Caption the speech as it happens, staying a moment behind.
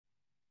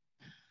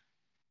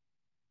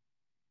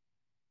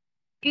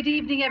Good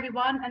evening,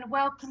 everyone, and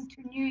welcome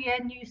to New Year,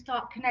 New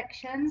Start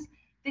Connections.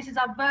 This is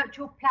our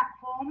virtual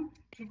platform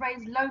to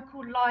raise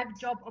local live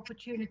job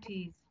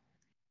opportunities.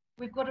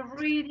 We've got a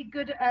really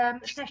good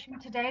session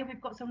today. We've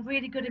got some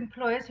really good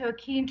employers who are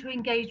keen to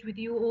engage with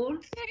you all.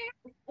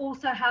 We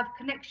also have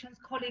Connections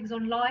colleagues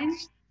online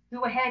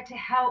who are here to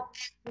help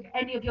with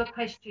any of your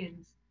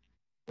questions.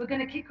 We're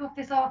going to kick off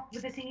this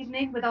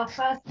evening with our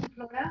first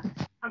employer,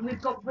 and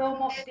we've got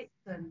Willmott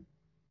Dixon.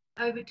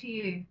 Over to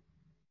you.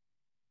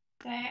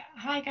 So,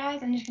 hi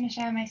guys, I'm just going to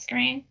share my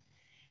screen.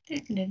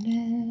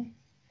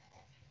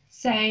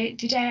 So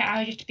today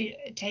I'll just be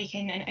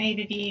taking an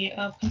overview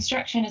of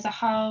construction as a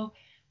whole,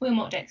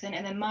 Willmott Dixon,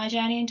 and then my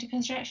journey into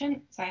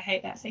construction. So I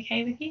hope that's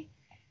okay with you.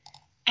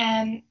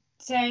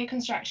 So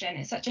construction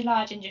is such a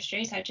large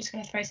industry, so I'm just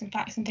going to throw some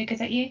facts and figures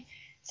at you.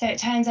 So it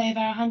turns over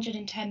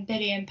 110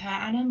 billion per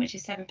annum, which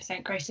is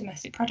 7% gross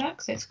domestic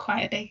product, so it's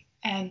quite a big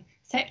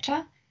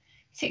sector.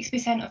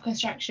 6% of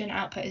construction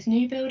output is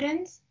new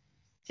buildings.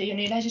 So your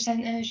new leisure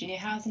centres, your new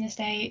housing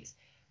estates,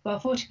 well,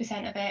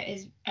 40% of it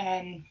is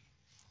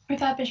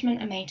refurbishment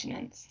and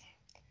maintenance.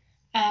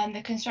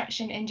 The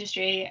construction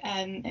industry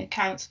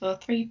accounts for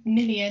 3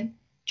 million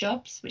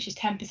jobs, which is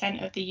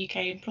 10% of the UK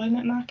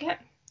employment market,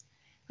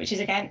 which is,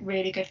 again,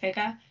 really good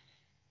figure.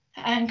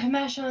 And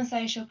commercial and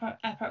social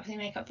approximately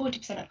make up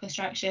 40% of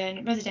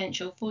construction,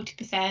 residential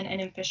 40%,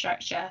 and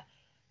infrastructure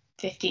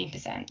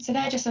 15%. So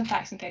they're just some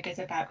facts and figures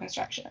about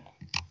construction.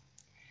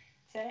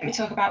 So let me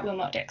talk about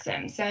Willmott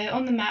Dixon. So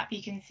on the map,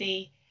 you can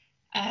see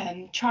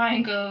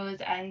triangles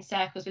and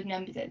circles with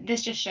numbers in.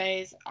 This just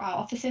shows our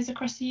offices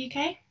across the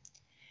UK.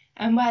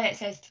 And where it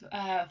says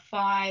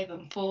 5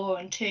 and 4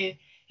 and 2,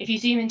 if you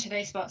zoom into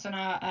those spots on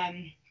our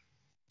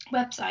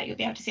website, you'll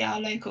be able to see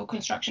our local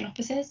construction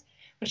offices,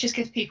 which just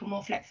gives people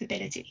more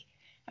flexibility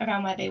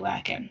around where they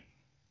work in.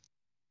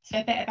 So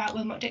a bit about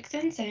Willmott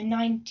Dixon. So in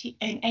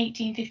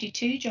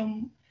 1852,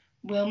 John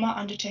Willmott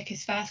undertook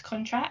his first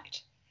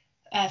contract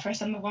for a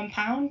sum of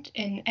 £1.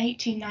 In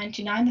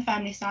 1899, the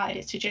family started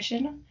its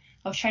tradition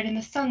of training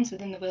the sons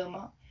within the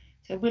Willmott.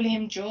 So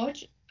William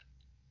George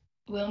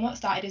Willmott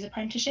started his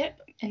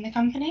apprenticeship in the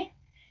company,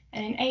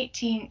 and in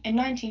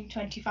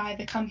 1925,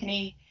 the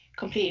company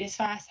completed its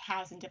first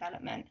housing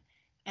development.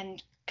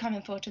 And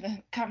coming forward to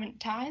the current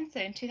time, so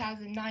in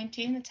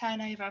 2019, the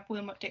turnover of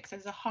Willmott Dixon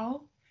as a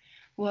whole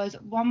was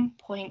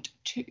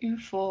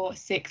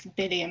 £1.246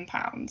 billion,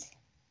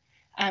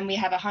 and we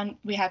have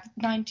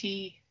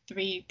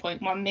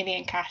 93.1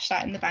 million cash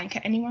sat in the bank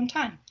at any one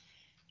time.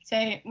 So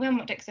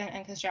Willmott Dixon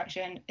and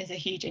construction is a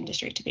huge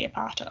industry to be a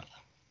part of.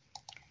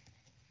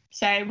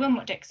 So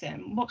Willmott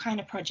Dixon, what kind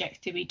of projects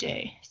do we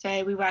do?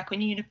 So we work with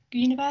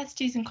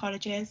universities and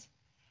colleges,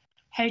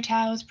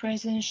 hotels,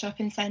 prisons,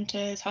 shopping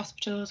centres,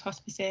 hospitals,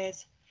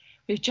 hospices.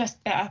 We're just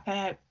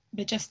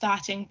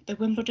starting the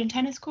Wimbledon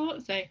tennis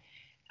court, so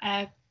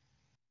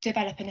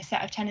developing a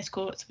set of tennis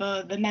courts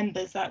for the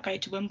members that go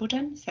to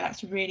Wimbledon. So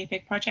that's a really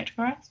big project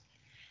for us.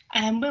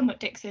 Willmott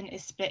Dixon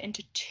is split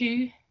into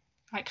two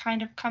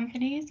kind of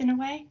companies in a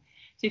way.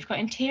 So we've got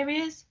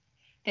interiors.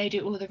 They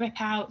do all the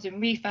rip outs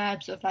and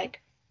refurbs of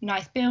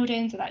nice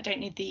buildings that don't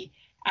need the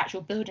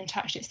actual building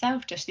touched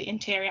itself, just the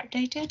interior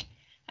updated.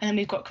 And then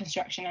we've got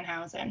construction and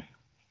housing.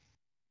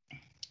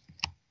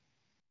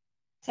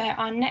 So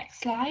our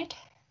next slide.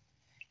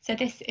 So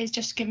this is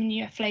just giving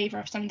you a flavour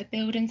of some of the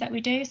buildings that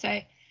we do.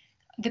 So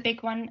the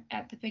big one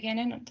at the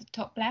beginning, at the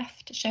top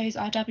left, shows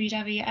our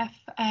WWF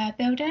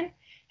building.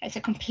 It's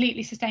a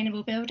completely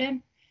sustainable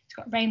building. It's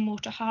got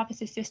rainwater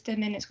harvester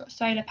system, and it's got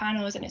solar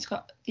panels, and it's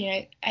got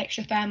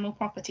extra thermal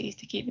properties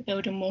to keep the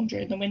building warm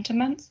during the winter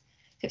months.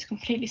 So it's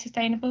completely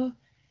sustainable.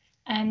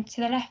 And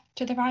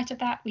to the right of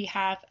that, we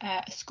have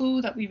a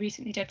school that we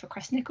recently did for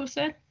Crest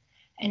Nicholson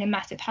in a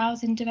massive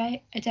housing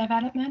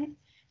development.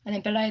 And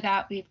then below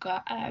that, we've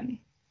got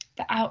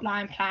the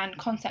outline plan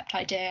concept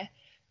idea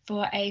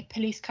for a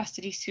police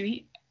custody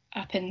suite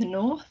up in the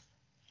north.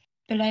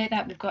 Below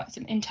that, we've got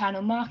some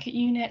internal market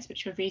units,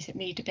 which have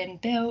recently been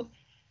built.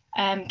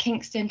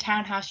 Kingston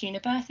Townhouse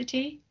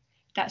University,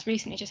 that's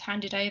recently just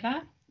handed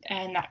over,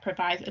 and that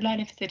provides a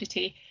learning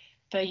facility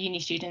for uni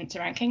students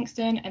around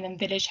Kingston, and then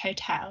Village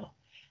Hotel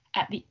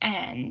at the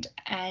end.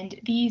 And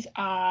these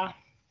are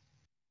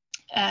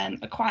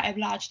quite a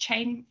large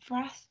chain for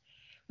us.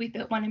 We've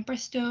built one in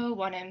Bristol,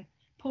 one in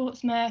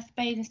Portsmouth,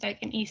 Basingstoke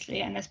and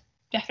Eastleigh, and there's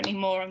definitely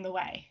more on the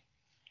way.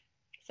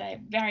 So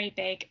very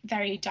big,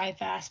 very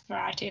diverse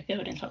variety of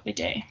buildings what we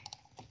do.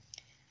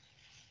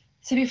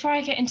 So before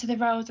I get into the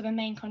roles of a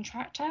main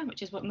contractor,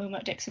 which is what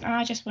Willmott Dixon are,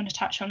 I just want to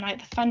touch on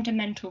the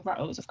fundamental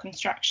roles of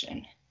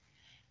construction.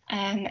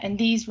 And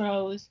these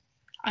roles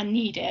are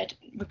needed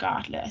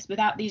regardless.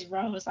 Without these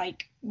roles,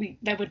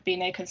 there would be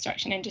no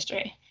construction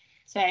industry.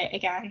 So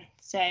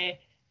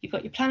you've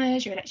got your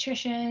plumbers, your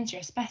electricians, your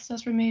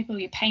asbestos removal,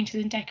 your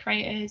painters and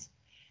decorators.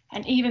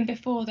 And even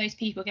before those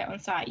people get on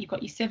site, you've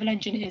got your civil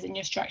engineers and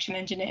your structural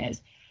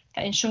engineers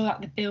that ensure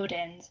that the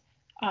buildings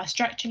are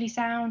structurally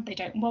sound, they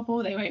don't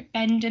wobble, they won't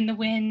bend in the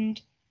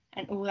wind,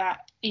 and all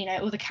that,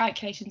 all the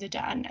calculations are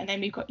done. And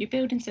then we've got your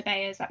building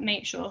surveyors that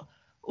make sure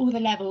all the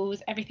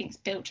levels, everything's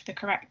built to the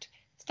correct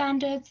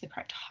standards, the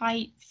correct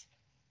heights,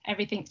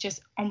 everything's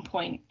just on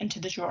point and to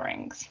the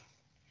drawings.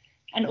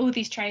 And all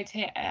these trades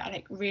here are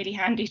like really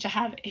handy to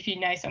have if you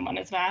know someone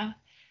as well.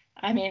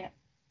 I mean,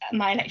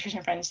 my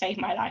electrician friend saved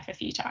my life a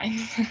few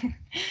times.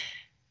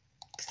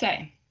 So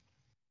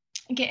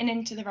getting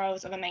into the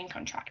roles of a main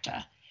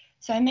contractor.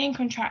 So a main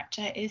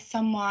contractor is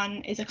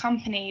a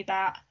company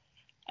that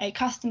a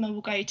customer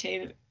will go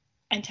to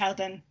and tell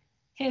them,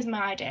 here's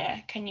my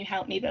idea, can you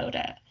help me build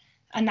it?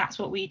 And that's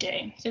what we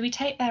do. So we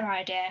take their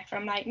idea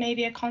from like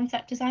maybe a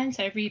concept design,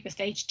 so REBA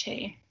stage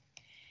 2,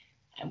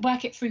 and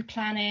work it through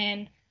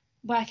planning,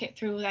 work it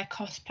through all their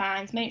cost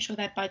plans, make sure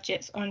their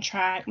budget's on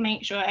track,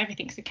 make sure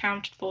everything's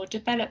accounted for,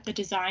 develop the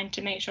design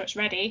to make sure it's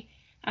ready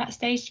at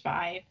stage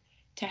 5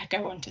 to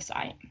go onto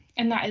site.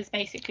 And that is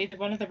basically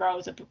one of the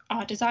roles of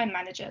our design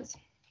managers.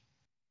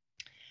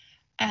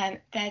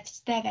 They're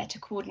there to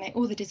coordinate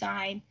all the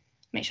design,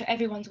 make sure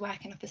everyone's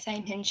working off the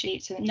same hymn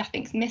sheet so that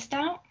nothing's missed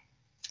out.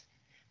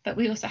 But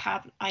we also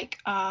have like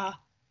our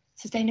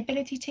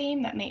sustainability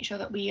team that make sure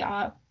that we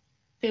are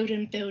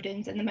building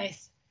buildings in the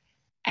most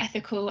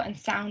ethical and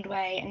sound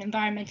way and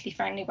environmentally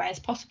friendly way as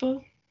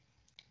possible.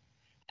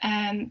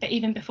 But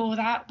even before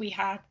that, we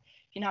have,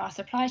 our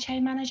supply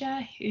chain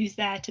manager who's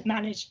there to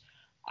manage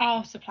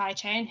our supply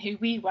chain, who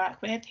we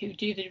work with, who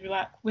do the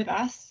work with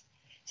us.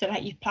 So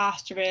like your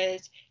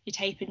plasterers, your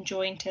tape and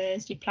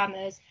jointers, your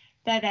plumbers,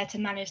 they're there to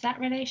manage that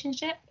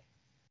relationship.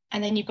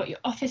 And then you've got your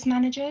office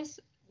managers,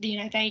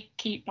 they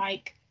keep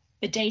like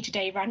the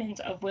day-to-day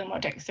runnings of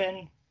Willmott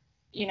Dixon.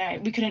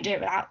 We couldn't do it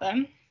without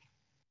them.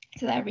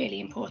 So they're really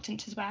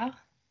important as well.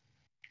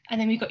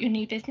 And then we've got your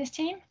new business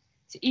team.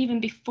 So even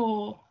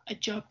before a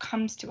job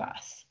comes to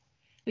us,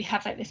 we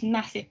have like this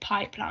massive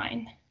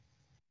pipeline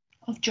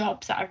of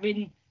jobs that are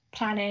in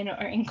planning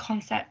or in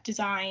concept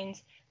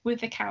designs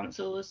with the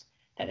councils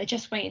that they're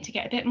just waiting to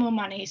get a bit more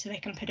money so they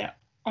can put it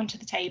onto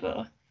the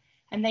table.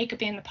 And they could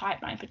be in the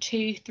pipeline for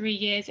 2-3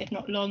 years, if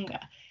not longer.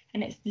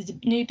 And it's the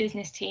new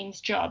business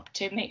team's job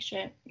to make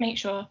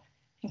sure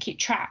and keep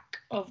track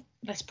of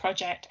this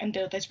project and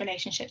build those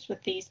relationships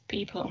with these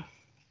people.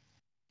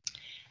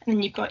 And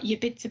then you've got your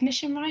bid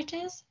submission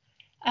writers.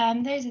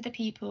 Those are the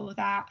people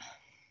that,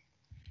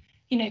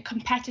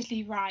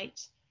 competitively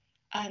write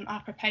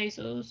our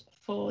proposals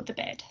for the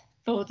bid,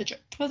 for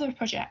the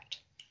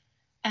project.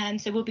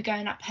 So we'll be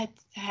going up head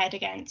to head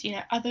against,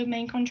 other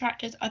main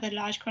contractors, other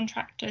large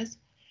contractors,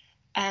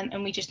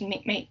 and we just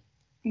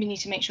we need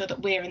to make sure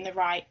that we're in the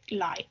right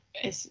light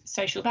as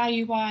social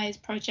value wise,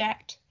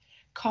 project,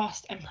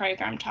 cost and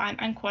program time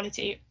and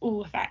quality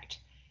all affect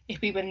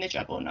if we win the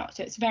job or not.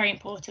 So it's very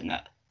important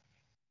that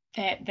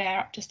they're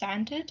up to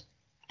standard.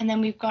 And then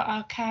we've got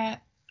our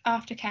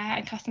aftercare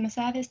and customer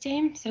service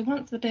team. So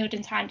once the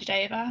building's handed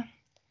over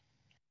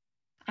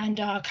and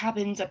our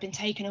cabins have been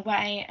taken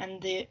away and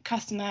the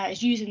customer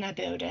is using their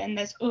building,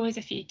 there's always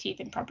a few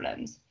teething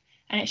problems.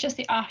 And it's just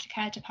the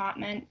aftercare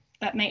department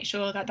that makes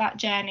sure that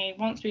journey,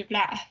 once we've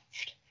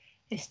left,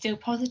 is still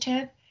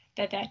positive.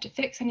 They're there to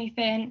fix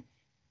anything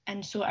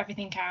and sort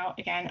everything out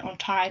again on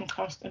time,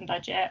 cost and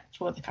budget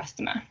for the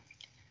customer.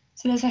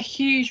 So there's a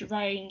huge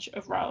range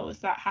of roles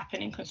that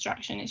happen in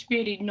construction. It's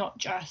really not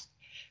just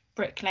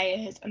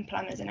bricklayers and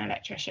plumbers and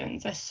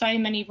electricians. There's so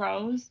many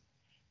roles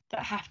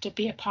that have to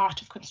be a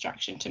part of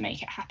construction to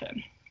make it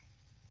happen.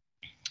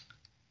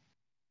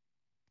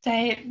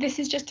 So this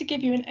is just to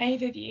give you an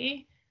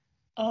overview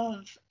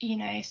of,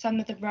 some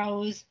of the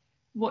roles,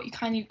 what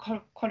kind of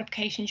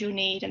qualifications you'll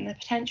need and the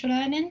potential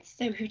earnings.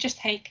 So if we just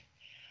take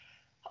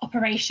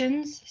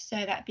operations, so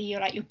that'd be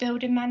your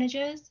building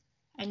managers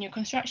and your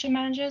construction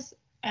managers.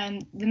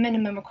 The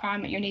minimum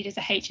requirement you'll need is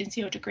a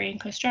HNC or degree in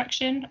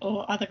construction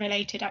or other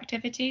related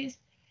activities,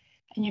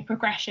 and your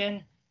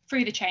progression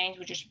through the chains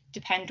will just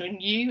depend on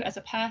you as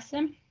a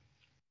person.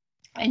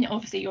 And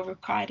obviously you're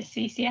required a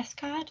CCS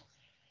card,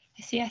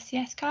 a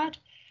CSCS card,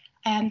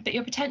 but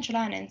your potential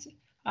earnings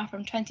are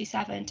from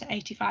 27 to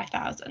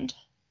 85,000.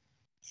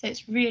 So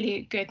it's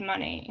really good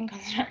money in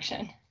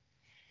construction.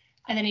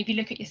 And then if you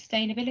look at your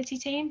sustainability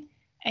team,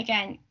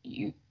 again,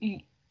 your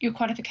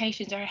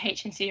qualifications are a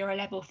HNC or a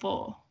level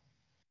 4.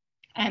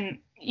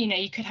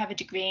 You could have a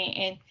degree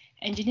in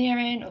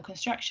engineering or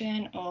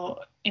construction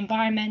or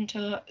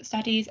environmental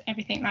studies,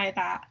 everything like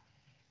that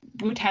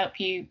would help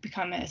you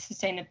become a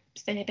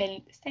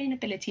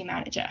sustainability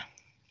manager.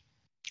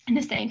 And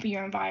the same for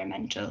your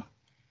environmental.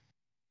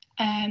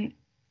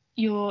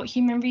 Your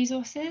human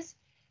resources,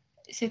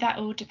 so that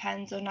all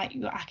depends on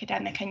your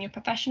academic and your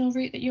professional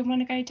route that you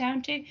want to go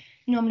down to.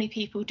 Normally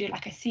people do a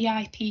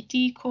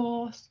CIPD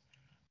course,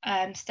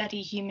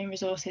 study human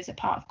resources as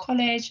part of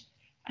college,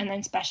 and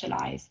then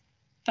specialise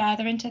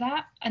further into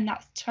that, and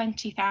that's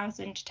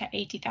 20,000 to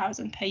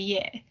 80,000 per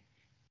year.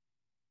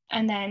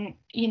 And then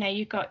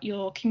you've got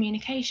your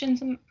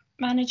communications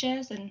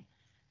managers and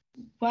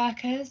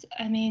workers.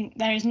 I mean,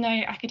 there is no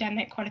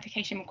academic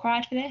qualification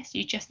required for this.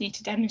 You just need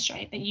to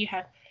demonstrate that you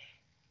have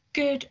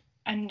good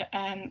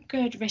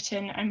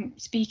written and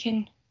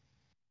speaking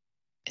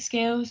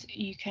skills.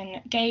 You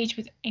can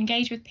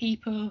engage with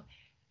people,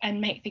 and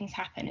make things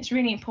happen. It's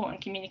really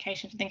important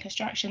communication within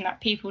construction,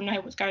 that people know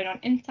what's going on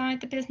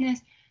inside the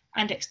business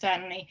and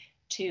externally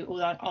to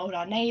all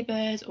our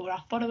neighbours, all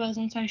our followers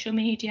on social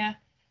media.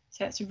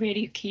 So it's a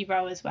really key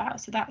role as well.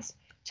 So that's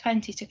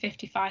 £20,000 to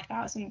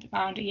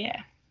 £55,000 a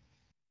year.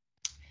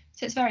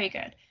 So it's very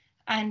good.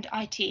 And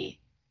IT,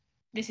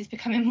 this is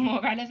becoming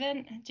more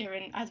relevant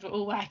as we're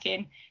all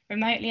working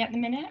remotely at the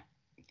minute.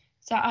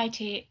 So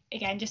IT,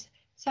 again, just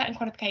certain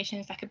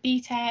qualifications like a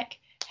BTEC,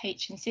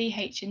 H&C,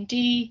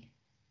 H&D,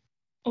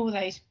 all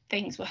those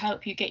things will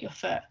help you get your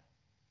foot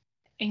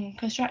in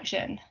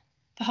construction.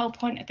 The whole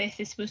point of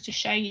this was to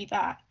show you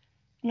that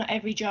not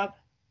every job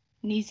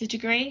needs a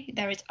degree.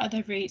 There is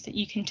other routes that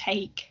you can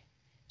take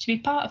to be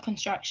part of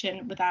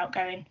construction without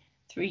going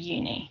through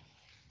uni.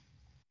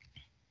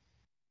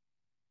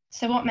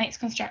 So what makes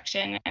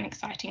construction an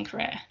exciting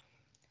career?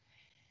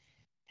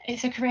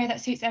 It's a career that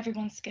suits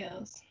everyone's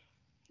skills.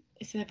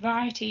 It's a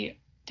variety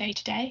day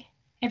to day.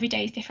 Every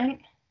day is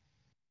different.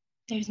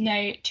 There's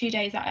no 2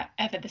 days that are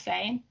ever the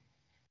same.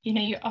 You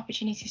know, your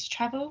opportunities to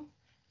travel,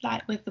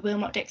 like with the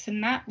Willmott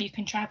Dixon map, you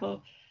can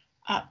travel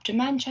up to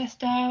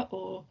Manchester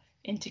or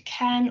into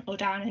Kent or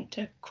down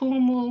into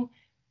Cornwall.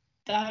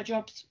 The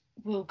jobs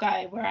will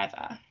go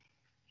wherever.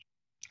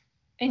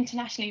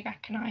 Internationally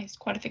recognised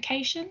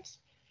qualifications.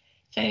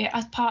 So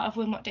as part of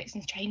Willmott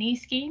Dixon's trainee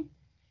scheme,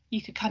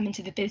 you could come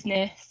into the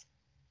business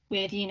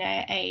with, you know,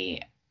 a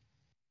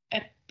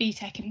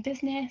BTEC in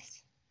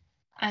business,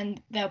 and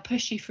they'll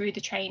push you through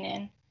the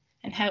training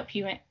and help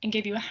you and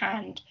give you a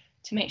hand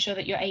to make sure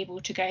that you're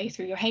able to go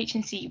through your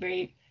H&C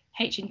route,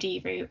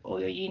 H&D route, or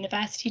your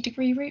university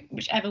degree route,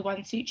 whichever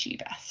one suits you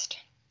best.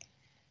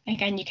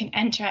 Again, you can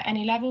enter at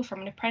any level,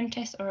 from an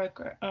apprentice or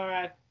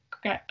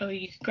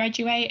you can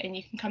graduate and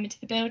you can come into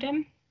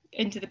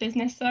the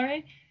business,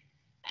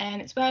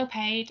 and it's well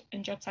paid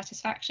and job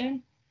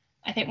satisfaction.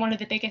 I think one of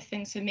the biggest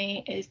things for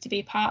me is to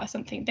be part of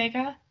something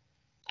bigger.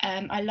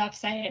 I love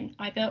saying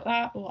I built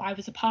that, or I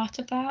was a part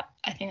of that.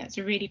 I think that's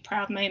a really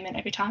proud moment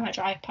every time I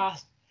drive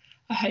past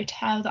a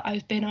hotel that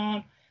I've been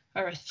on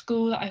or a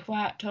school that I've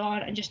worked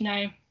on, and just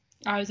know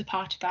I was a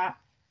part of that.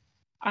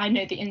 I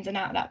know the ins and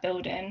outs of that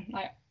building.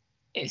 Like,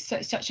 it's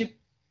such a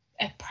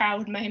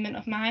proud moment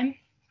of mine.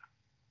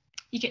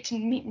 You get to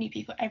meet new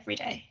people every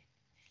day.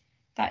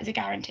 That is a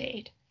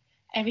guaranteed.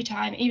 Every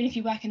time, even if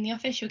you work in the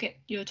office,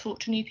 you'll talk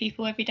to new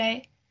people every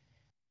day.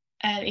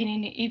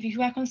 If you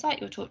work on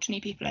site, you'll talk to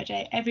new people every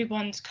day.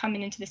 Everyone's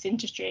coming into this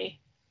industry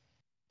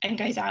and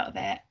goes out of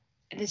it.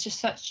 And there's just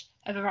such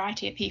a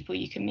variety of people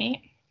you can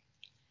meet.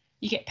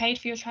 You get paid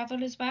for your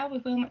travel as well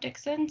with Willmott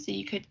Dixon. So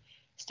you could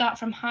start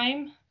from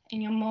home in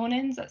your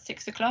mornings at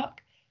 6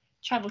 o'clock,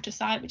 travel to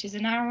site, which is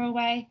an hour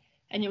away,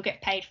 and you'll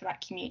get paid for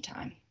that commute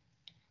time.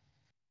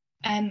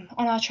 On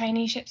our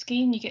traineeship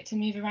scheme, you get to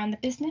move around the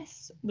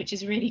business, which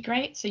is really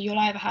great. So you'll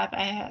either have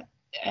a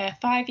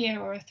 5-year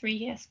or a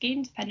 3-year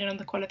scheme, depending on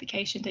the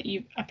qualification that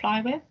you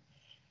apply with.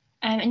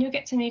 And you'll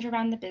get to move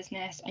around the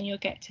business, and you'll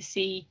get to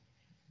see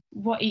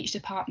what each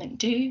department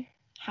do,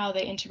 how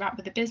they interact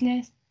with the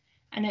business.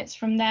 And it's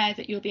from there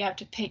that you'll be able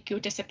to pick your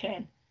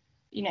discipline,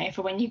 you know,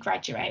 for when you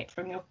graduate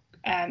from your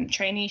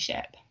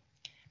traineeship.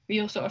 We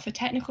also offer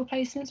technical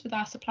placements with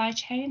our supply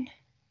chain.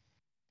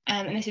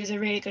 And this is a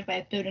really good way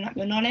of building up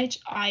your knowledge.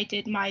 I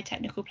did my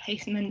technical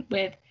placement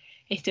with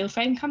a steel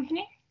frame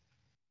company.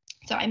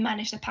 So I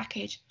managed the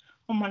package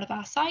on one of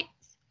our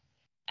sites,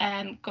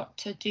 got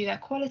to do their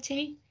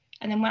quality,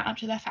 and then went up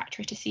to their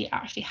factory to see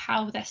actually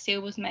how their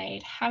steel was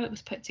made, how it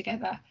was put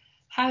together,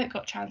 how it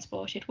got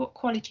transported, what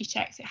quality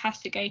checks it has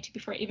to go to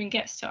before it even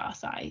gets to our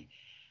site.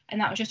 And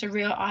that was just a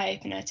real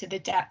eye-opener to the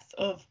depth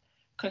of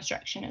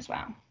construction as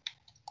well.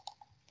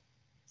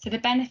 So the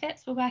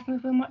benefits for working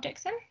with Willmott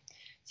Dixon.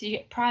 So you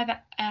get private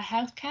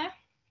healthcare,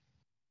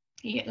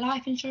 you get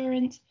life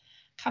insurance,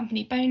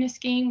 company bonus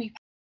scheme.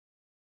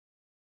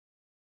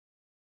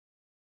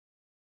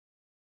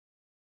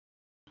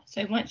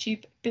 So once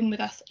you've been with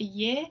us a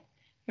year,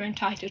 you're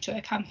entitled to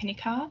a company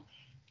car.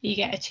 You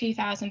get a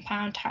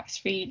 £2,000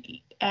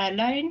 tax-free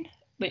loan,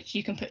 which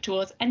you can put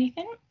towards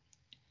anything.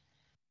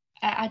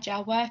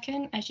 Agile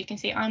working, as you can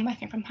see, I'm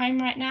working from home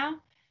right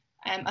now.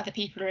 Other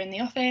people are in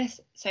the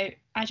office. So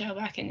agile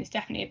working is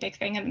definitely a big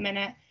thing at the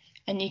minute.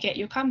 And you get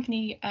your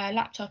company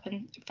laptop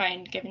and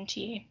phone given to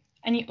you.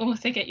 And you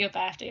also get your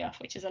birthday off,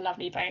 which is a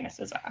lovely bonus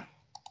as well.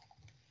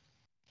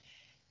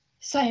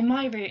 So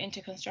my route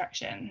into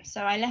construction.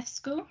 So I left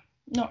school,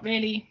 not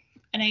really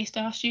an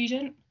A-star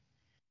student.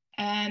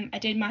 I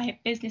did my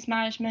business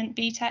management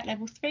BTEC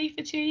level 3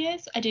 for 2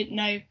 years. I didn't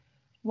know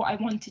what I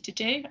wanted to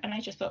do, and I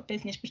just thought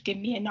business would give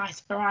me a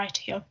nice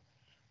variety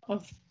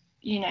of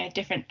you know,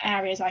 different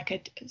areas I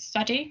could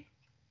study.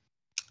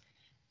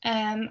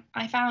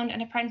 I found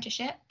an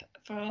apprenticeship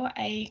for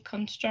a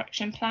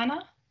construction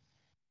planner.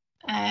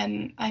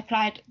 I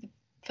applied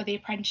for the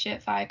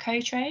apprenticeship via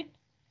Co-Train.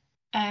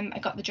 I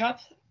got the job,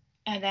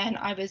 and then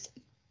I was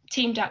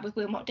teamed up with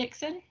Willmott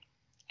Dixon.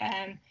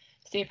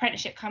 So the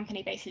apprenticeship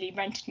company basically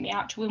rented me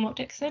out to Willmott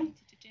Dixon,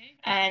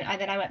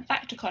 and then I went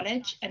back to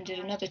college and did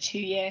another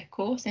 2-year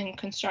course in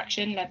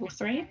construction level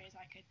 3.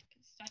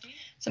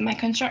 So my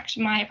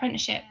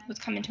apprenticeship was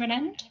coming to an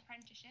end,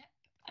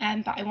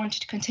 but I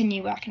wanted to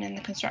continue working in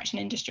the construction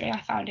industry.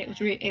 I found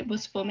it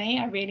was for me.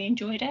 I really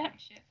enjoyed it.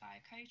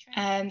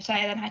 So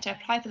I then had to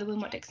apply for the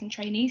Willmott Dixon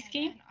trainee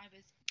scheme,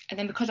 and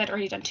then because I'd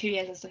already done 2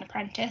 years as an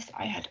apprentice,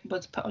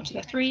 was put onto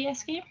the 3-year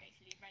scheme.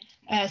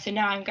 So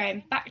now I'm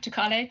going back to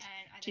college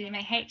to do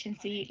my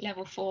H&C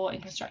level 4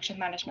 in construction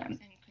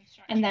management.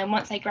 And then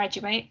once I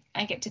graduate,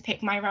 I get to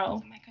pick my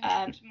role,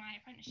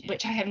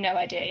 which I have no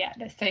idea yet.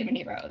 There's so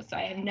many roles, so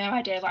I have no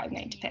idea what I'm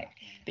going to pick.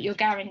 But you're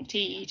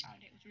guaranteed,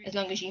 as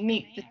long as you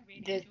meet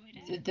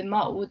the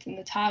molds and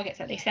the targets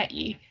that they set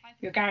you,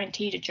 you're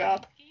guaranteed a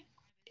job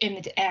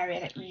in the area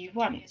that you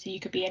want. So you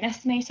could be an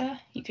estimator,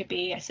 you could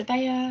be a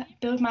surveyor,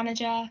 build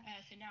manager,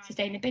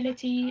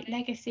 sustainability,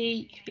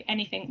 legacy, you could be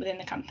anything within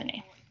the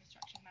company.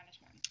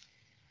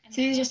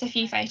 So these are just a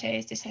few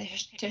photos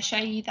to show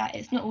you that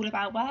it's not all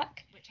about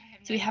work.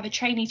 So we have a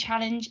trainee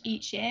challenge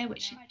each year,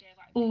 which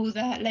all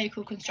the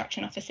local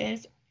construction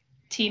offices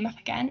team up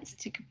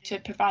against to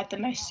provide the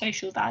most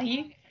social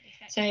value.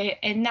 So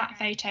in that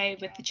photo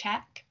with the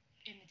check,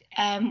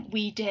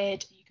 we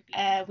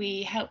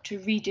helped to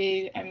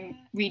redo and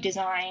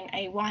redesign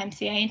a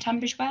YMCA in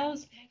Tunbridge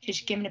Wells,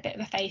 just given a bit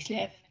of a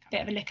facelift, a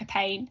bit of a lick of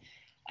paint,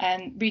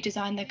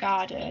 redesign the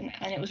garden,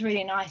 and it was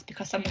really nice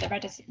because some of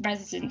the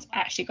residents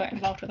actually got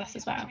involved with us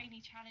as well.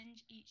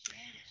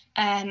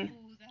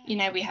 You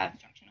know, we have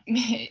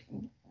the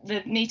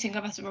meeting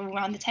of us all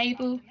around the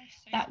table.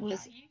 That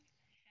was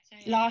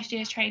last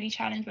year's trainee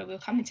challenge where we were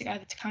coming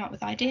together to come up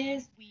with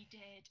ideas,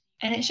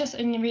 and it's just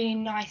a really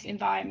nice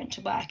environment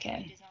to work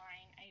in.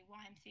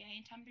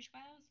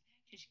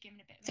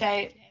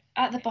 So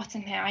at the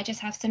bottom here, I just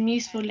have some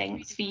useful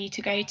links for you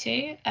to go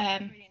to.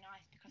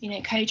 You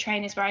know,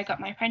 Co-Train is where I got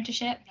my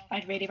apprenticeship.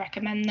 I'd really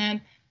recommend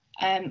them.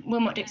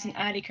 Willmott Dixon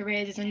Early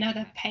Careers is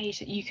another page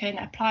that you can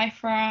apply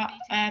for our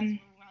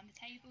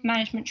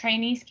management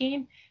trainee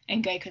scheme,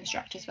 and Go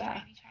Construct as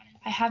well.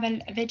 I have a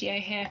video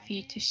here for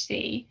you to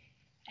see.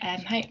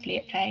 Hopefully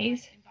it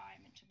plays.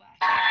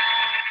 I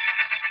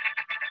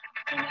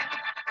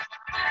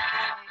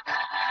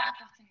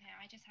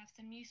just have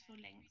some useful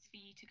links for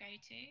you to go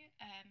to.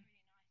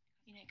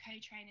 You know,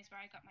 Co-Train is where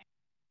I got my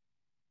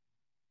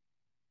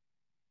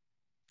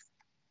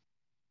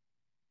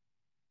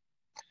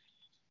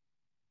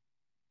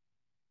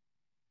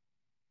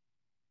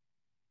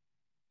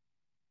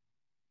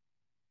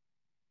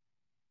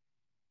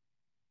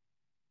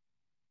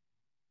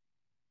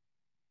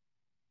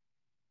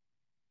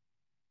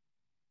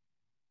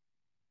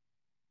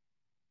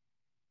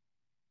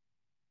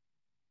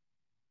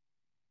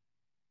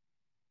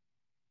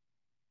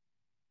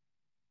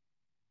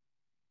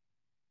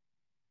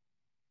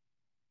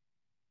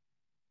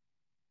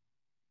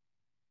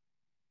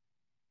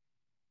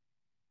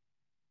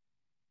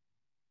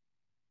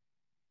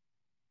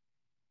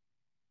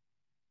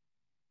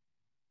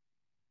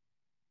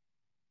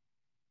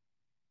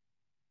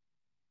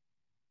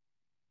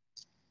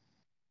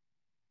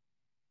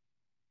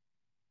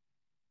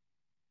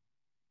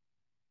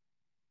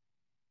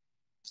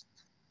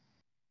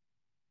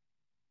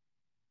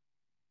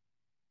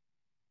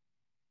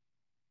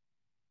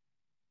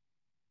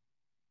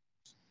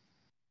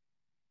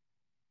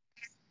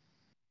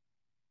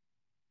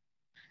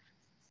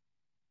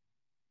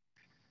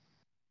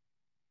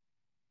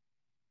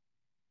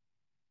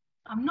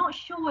I'm not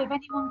sure if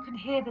anyone can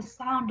hear the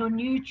sound on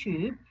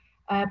YouTube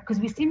because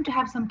we seem to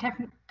have some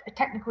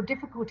technical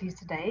difficulties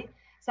today.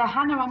 So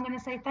Hannah, I'm going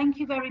to say thank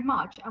you very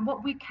much. And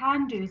what we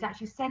can do is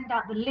actually send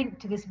out the link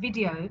to this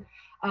video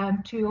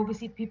to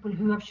obviously people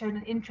who have shown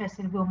an interest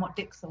in Willmott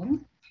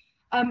Dixon.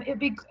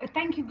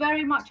 Thank you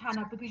very much,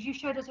 Hannah, because you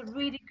showed us a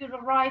really good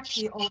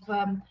variety of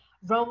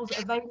roles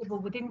available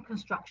within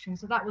construction.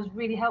 So that was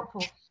really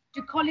helpful.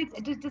 Do colleagues,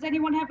 does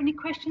anyone have any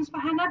questions for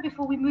Hannah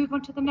before we move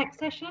on to the next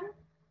session?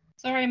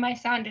 Sorry, my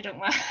sound didn't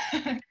work.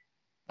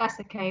 That's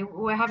okay.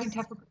 We're having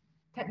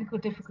technical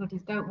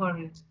difficulties. Don't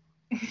worry.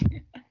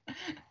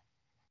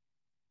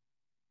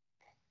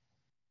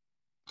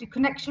 Do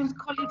Connections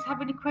colleagues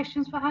have any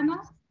questions for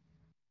Hannah?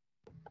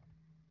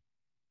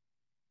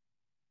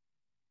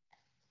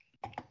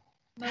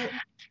 No.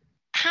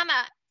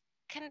 Hannah,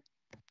 can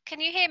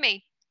you hear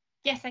me?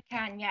 Yes, I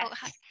can. Yes.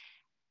 Oh,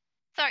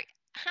 sorry,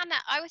 Hannah.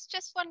 I was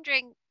just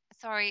wondering.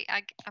 Sorry,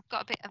 I've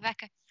got a bit of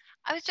echo.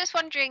 I was just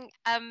wondering.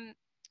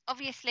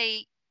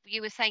 Obviously,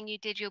 you were saying you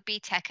did your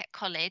BTEC at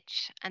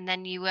college, and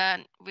then you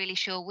weren't really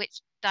sure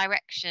which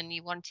direction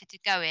you wanted to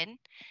go in.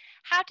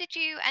 How did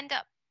you end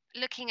up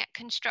looking at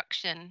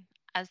construction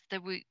as the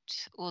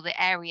route or the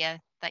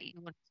area that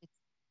you wanted?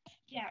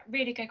 Yeah,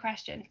 really good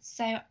question.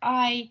 So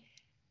I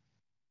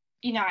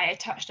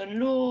touched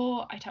on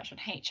law, I touched on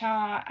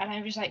HR, and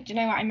I was like, do you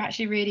know what? I'm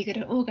actually really good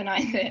at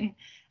organising.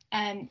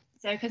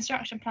 So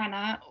construction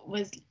planner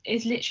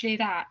is literally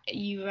that.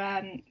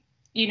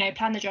 You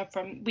plan the job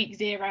from week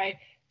 0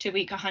 to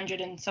week 100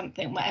 and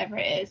something, whatever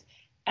it is.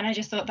 And I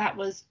just thought that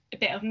was a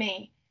bit of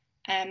me.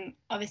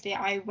 Obviously,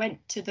 I went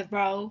to the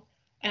role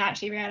and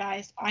actually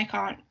realised I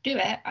can't do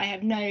it. I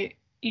have no,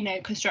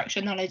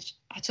 construction knowledge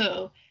at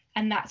all.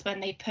 and that's when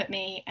they put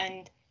me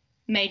and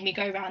made me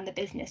go around the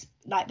business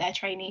like their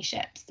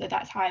traineeships. So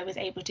that's how I was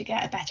able to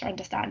get a better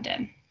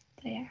understanding.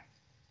 So yeah.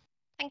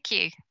 Thank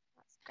you.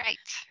 That's great.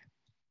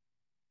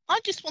 I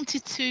just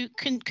wanted to,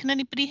 can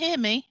anybody hear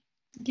me?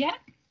 Yeah.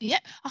 Yeah.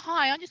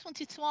 Hi, I just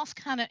wanted to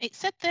ask Hannah, it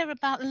said there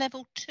about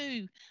level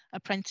 2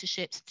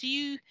 apprenticeships. Do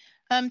you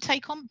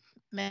take on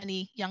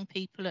many young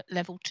people at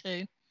level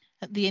 2,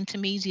 at the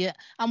intermediate?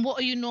 And what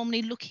are you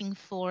normally looking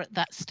for at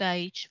that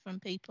stage from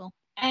people?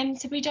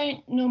 So we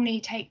don't normally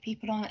take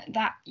people on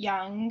that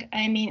young.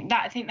 I mean,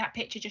 I think that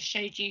picture just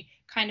showed you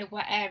kind of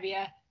what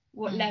area,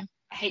 what level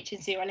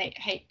H&C or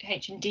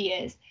H&D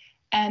is.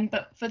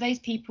 But for those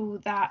people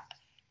that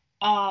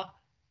are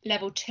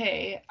level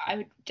 2, I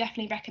would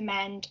definitely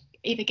recommend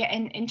either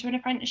getting into an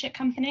apprenticeship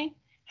company,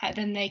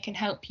 then they can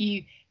help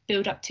you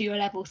build up to your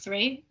level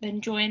 3, then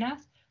join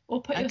us,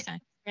 or put yourself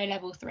through a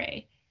level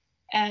 3.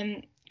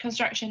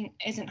 Construction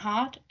isn't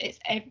hard.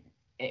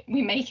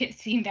 We make it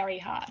seem very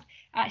hard.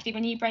 Actually,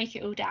 when you break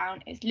it all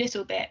down, it's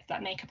little bits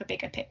that make up a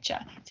bigger picture.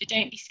 So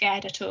don't be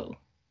scared at all.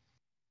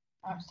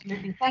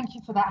 Absolutely. Thank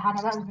you for that,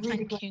 Hannah. That was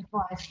really good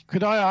advice.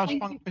 Could I ask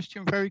one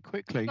question very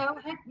quickly? Go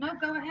ahead. No,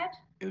 go ahead.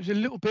 It was a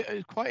little bit, it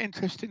was quite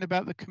interesting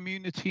about the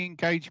community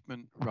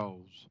engagement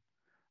roles.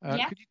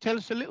 Could you tell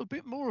us a little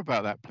bit more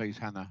about that, please,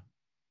 Hannah?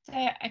 So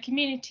a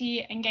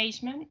community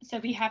engagement. So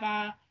we have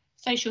our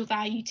social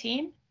value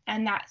team,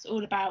 and that's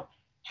all about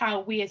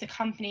how we as a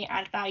company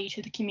add value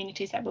to the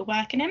communities that we're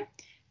working in.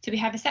 So we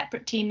have a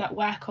separate team that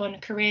work on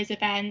careers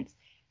events,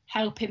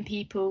 helping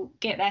people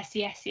get their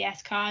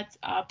CSCS cards.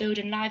 Our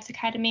Building Lives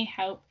Academy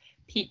help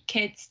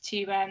kids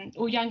to,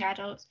 or young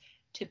adults,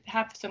 to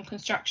have some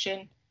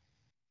construction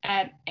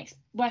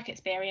work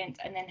experience,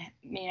 and then,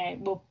 you know,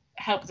 we'll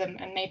help them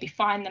and maybe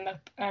find them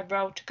a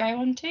role to go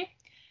on to.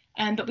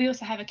 But we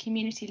also have a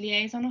community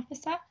liaison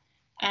officer,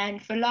 and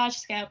for large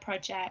scale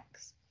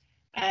projects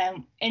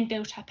in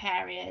built up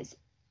areas,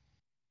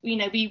 you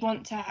know, we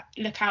want to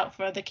look out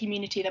for the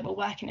community that we're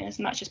working in as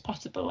much as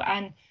possible.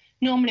 And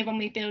normally when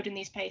we build in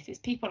these places,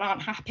 people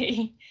aren't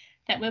happy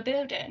that we're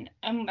building,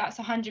 and that's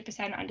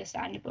 100%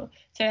 understandable.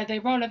 So the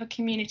role of a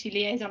community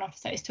liaison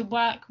officer is to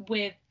work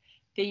with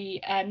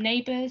the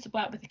neighbours,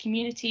 work with the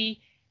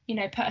community, you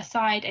know, put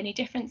aside any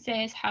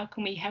differences. How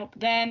can we help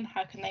them?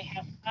 How can they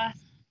help us?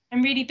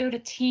 And really build a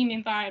team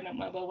environment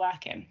where we're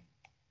working.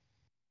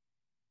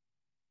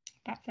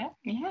 That's it.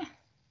 Yeah.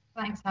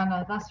 Thanks,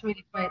 Hannah. That's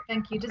really great.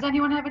 Thank you. Does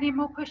anyone have any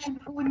more questions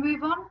before we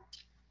move on?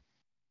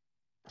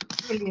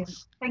 Brilliant.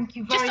 Thank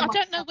you very much. I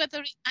don't know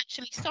whether it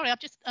actually, sorry, I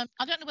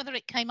don't know whether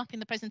it came up in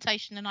the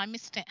presentation and I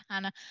missed it,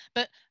 Hannah,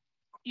 but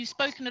you've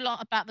spoken a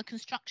lot about the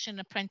construction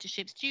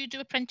apprenticeships. Do you do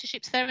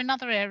apprenticeships there in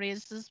other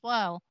areas as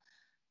well?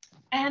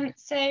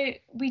 So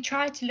we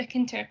tried to look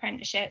into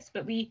apprenticeships,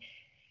 but we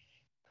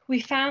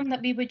found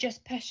that we were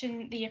just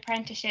pushing the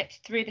apprenticeships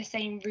through the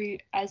same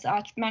route as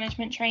our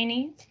management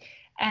trainees.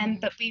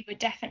 But we would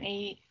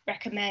definitely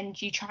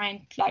recommend you try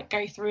and like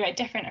go through a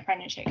different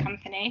apprenticeship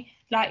company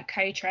like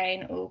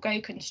Co-Train or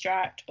Go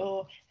Construct,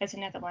 or there's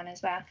another one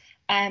as well,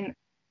 and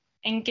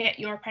get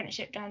your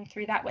apprenticeship done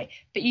through that way.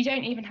 But you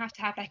don't even have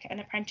to have like an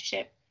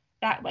apprenticeship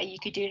that way. You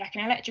could do like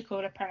an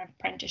electrical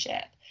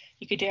apprenticeship,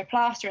 you could do a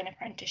plastering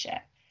apprenticeship.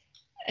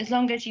 As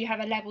long as you have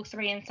a level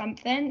 3 in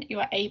something,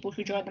 you are able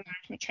to join the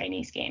management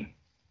trainee scheme.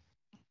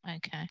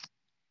 Okay.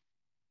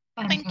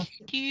 Fantastic.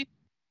 Thank you.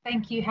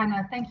 Thank you,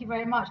 Hannah. Thank you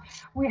very much.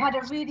 We had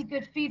a really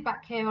good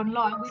feedback here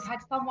online. We've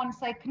had someone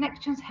say,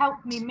 connections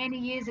helped me many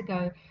years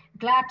ago.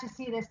 Glad to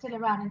see they're still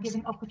around and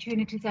giving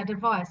opportunities and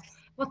advice.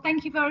 Well,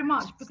 thank you very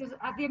much, because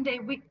at the end of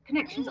the day,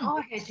 connections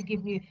are here to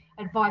give you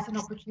advice and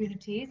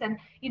opportunities. And,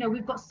 you know,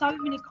 we've got so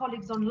many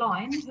colleagues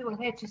online who are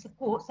here to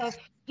support. So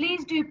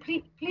please do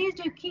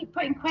keep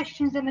putting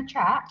questions in the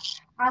chat,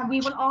 and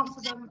we will answer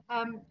them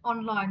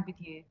online with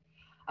you.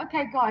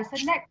 Okay, guys,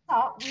 so next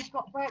up, we've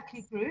got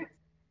Berkeley Group.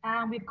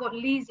 And we've got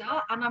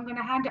Lisa, and I'm going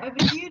to hand it over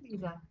to you,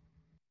 Lisa.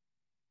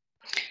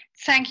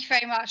 Thank you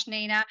very much,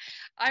 Nina.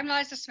 I'm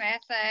Liza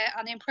Smith.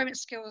 I'm the Employment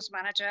Skills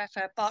Manager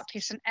for Berkeley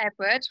St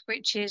Edward,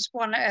 which is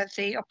one of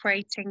the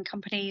operating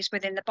companies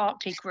within the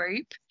Berkeley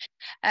Group.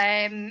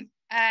 And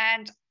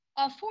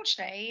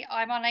unfortunately,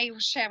 I'm unable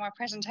to share my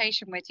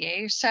presentation with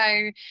you. So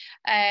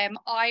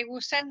I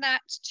will send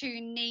that to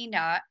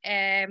Nina,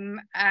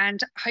 and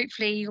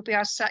hopefully you'll be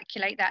able to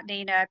circulate that,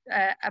 Nina,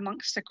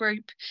 amongst the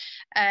group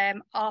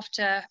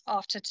after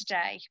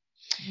today.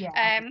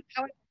 Yeah.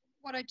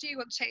 What I do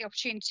want to take the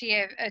opportunity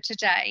of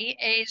today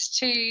is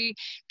to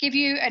give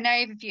you an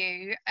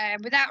overview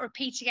without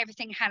repeating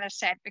everything Hannah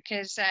said,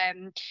 because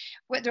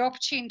the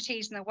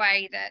opportunities and the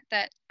way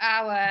that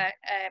our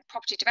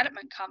property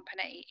development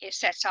company is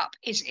set up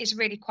is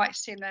really quite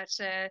similar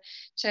to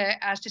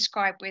as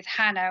described with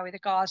Hannah, with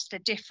regards to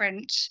the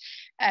different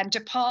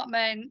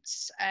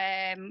departments,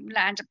 land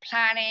and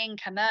planning,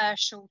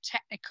 commercial,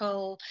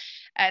 technical,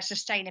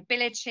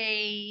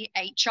 sustainability,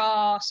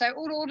 HR. So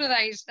all of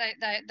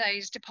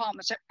those departments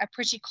departments are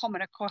pretty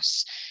common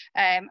across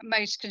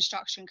most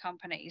construction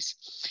companies.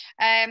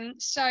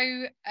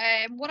 So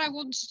what I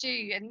want to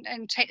do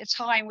and take the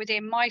time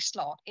within my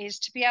slot is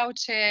to be able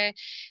to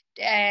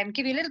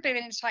give you a little bit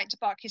of insight to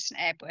Berkeley St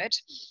Edward.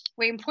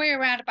 We employ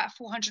around about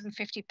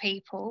 450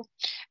 people.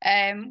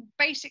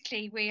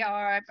 Basically, we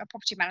are a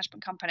property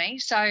management company.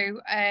 So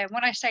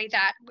when I say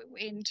that,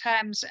 in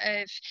terms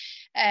of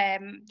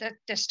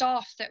the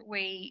staff that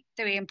we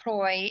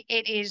employ,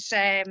 it is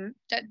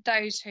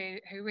those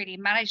who really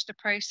manage the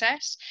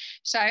process.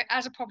 So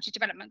as a property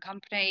development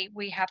company,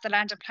 we have the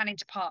land and planning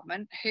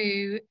department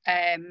who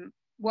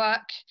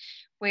work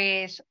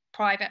with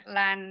private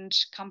land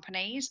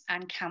companies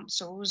and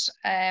councils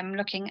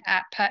looking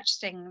at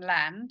purchasing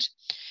land,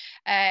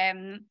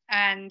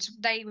 and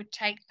they would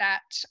take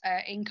that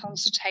in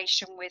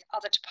consultation with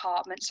other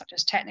departments such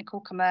as technical,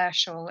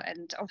 commercial,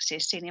 and obviously a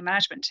senior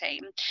management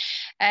team,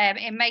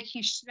 in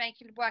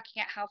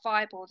working out how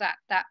viable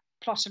that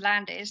plot of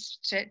land is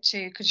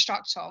to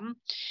construct on,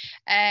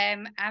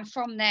 and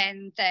from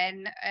then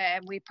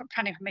we put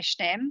planning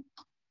permission in.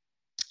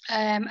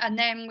 And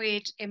then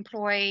we'd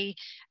employ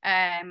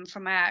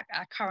from our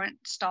current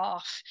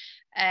staff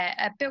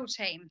a build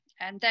team,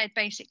 and they'd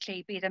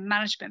basically be the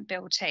management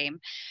build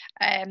team.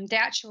 The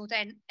actual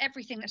then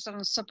everything that's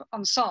done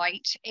on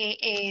site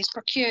is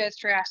procured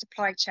through our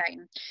supply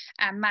chain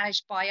and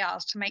managed by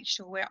us to make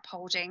sure we're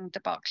upholding the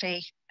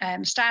Berkeley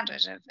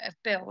standard of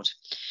build.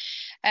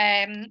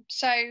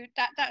 So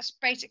that's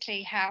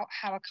basically how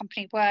a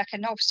company work,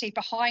 and obviously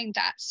behind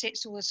that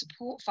sits all the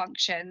support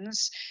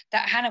functions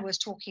that Hannah was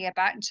talking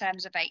about in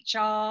terms of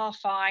HR,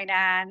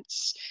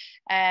 finance,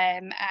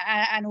 and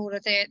all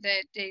of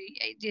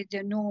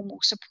the normal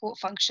support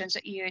functions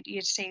that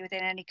you'd see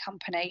within any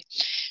company.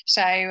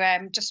 So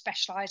just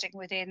specialising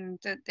within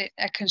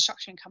a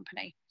construction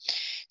company.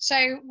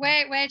 So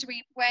where do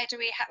we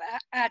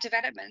have our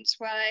developments?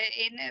 Well,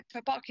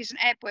 for Berkeley St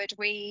Edward,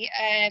 we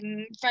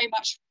very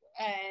much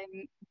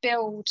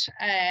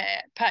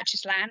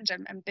purchase land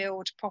and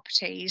build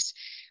properties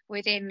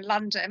within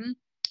London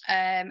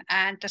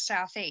and the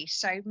southeast,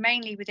 so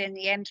mainly within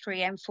the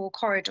M3 M4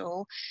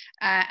 corridor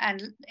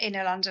and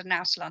inner London and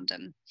outer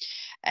London.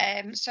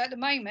 So at the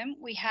moment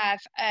we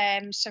have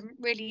some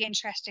really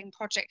interesting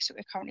projects that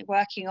we're currently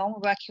working on.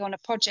 We're working on a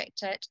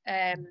project at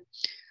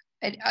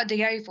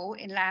the Oval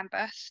in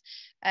Lambeth,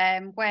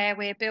 where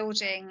we're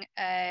building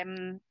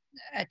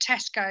a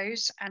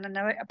Tesco's, and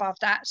above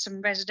that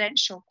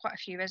quite a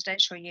few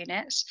residential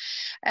units,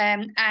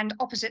 and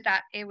opposite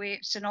that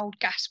it's an old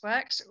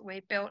gasworks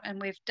we built,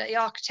 and with the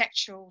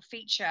architectural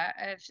feature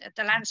of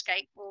the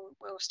landscape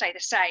will stay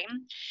the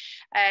same,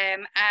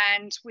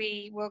 and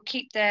we will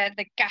keep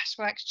the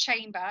gasworks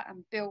chamber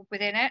and build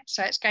within it,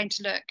 so it's going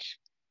to look,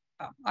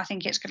 I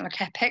think it's going to look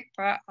epic,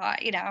 but I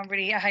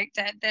hope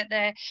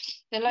that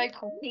the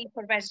local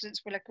people,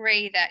 residents, will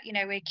agree that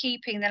we're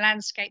keeping the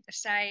landscape the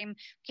same,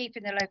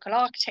 keeping the local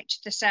architecture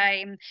the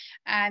same,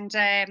 and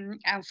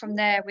from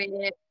there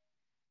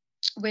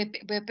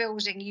we're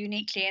building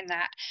uniquely in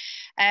that.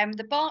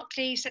 The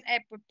Berkeley St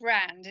Edward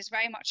brand is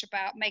very much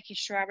about making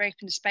sure our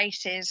open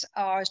spaces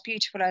are as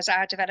beautiful as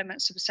our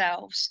developments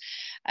themselves.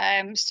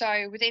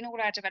 So within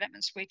all our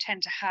developments, we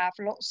tend to have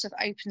lots of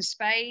open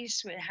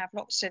space. We have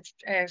lots of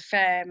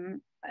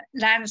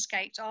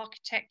landscaped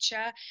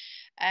architecture,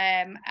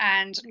 and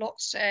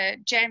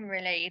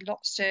generally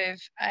lots of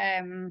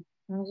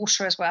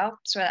water as well,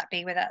 so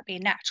whether that be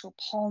natural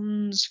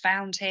ponds,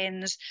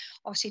 fountains,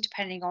 obviously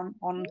depending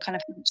on kind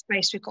of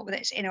space we've got, whether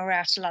it's in or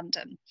out of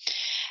London.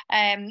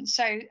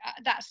 So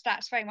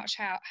that's very much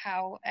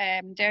how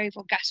the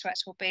Oval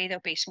Gasworks will be.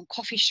 There'll be some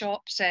coffee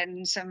shops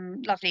and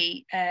some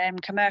lovely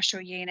commercial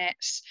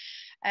units,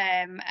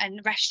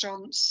 and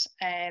restaurants,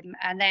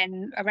 and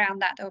then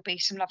around that there'll be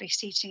some lovely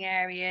seating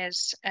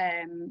areas,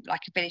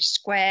 like a village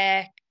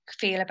square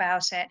feel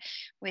about it,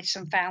 with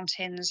some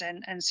fountains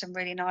and some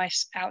really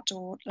nice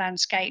outdoor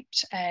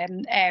landscaped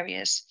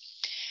areas.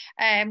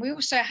 We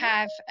also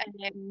have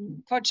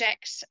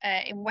projects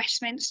in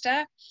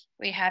Westminster.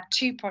 We have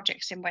 2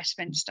 projects in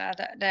Westminster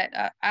that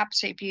are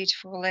absolutely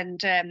beautiful, and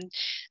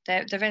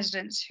the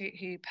residents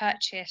who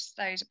purchase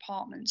those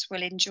apartments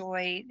will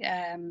enjoy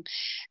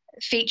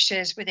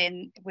features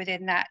within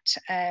that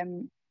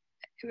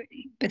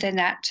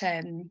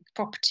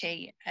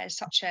property,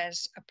 such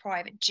as a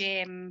private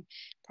gym,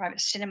 private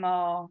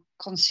cinema,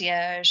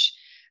 concierge,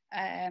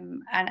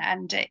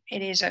 and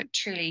it is a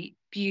truly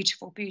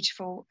beautiful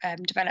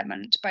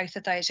development, both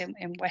of those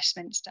in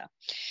Westminster.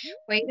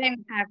 We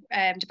then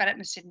have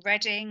developments in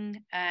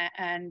Reading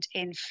and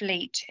in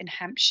Fleet in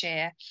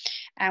Hampshire,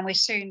 and we're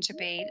soon to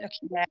be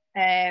looking at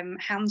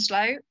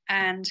Hounslow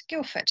and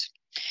Guildford.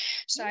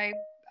 So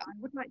I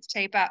would like to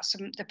tell you about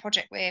the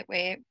project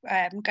we're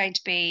going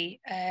to be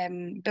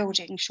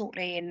building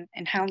shortly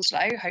in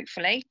Hounslow,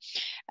 hopefully,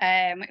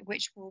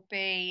 which will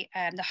be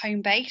the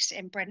home base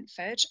in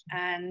Brentford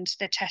and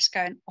the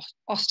Tesco in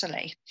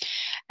Osterley.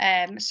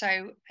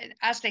 So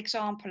as an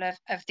example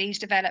of these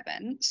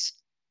developments,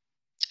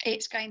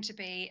 It's going to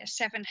be a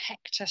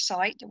 7-hectare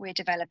site that we're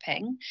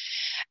developing.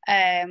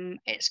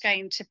 It's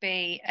going to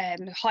be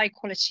high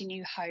quality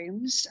new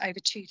homes, over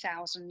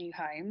 2,000 new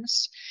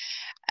homes.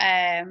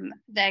 It's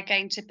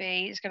going to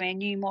be a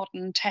new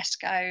modern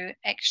Tesco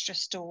Extra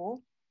store.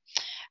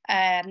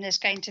 There's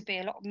going to be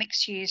a lot of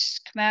mixed use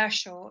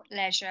commercial,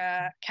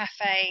 leisure,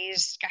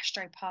 cafes,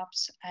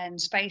 gastropubs, and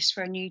space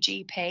for a new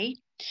GP.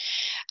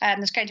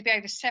 There's going to be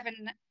over 7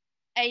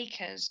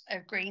 acres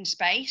of green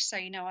space. So,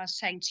 I was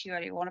saying to you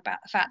earlier on about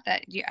the fact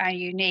that our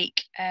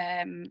unique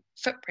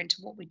footprint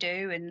of what we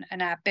do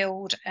and our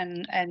build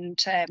and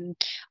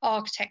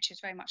architecture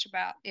is very much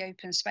about the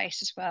open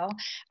space as well.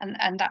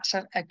 And that's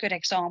a good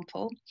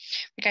example.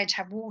 We're going to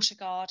have water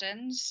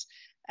gardens,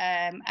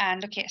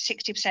 and looking at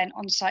 60%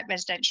 on-site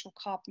residential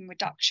carbon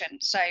reduction.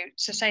 So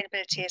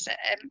sustainability is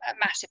a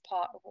massive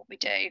part of what we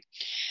do,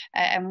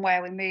 and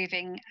where we're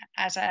moving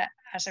as a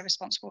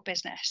responsible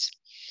business.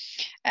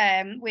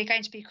 We're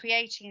going to be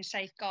creating and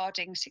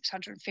safeguarding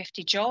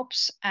 650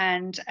 jobs,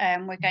 and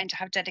we're going to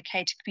have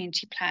dedicated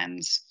community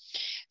plans.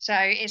 So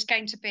it's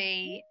going to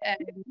be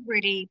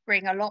really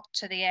bring a lot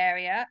to the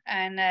area,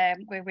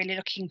 and we're really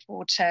looking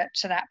forward to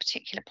that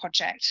particular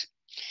project.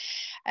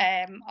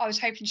 I was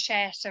hoping to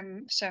share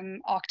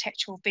some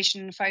architectural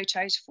vision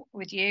photos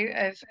with you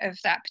of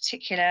that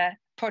particular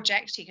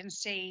project, so you can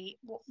see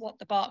what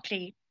the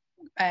Berkeley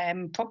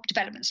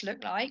developments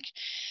look like.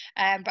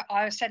 But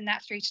I'll send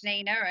that through to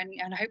Nina,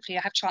 and hopefully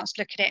you'll have a chance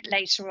to look at it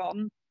later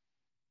on.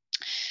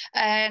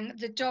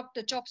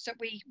 The jobs that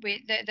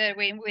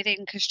we're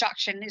within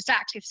construction,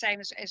 exactly the same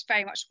as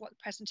very much what the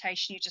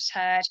presentation you just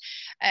heard.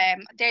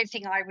 The only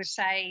thing I would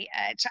say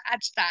to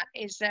add to that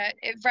is that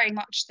very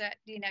much that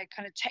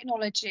kind of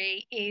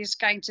technology is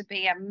going to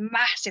be a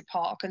massive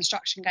part of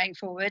construction going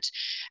forward.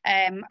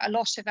 A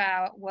lot of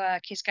our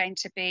work is going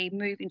to be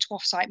moving to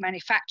off-site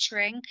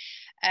manufacturing,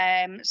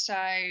 so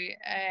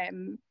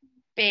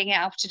being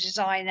able to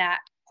design that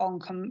on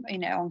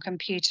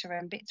computer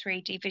and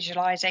 3D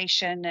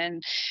visualization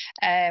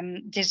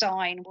and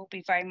design will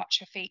be very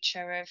much a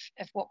feature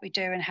of what we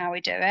do and how we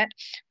do it,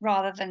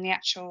 rather than the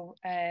actual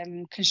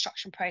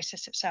construction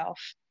process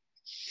itself.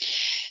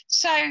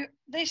 So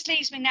this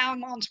leads me now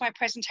on to my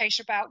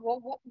presentation about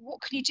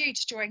what can you do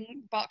to join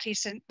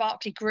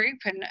Berkeley Group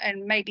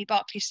and maybe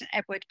Berkeley St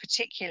Edward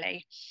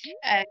particularly.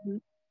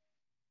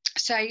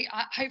 So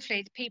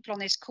hopefully the people on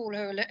this call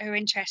who are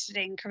interested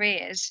in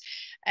careers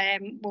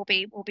will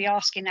be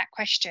asking that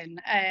question,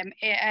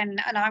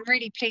 and I'm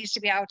really pleased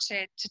to be able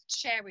to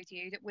share with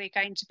you that we're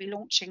going to be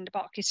launching the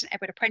Berkeley St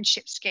Edward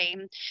Apprenticeship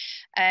Scheme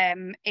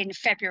in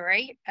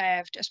February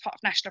as part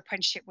of National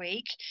Apprenticeship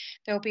Week.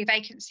 There will be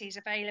vacancies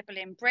available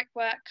in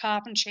brickwork,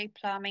 carpentry,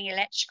 plumbing,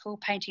 electrical,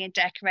 painting and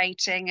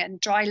decorating, and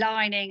dry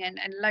lining, and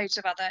loads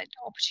of other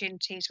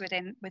opportunities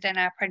within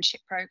our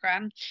apprenticeship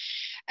programme.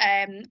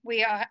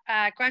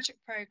 Our graduate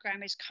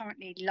programme is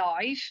currently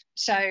live,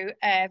 so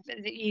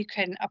that you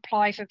can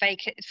apply for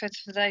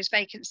those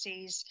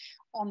vacancies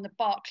on the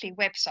Berkeley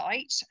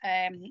website,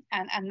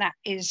 and that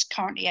is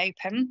currently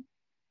open.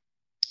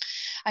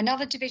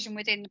 Another division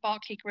within the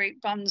Berkeley Group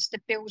runs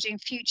the Building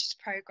Futures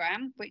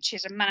programme, which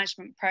is a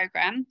management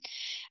programme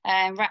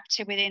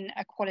wrapped within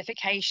a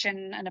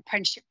qualification and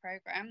apprenticeship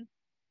programme.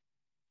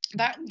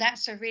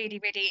 That's a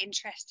really, really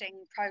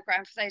interesting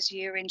programme for those of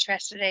you who are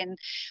interested in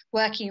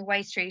working your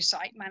way through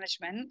site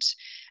management.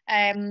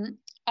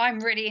 I'm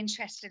really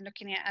interested in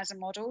looking at it as a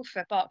model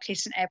for Berkeley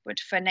St Edward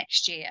for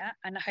next year,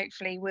 and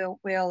hopefully we'll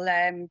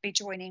be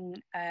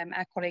joining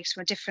our colleagues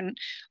from a different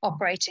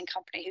operating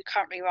company who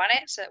currently run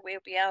it, so that we'll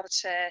be able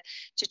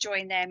to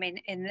join them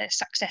in the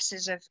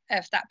successes of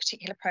that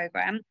particular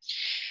programme.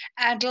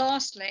 And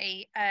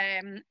lastly,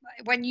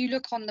 when you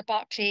look on the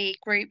Berkeley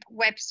Group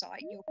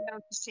website, you'll be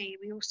able to see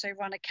we also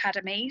run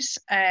academies,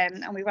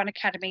 and we run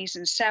academies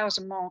in sales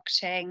and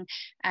marketing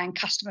and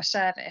customer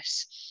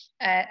service.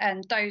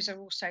 And those are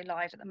also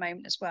live at the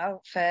moment as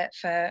well for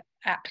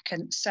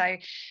applicants. So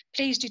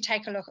please do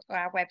take a look at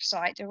our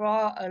website. There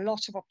are a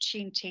lot of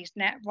opportunities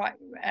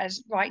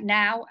right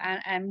now,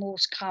 and more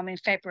to come in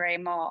February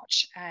and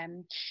March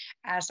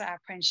as our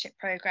apprenticeship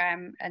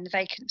programme and the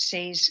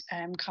vacancies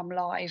come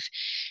live.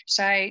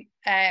 So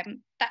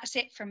that's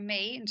it from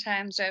me in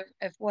terms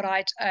of what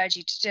I'd urge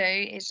you to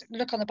do is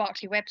look on the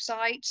Berkeley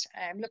website,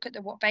 look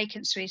at what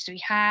vacancies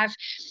we have.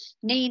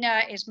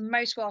 Nina is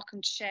most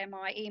welcome to share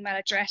my email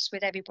address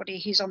with everybody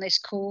who's on this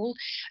call,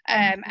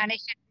 and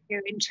if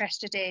you're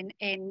interested in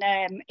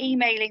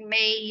emailing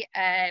me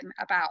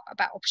about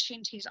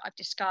opportunities that I've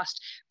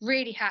discussed,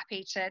 really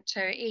happy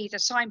to either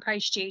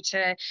signpost you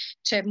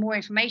to more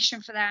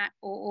information for that,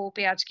 or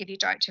be able to give you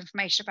direct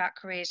information about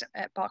careers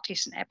at Berkeley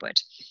St Edward.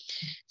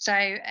 So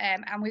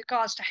and with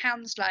regards to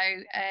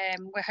Hounslow,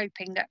 we're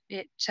hoping that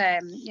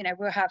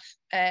we'll have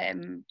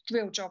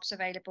real jobs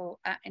available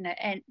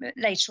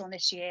later on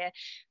this year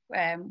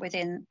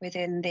within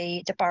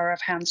the borough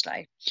of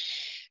Hounslow.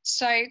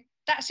 So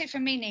that's it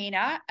from me,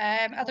 Nina.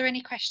 Are there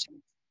any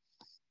questions?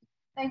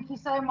 Thank you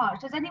so much.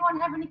 Does anyone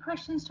have any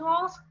questions to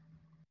ask?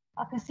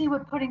 I can see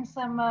we're putting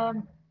some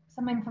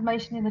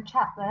information in the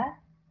chat there.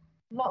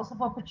 lots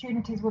of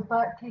opportunities with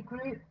Berkeley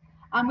Group,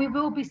 and we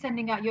will be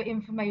sending out your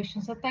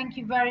information. So thank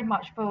you very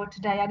much for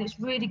today. And it's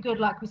really good,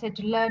 like we said,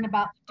 to learn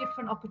about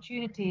different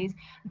opportunities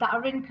that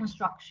are in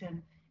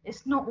construction.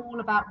 It's not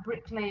all about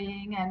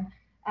bricklaying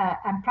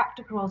and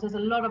practical roles. There's a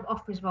lot of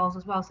office roles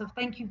as well. So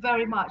thank you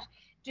very much.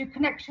 Do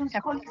Connections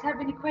colleagues have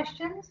any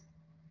questions?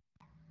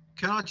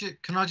 Can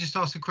I just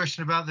ask a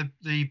question about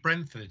the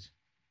Brentford?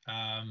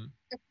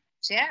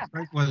 Yeah.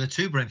 Well, the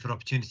two Brentford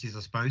opportunities, I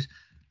suppose.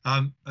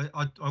 I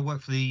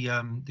work for the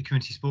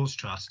Community Sports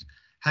Trust.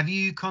 Have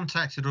you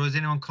contacted, or has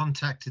anyone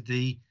contacted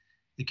the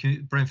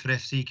Brentford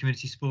FC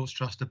Community Sports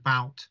Trust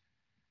about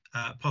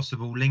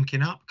possible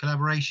linking up,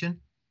 collaboration,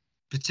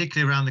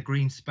 particularly around the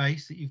green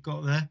space that you've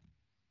got there?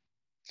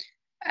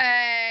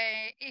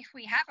 If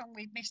we haven't,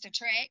 we've missed a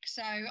trick.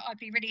 So I'd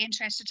be really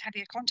interested to have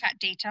your contact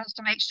details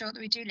to make sure that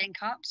we do link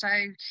up. So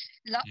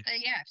yeah,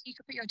 if you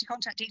could put your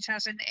contact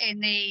details in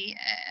the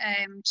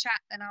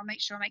chat, then I'll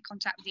make sure I make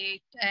contact with you.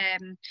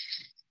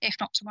 If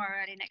not tomorrow,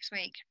 early next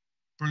week.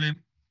 Brilliant,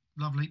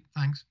 lovely,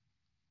 thanks.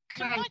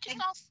 Can I just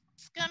ask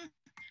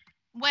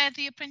where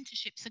the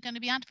apprenticeships are going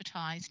to be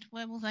advertised?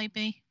 Where will they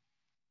be?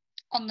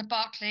 On the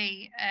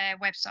Berkeley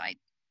website.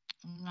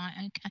 Right.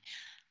 Okay.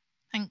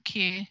 Thank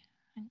you.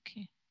 Thank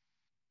you.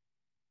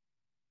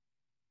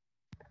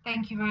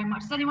 Thank you very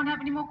much. Does anyone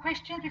have any more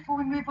questions before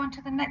we move on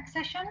to the next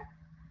session?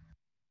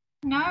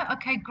 No?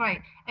 Okay, great.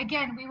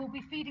 Again, we will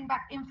be feeding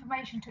back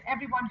information to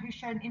everyone who's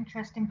shown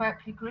interest in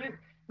Berkeley Group.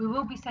 We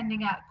will be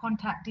sending out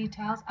contact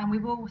details, and we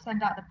will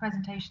send out the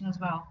presentation as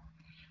well.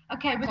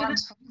 Okay, we're going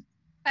to...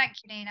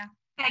 Thank you, Nina.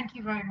 Thank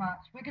you very much.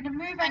 We're going to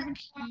move over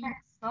to our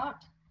next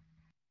slot.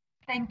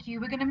 Thank you.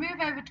 We're going to move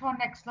over to our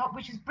next slot,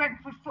 which is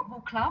Brentford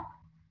Football Club.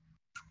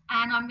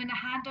 And I'm going to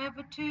hand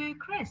over to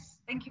Chris.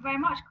 Thank you very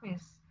much,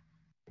 Chris.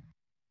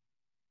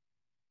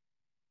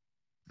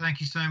 Thank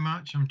you so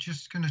much. I'm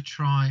just going to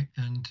try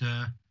and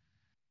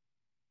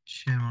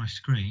share my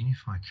screen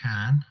if I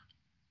can.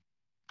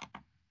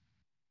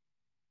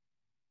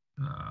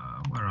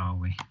 Where are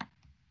we?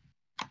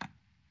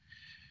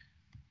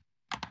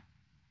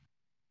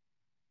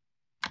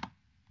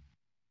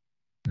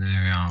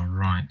 There we are,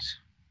 right.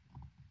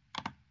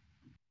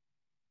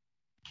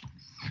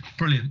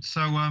 Brilliant.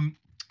 So I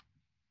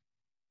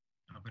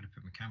better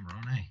put my camera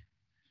on, eh?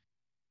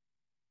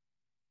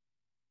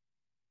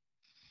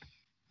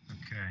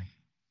 Okay.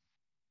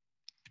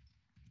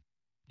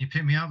 You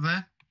pick me up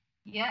there?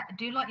 Yeah, I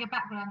do like your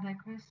background there,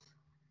 Chris.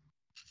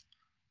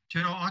 Do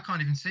you know, I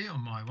can't even see it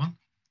on my one.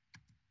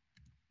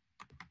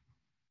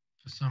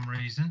 For some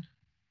reason.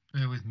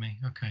 Bear with me.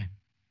 Okay.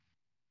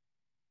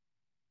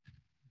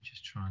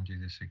 Just try and do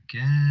this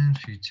again. A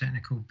few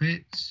technical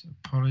bits.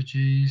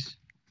 Apologies.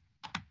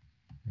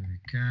 There we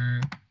go.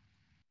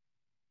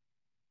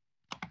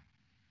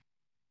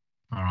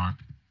 All right.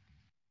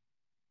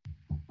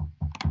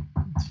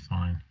 That's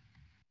fine.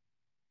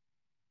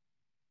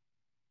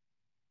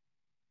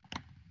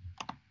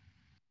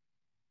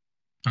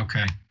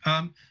 Okay.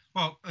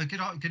 Well,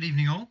 good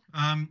evening all.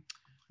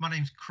 My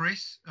name's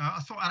Chris. I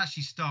thought I'd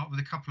actually start with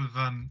a couple of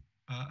a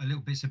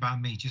little bits about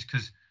me, just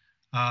because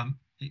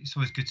it's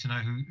always good to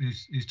know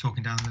who's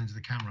talking down the lens of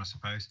the camera, I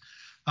suppose.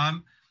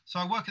 So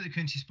I work at the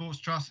Community Sports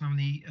Trust, and I'm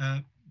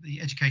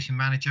the education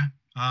manager.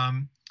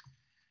 Been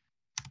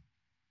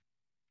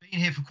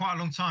here for quite a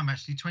long time,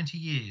 actually, 20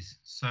 years.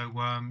 So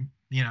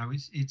you know,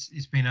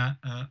 it's been a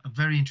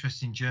very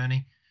interesting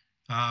journey.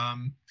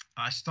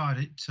 I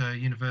started at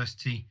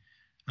university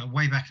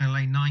way back in the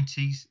late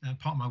 90s.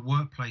 Part of my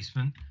work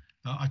placement,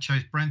 I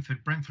chose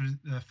Brentford. Brentford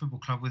Football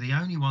Club were the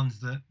only ones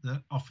that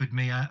offered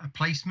me a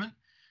placement.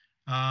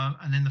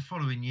 And then the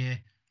following year,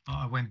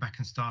 I went back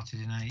and started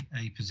in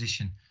a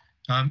position.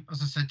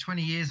 As I said,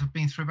 20 years, I've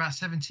been through about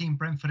 17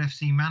 Brentford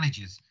FC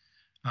managers,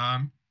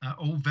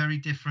 all very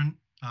different,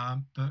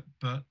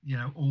 but you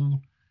know,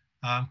 all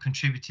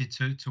contributed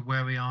to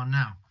where we are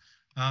now.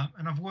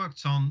 And I've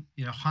worked on,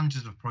 you know,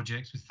 hundreds of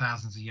projects with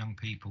thousands of young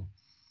people.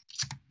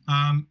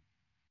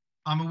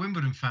 I'm a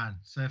Wimbledon fan,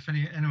 so if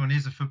anyone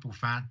is a football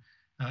fan,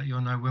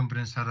 you'll know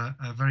Wimbledon's had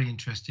a very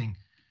interesting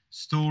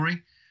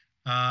story.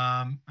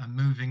 And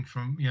moving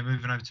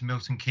over to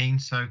Milton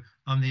Keynes. So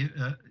I'm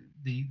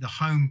the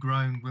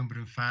homegrown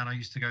Wimbledon fan. I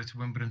used to go to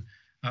Wimbledon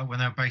when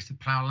they were based at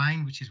Plough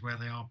Lane, which is where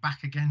they are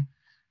back again.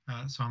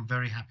 So I'm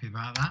very happy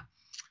about that.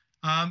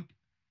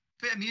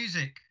 Bit of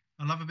music.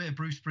 I love a bit of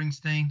Bruce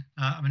Springsteen.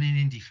 I'm an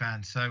indie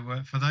fan.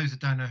 So for those that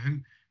don't know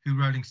who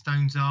Rolling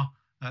Stones are,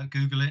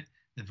 Google it.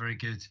 They're very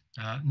good.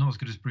 Not as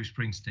good as Bruce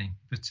Springsteen,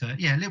 but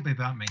yeah, a little bit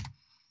about me.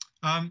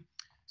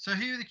 So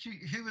who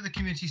are the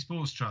Community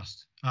Sports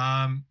Trust?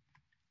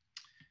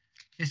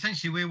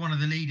 Essentially, we're one of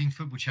the leading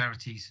football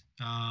charities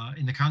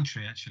in the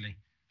country, actually.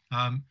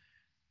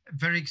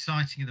 Very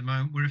exciting at the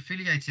moment. We're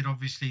affiliated,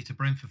 obviously, to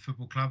Brentford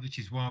Football Club, which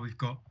is why we've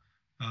got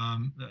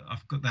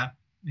I've got that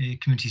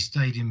community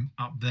stadium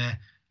up there.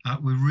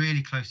 We're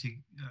really closely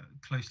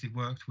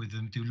worked with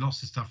them, do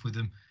lots of stuff with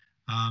them,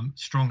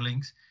 strong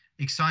links.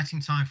 Exciting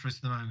time for us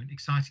at the moment,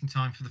 exciting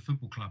time for the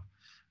football club,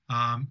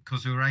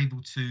 because we were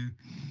able to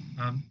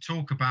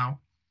talk about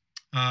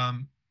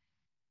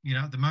you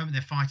know, at the moment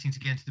they're fighting to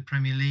get into the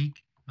Premier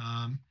League.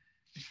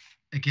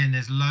 Again,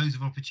 there's loads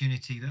of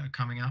opportunity that are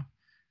coming up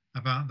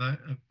about the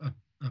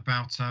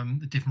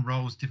different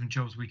roles, different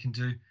jobs we can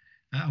do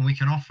and we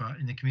can offer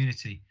in the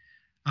community.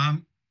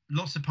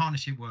 Lots of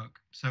partnership work.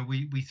 So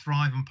we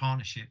thrive on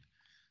partnership.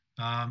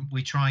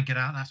 We try and get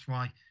out. That's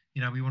why,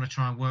 you know, we want to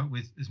try and work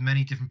with as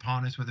many different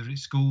partners, whether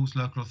it's schools,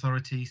 local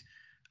authorities,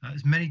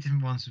 as many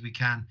different ones as we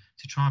can,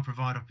 to try and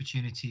provide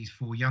opportunities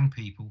for young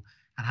people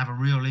and have a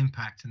real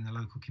impact in the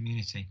local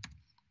community.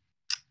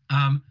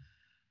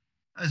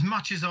 As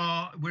much as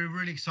we're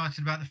really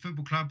excited about the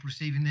football club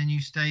receiving their new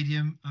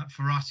stadium,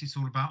 for us, it's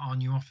all about our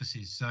new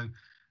offices. So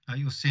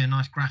you'll see a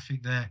nice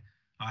graphic there,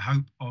 I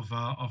hope, of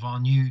our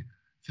new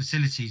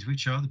facilities,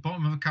 which are at the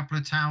bottom of a couple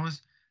of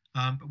towers,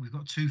 but we've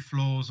got 2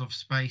 floors of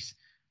space.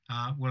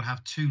 We'll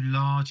have 2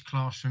 large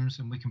classrooms,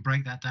 and we can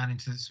break that down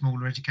into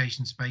smaller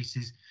education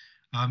spaces.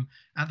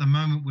 At the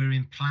moment, we're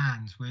in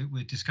plans.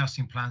 We're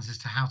discussing plans as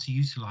to how to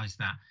utilise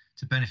that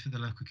to benefit the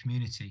local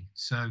community.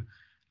 So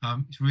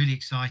it's really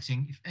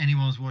exciting. If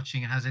anyone's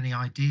watching and has any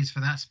ideas for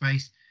that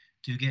space,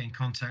 do get in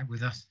contact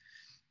with us.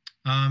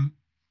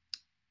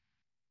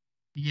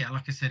 Yeah,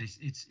 like I said,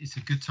 it's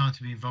a good time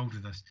to be involved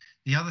with us.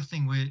 The other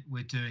thing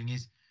we're doing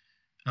is,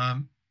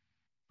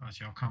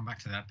 actually I'll come back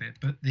to that bit,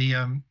 but the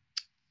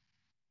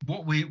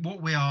what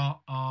we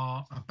are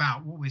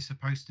about, what we're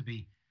supposed to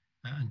be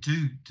and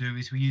do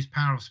is we use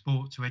power of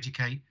sport to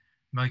educate,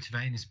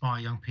 motivate and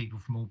inspire young people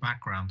from all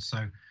backgrounds.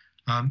 So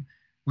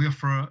we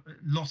offer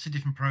lots of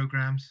different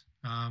programs,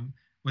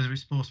 whether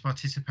it's sports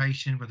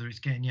participation, whether it's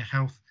getting your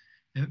health,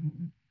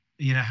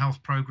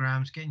 health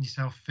programs, getting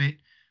yourself fit,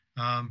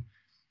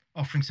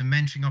 offering some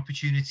mentoring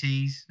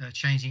opportunities,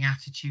 changing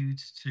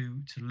attitudes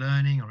to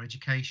learning or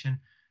education,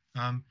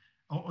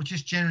 or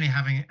just generally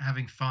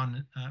having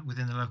fun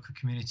within the local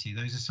community.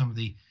 Those are some of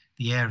the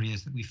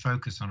areas that we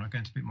focus on. I'll go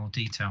into a bit more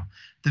detail.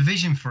 The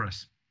vision for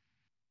us,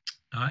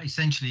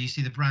 essentially, you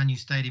see the brand new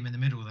stadium in the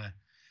middle there.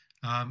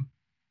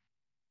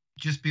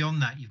 Just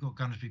beyond that, you've got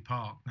Gunnersbury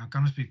Park. Now,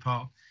 Gunnersbury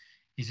Park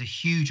is a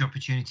huge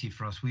opportunity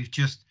for us.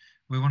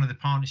 We're one of the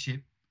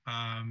partnership,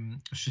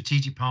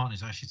 strategic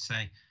partners, I should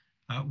say,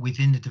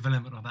 within the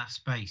development of that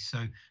space.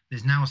 So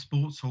there's now a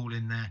sports hall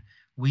in there.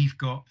 We've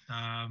got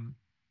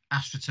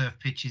AstroTurf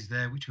pitches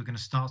there, which we're going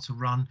to start to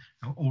run,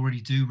 and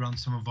already do run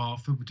some of our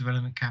football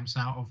development camps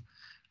out of.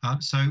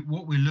 So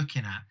what we're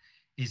looking at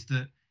is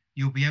that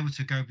you'll be able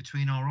to go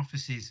between our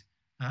offices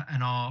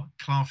and our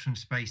classroom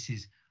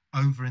spaces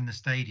over in the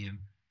stadium,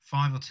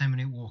 5 or 10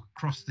 minute walk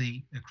across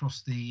the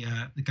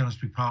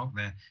Gunnersbury Park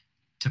there,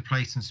 to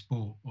play some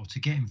sport or to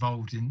get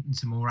involved in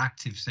some more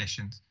active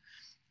sessions.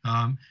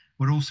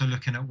 We're also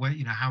looking at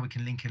how we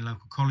can link in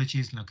local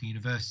colleges and local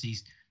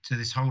universities to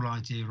this whole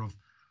idea of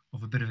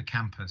a bit of a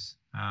campus,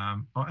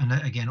 and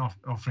again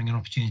offering an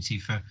opportunity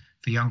for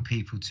young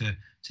people to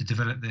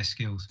develop their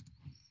skills.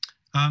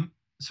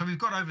 So we've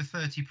got over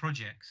 30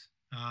 projects,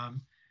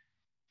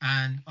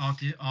 and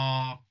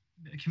our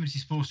community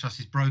sports trust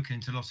is broken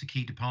into lots of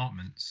key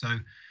departments. So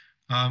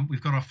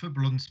we've got our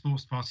football and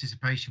sports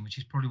participation, which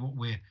is probably what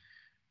we're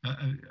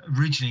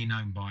originally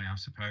known by, I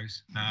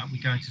suppose. We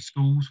go into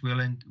schools. We'll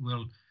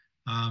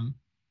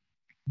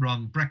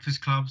run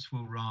breakfast clubs.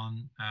 We'll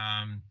run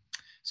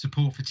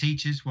support for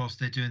teachers whilst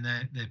they're doing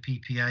their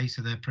PPA,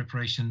 so their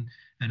preparation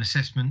and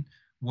assessment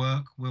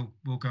work.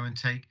 We'll go and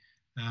take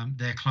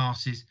their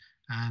classes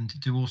and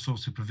do all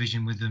sorts of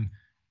provision with them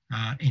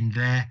in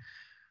there.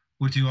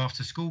 We'll do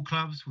after school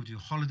clubs. We'll do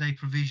holiday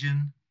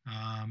provision,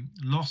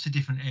 lots of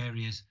different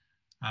areas.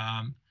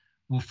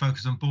 We'll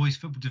focus on boys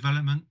football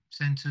development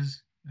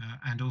centres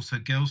and also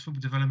girls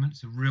football development.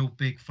 It's a real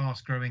big,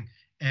 fast growing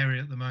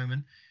area at the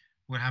moment.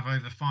 We'll have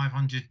over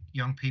 500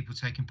 young people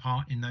taking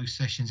part in those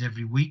sessions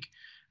every week.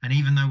 And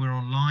even though we're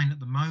online at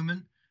the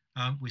moment,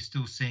 we're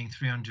still seeing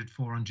 300,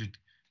 400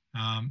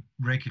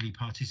 regularly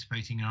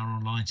participating in our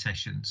online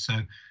sessions.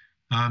 So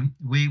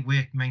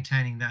we're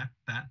maintaining that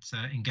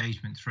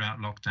engagement throughout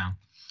lockdown.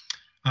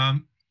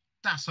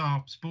 That's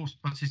our sports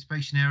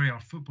participation area,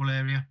 our football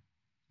area.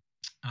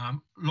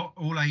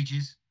 All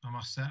ages, I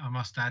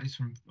must add. It's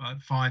from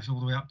 5s all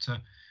the way up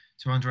to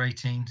under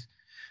 18s.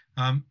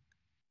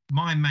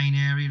 My main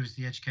area is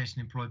the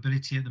education and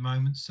employability at the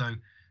moment. So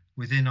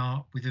within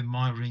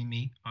my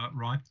remit,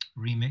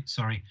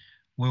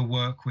 we'll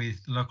work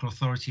with local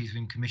authorities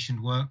in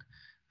commissioned work.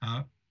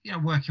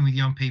 Working with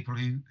young people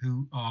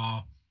who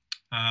are,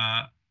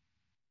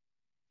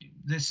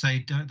 let's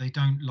say, they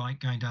don't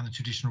like going down the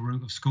traditional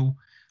route of school.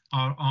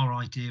 Our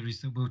idea is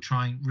that we'll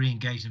try and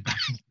re-engage them back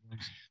into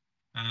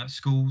those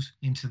schools,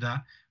 into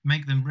that,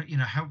 make them,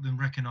 help them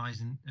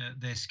recognise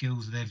their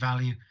skills, their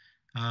value,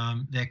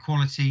 their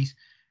qualities,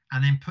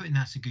 and then putting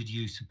that to good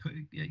use,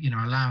 and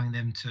allowing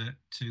them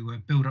to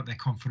build up their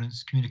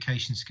confidence,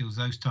 communication skills,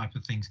 those type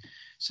of things,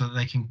 so that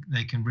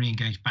they can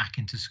re-engage back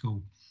into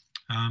school.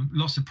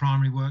 Lots of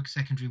primary work,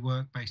 secondary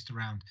work based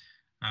around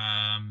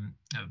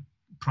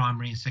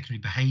primary and secondary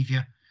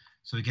behaviour.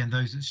 So again,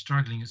 those that are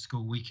struggling at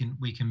school, we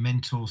can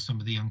mentor some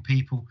of the young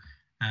people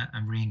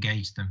and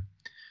re-engage them.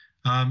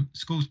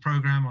 Schools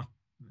programme,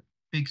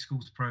 big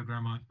schools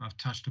program I've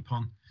touched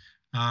upon.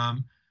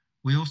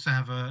 We also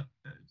have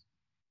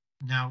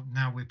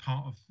now we're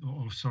part of,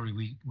 or sorry,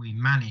 we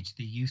manage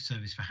the youth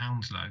service for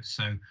Hounslow.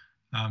 So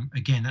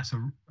again, that's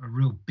a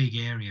real big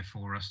area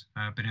for us,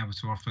 being able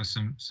to offer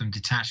some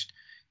detached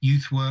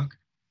youth work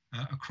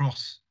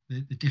across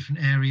the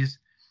different areas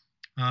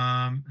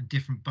and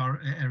different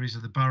areas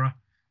of the borough.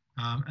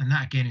 And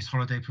that again is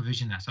holiday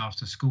provision, that's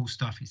after school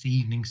stuff, it's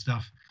evening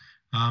stuff.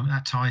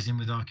 That ties in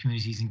with our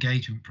communities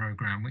engagement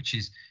program, which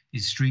is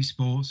street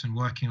sports and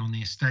working on the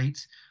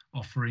estates,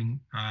 offering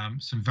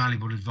some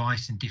valuable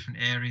advice in different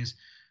areas.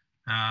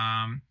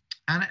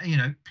 And, you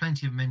know,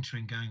 plenty of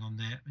mentoring going on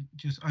there,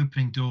 just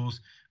opening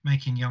doors,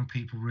 making young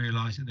people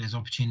realise that there's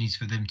opportunities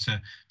for them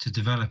to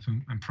develop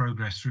and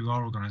progress through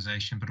our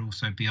organisation, but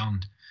also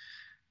beyond.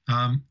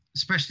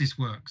 Specialist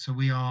work. So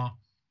we are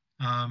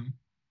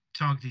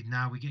targeted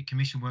now. We get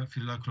commission work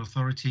through local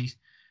authorities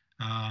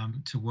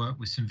to work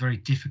with some very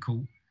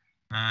difficult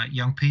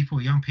young people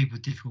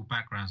with difficult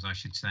backgrounds, I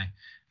should say,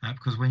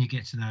 because when you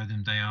get to know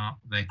them,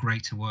 they're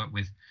great to work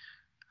with.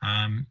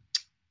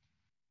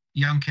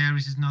 Young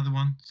carers is another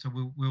one. So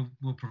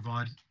we'll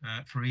provide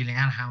for Ealing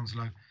and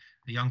Hounslow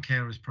a young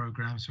carers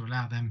program to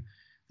allow them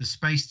the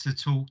space to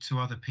talk to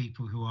other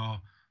people who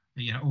are,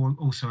 you know,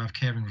 also have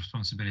caring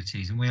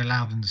responsibilities, and we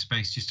allow them the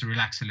space just to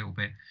relax a little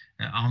bit,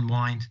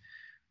 unwind,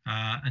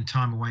 and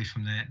time away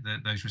from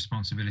those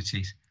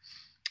responsibilities.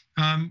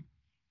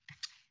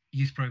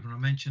 Youth program I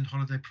mentioned,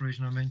 holiday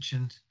provision I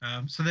mentioned.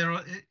 So there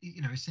are,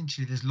 you know,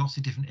 essentially there's lots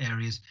of different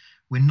areas.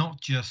 We're not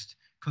just,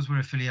 because we're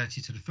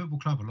affiliated to the football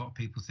club, a lot of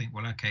people think,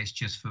 well, okay, it's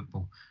just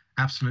football.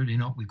 Absolutely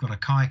not. We've got a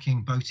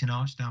kayaking boating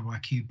arch down by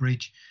Kew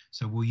Bridge,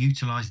 so we'll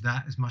utilise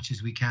that as much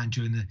as we can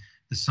during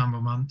the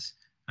summer months,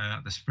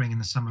 the spring and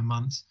the summer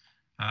months.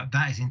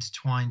 That is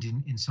intertwined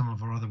in some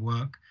of our other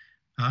work.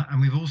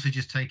 And we've also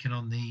just taken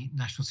on the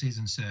National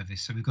Season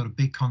Service. So we've got a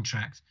big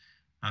contract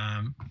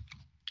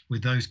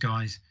with those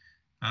guys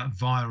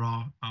via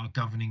our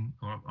governing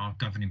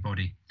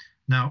body.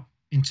 Now,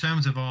 in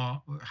terms of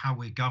how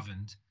we're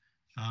governed,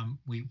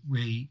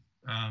 we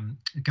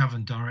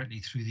govern directly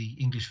through the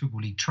English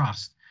Football League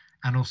Trust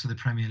and also the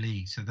Premier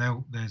League. So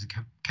there's a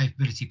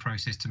capability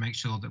process to make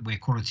sure that we're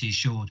quality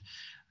assured.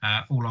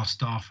 All our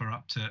staff are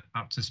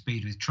up to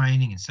speed with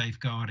training and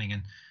safeguarding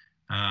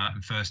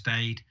and first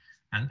aid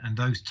and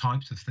those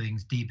types of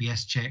things,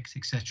 DBS checks,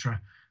 etc.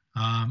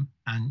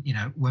 And you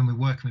know, when we're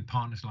working with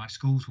partners like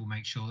schools, we'll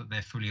make sure that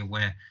they're fully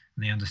aware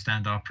and they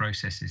understand our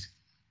processes.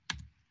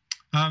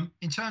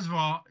 In terms of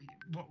our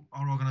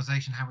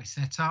organisation, how it's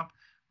set up,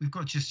 we've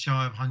got just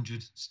shy of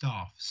 100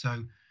 staff.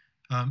 So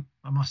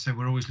I must say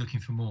we're always looking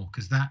for more,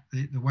 because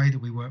the way that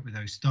we work with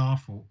those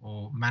staff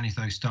or manage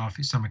those staff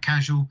is some are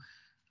casual,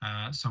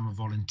 some are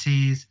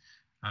volunteers.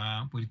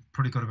 We've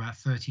probably got about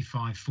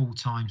 35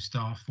 full-time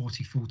staff,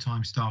 40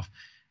 full-time staff,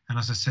 and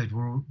as I said,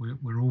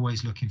 we're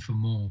always looking for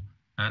more.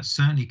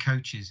 Certainly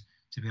coaches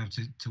to be able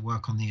to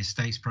work on the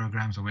estates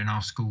programs or in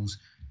our schools,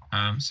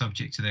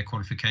 subject to their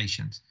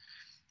qualifications.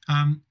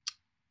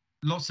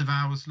 Lots of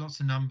hours, lots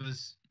of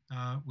numbers.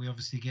 We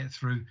obviously get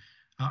through.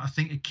 I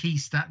think a key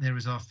stat there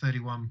is our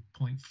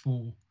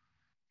 31.4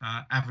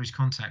 average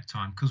contact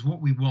time, because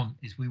what we want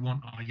is we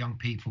want our young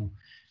people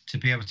to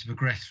be able to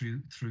progress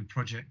through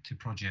project to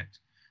project.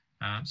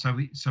 So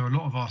a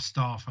lot of our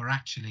staff are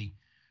actually,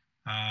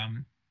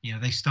 you know,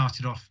 they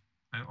started off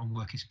on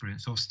work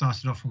experience or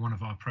started off on one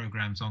of our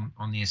programs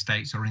on the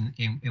estates or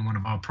in one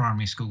of our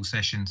primary school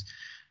sessions,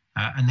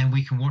 and then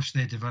we can watch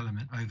their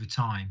development over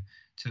time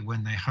to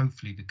when they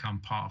hopefully become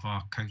part of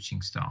our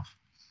coaching staff.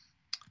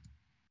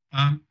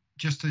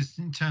 Just as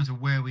in terms of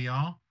where we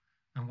are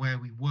and where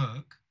we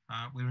work,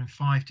 we're in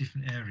 5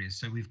 different areas.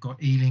 So we've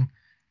got Ealing,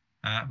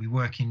 we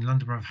work in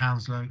London Borough of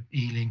Hounslow,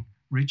 Ealing,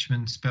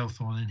 Richmond,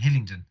 Spelthorne and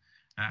Hillingdon.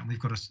 And we've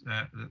got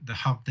the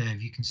hub there.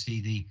 If you can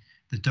see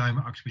the dome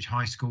at Uxbridge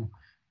High School,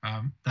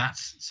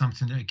 that's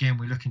something that again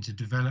we're looking to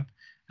develop,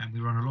 and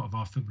we run a lot of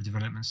our football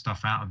development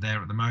stuff out of there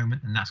at the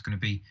moment, and that's going to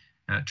be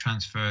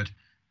transferred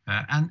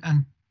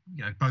and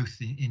you know, both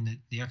in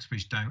the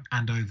Uxbridge Dome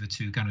and over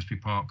to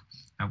Gunnersbury Park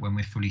when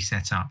we're fully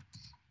set up.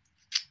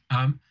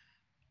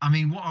 I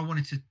mean, what I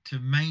wanted to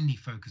mainly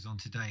focus on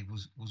today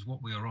was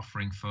what we are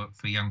offering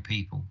for young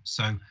people.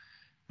 So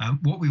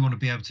what we want to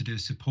be able to do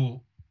is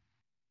support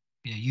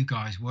you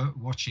guys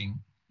watching,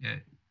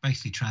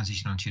 basically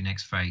transition onto your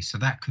next phase. So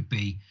that could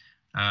be,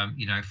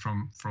 you know,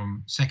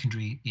 from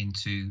secondary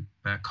into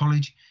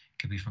college.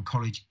 It could be from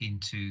college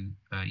into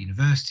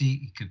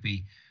university. It could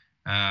be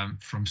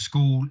from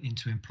school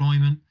into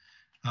employment,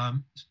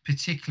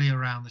 particularly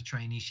around the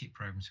traineeship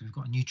program. So we've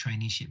got a new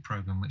traineeship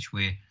program which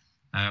we're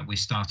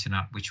starting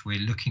up, which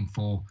we're looking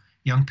for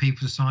young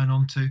people to sign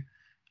on to.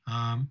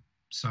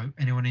 So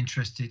anyone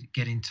interested,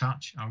 get in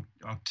touch.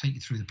 I'll take you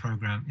through the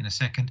program in a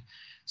second.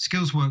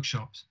 Skills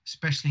workshops,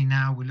 especially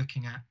now we're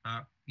looking at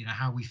you know,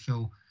 how we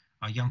fill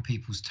our young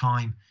people's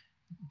time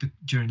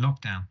during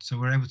lockdown. So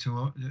we're able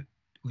to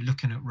we're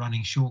looking at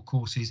running short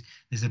courses.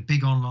 There's a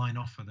big online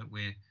offer that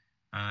we're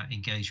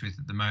engaged with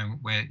at the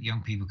moment, where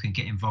young people can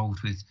get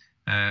involved with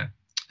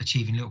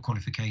achieving little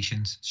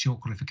qualifications,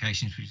 short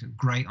qualifications, which are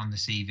great on the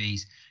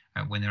CVs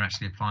when they're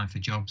actually applying for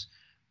jobs.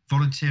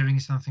 Volunteering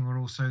is something we're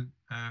also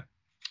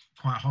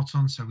quite hot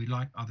on, so we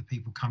like other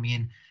people coming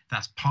in.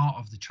 That's part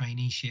of the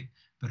traineeship,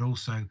 but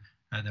also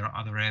there are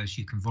other areas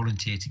you can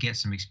volunteer to get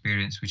some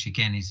experience, which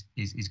again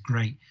is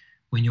great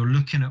when you're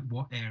looking at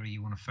what area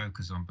you want to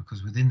focus on,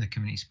 because within the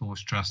Community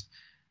Sports Trust,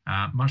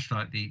 much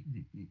like the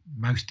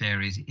most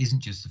areas, it isn't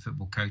just the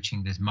football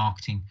coaching. There's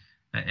marketing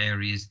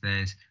areas,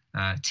 there's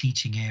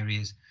teaching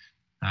areas,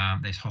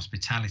 there's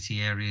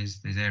hospitality areas,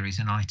 there's areas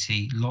in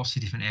IT, lots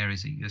of different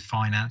areas that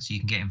finance you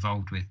can get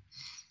involved with.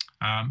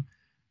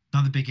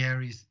 Another big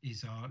area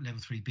is our level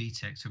 3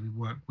 BTEC. So we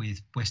work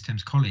with West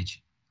Thames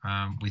College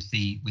with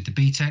the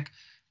BTEC,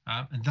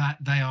 and that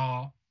they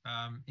are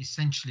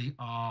essentially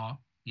our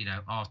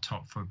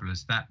top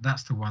footballers.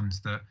 That's the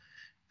ones that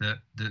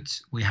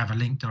we have a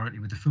link directly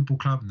with the football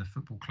club, and the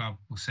football club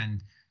will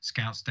send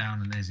scouts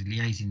down, and there's a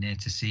liaison there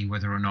to see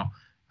whether or not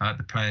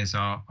the players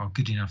are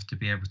good enough to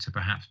be able to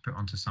perhaps put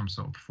onto some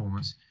sort of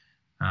performance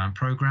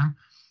program.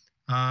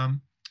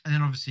 And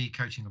then obviously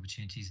coaching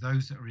opportunities.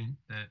 Those that are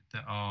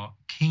that are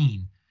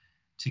keen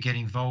to get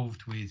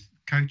involved with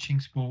coaching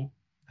sport,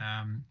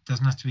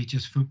 doesn't have to be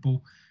just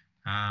football.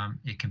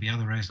 It can be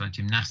other areas like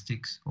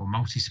gymnastics or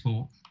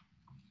multi-sport.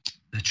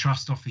 The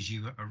trust offers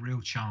you a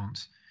real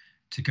chance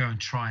to go and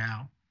try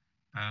out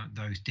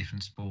those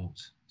different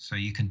sports. So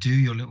you can do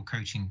your little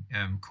coaching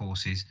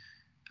courses,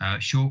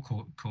 short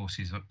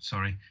courses,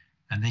 sorry,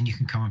 and then you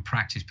can come and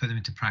practice, put them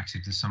into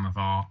practice with some of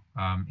our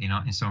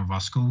in some of our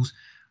schools,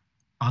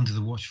 under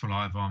the watchful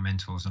eye of our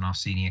mentors and our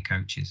senior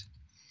coaches.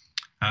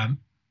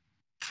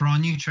 For our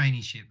new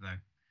traineeship, though,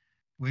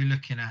 we're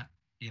looking at,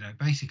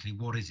 basically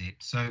what is it?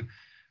 So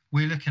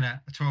we're looking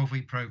at a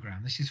 12-week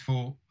program. This is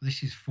for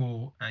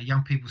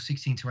young people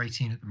 16 to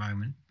 18 at the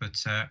moment,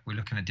 but we're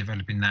looking at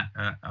developing that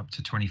up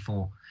to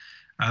 24.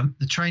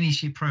 The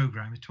traineeship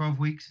program is 12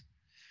 weeks,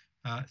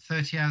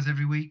 30 hours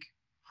every week,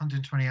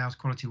 120 hours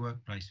quality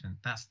work placement.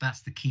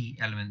 That's the key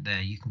element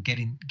there. You can get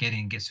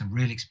some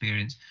real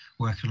experience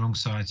working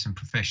alongside some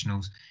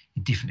professionals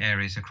in different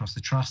areas across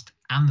the trust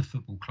and the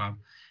football club,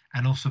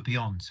 and also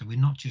beyond. So we're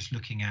not just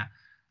looking at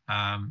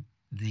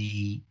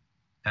the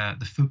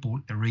football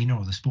arena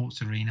or the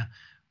sports arena.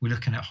 We're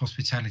looking at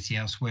hospitality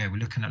elsewhere. We're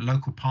looking at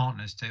local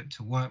partners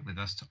to work with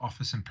us to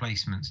offer some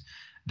placements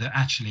that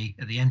actually,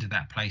 at the end of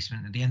that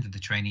placement, at the end of the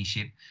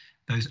traineeship,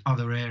 those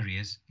other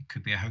areas, it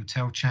could be a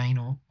hotel chain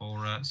or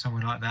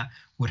somewhere like that,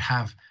 would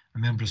have a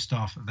member of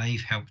staff that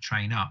they've helped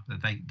train up,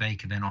 that they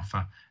could then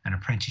offer an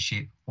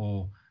apprenticeship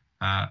or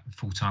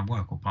full-time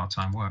work or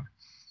part-time work.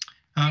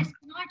 Yes,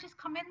 can I just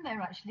come in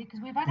there actually,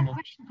 because we've had a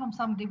question from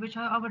somebody which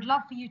I would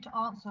love for you to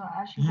answer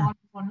actually while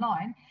you're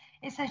online.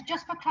 It says,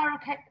 just for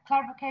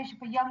clarification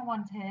for young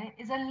ones here,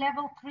 is a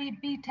level 3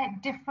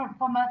 BTEC different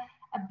from a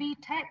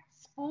BTEC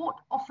sport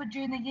offered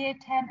during the year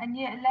 10 and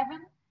year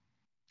 11?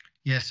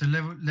 Yeah, so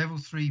level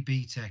 3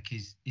 BTEC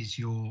is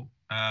your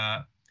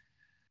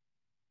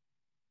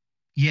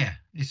is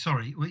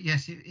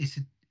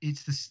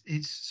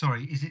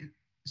it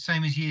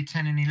same as year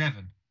 10 and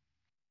 11?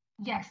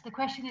 Yes, the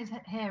question is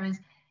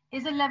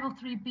a level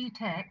 3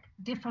 BTEC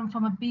different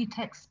from a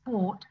BTEC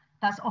sport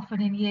that's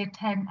offered in year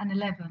 10 and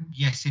 11?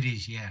 Yes, it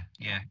is. Yeah.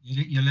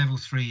 Your level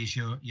 3 is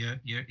your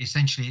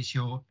essentially it's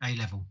your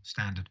A-level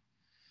standard.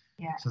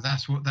 Yeah. So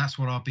that's what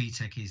our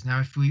BTEC is.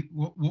 Now, if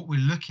what we're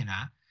looking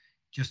at,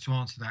 just to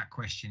answer that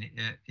question,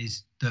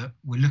 is that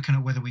we're looking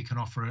at whether we can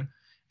offer it.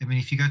 I mean,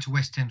 if you go to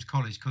West Thames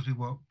College, because we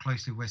work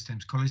closely with West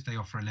Thames College, they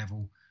offer a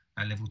level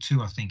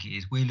 2, I think it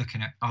is. We're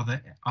looking at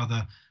other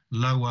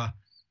lower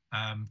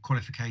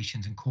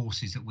qualifications and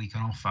courses that we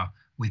can offer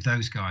with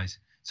those guys.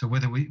 So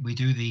whether we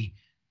do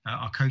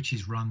our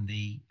coaches run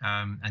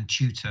and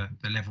tutor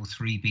the level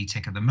 3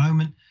 BTEC at the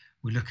moment,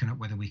 we're looking at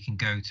whether we can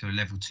go to a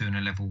level 2 and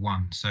a level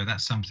 1. So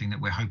that's something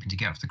that we're hoping to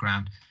get off the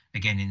ground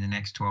again in the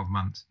next 12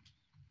 months.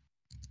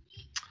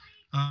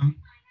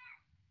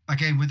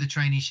 Again, with the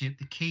traineeship,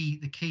 the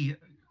key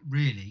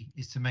really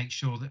is to make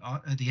sure that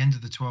at the end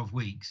of the 12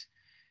 weeks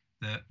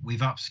that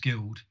we've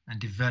upskilled and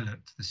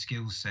developed the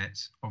skill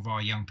sets of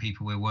our young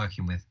people we're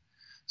working with.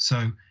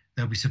 So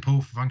there'll be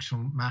support for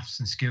functional maths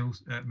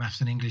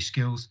and English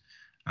skills.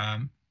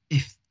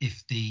 If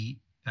the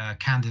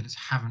candidates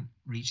haven't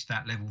reached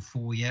that level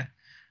 4 yet,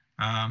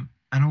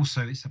 and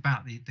also it's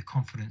about the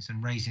confidence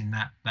and raising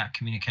that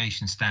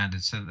communication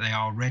standard so that they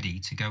are ready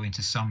to go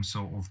into some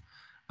sort of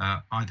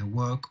either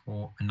work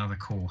or another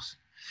course.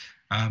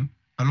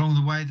 Along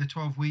the way, the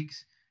 12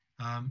 weeks,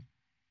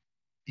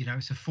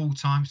 it's a full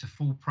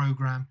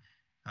program.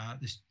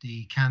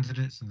 The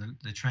candidates and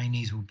the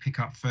trainees will pick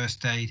up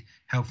first aid,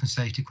 health and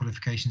safety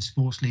qualification,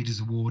 sports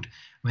leaders award.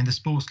 I mean, the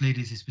sports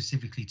leaders is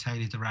specifically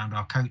tailored around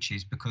our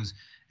coaches because,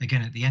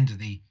 again, at the end of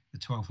the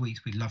 12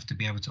 weeks, we'd love to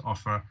be able to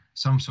offer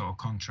some sort of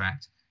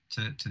contract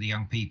to the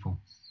young people.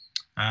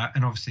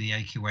 And obviously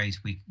the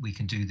AQAs, we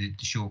can do the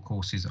short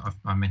courses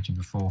I mentioned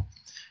before.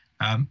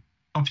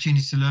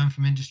 Opportunities to learn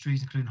from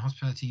industries, including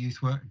hospitality,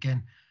 youth work.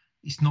 Again,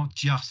 it's not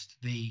just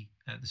the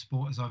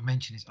sport, as I've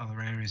mentioned, it's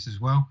other areas as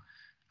well.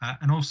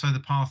 and also the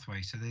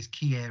pathway. So there's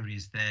key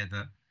areas there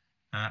that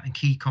and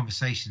key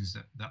conversations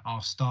that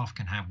our staff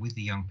can have with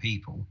the young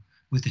people,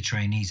 with the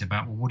trainees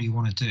about, well, what do you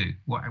want to do?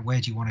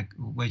 Where do you want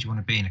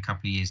to be in a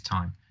couple of years'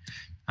 time?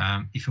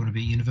 If you want to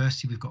be at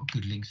university, we've got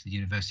good links to the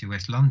University of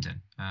West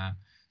London,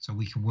 so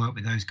we can work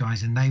with those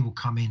guys, and they will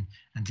come in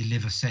and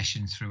deliver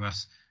sessions through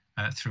us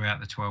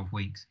throughout the 12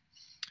 weeks.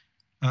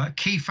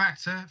 Key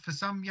factor for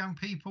some young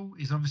people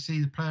is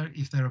obviously the player.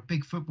 If they're a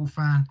big football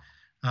fan,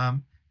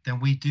 then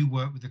we do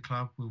work with the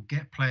club. We'll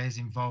get players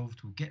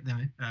involved. We'll get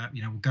them,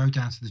 we'll go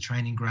down to the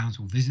training grounds.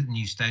 We'll visit the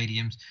new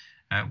stadiums.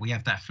 We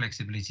have that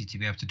flexibility to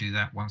be able to do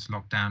that once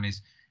lockdown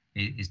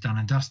is done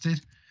and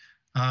dusted.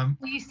 Well,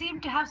 you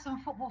seem to have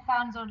some football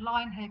fans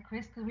online here,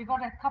 Chris, because we've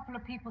got a couple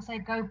of people say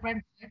go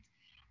Brentford,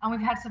 and we've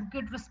had some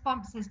good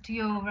responses to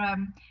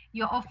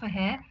your offer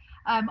here.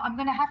 I'm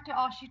going to have to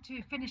ask you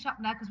to finish up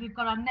now because we've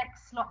got our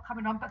next slot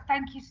coming on. But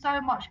thank you so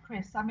much,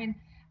 Chris. I mean,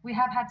 we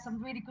have had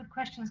some really good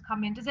questions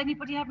come in. Does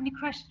anybody have any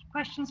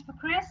questions for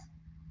Chris?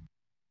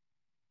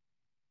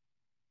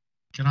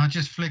 Can I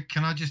just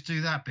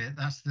do that bit?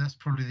 That's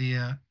probably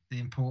the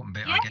important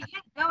bit. Yeah, I guess.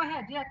 Yeah, go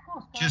ahead. Yeah, of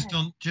course.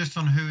 Just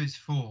on who it's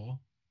for.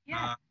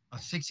 Yeah.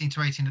 16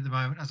 to 18 at the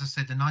moment. As I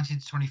said, the 19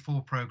 to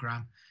 24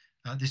 program.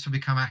 This will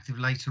become active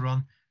later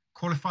on.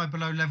 Qualified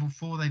below level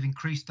 4, they've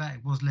increased that.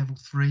 It was level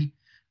 3,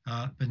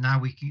 but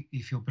now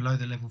if you're below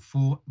the level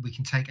 4, we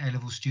can take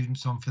A-level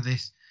students on for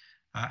this.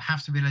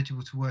 Have to be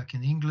eligible to work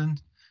in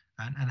England,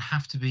 and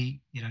have to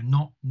be,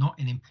 not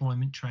in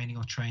employment training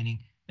or training,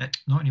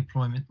 not in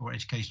employment or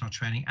educational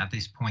training at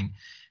this point.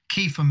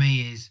 Key for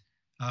me is,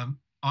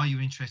 are you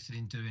interested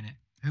in doing it?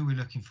 Who we're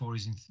looking for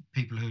is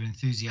people who are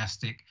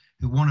enthusiastic,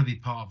 who want to be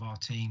part of our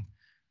team,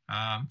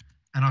 and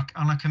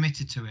are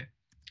committed to it.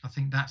 I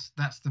think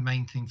that's the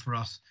main thing for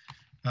us.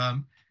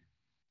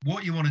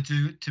 What you want to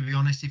do, to be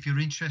honest, if you're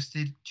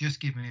interested, just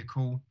give me a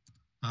call.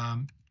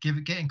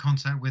 Get in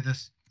contact with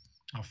us.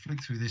 I'll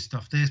flick through this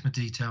stuff. There's my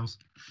details.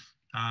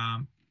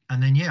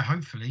 And then, yeah,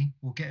 hopefully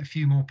we'll get a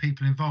few more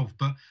people involved.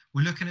 But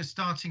we're looking at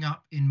starting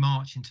up in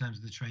March in terms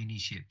of the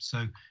traineeship.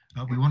 So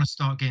we want to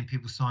start getting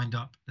people signed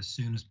up as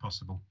soon as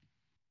possible.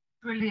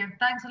 Brilliant.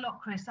 Thanks a lot,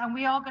 Chris. And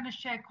we are going to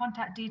share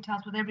contact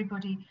details with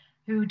everybody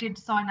who did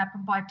sign up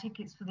and buy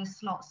tickets for this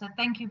slot. So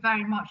thank you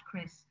very much,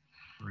 Chris.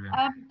 Brilliant.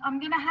 I'm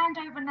going to hand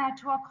over now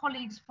to our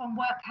colleagues from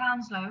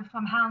Hounslow,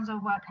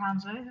 Work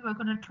Hounslow, who are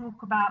going to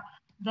talk about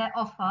their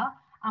offer.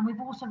 And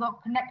we've also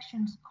got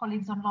Connections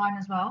colleagues online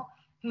as well,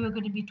 who are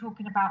going to be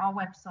talking about our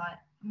website.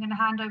 I'm going to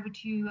hand over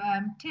to you,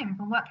 Tim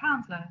from Work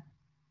Hounslow.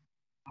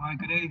 Hi,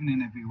 good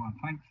evening, everyone.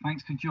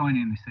 Thanks for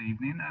joining this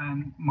evening.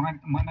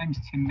 My name's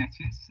Tim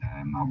Metis.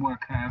 I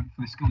work for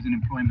the Skills and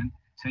Employment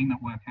team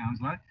at Work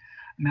Hounslow.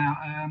 Now,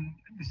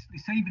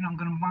 this evening I'm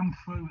going to run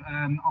through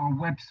our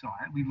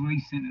website. We've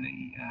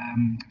recently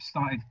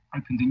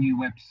opened a new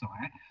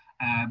website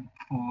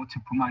to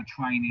promote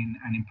training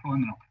and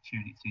employment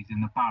opportunities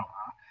in the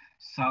borough.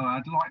 So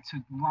I'd like to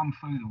run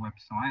through the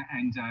website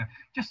and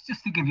just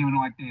to give you an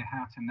idea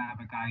how to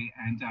navigate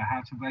and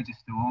how to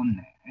register on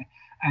there,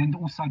 and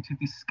also to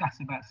discuss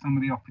about some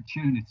of the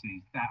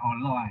opportunities that are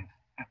live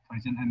at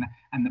present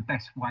and the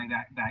best way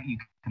that you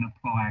can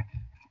apply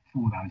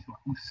for those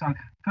roles. So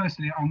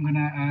firstly, I'm going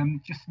to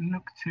just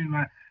look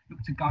to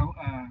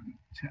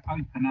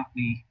open up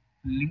the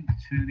link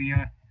to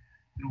the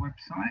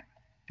website.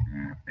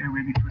 Bear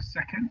with me for a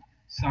second.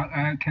 So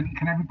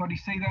can everybody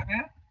see that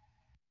there?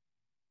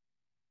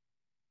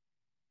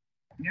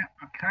 Yeah.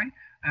 Okay.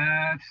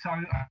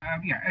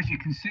 Yeah, as you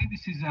can see,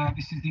 this is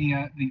the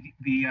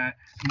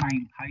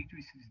main page.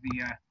 This is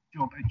the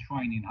job and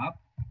training hub.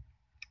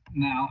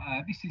 Now,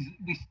 this is.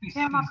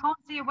 Yeah, I can't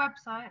see your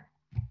website.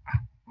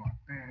 Right,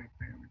 bear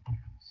with me for a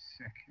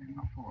second.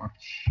 I thought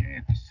I'd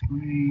share the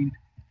screen.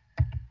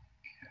 Okay.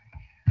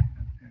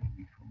 Bear with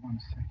me for 1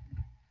 second.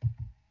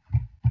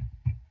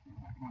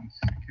 Right, 1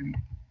 second.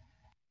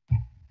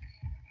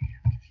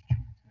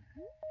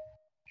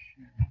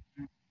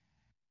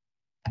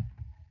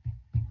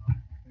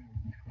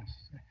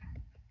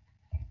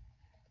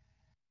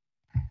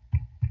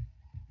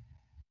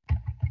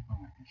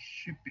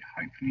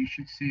 Hopefully you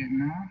should see it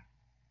now.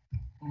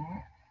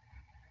 Or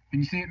can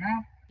you see it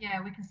now? Yeah,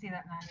 we can see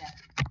that now. Yeah.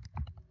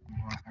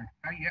 Right.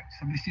 Okay. Yep.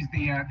 So this is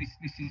the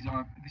this is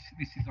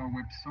our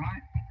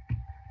website.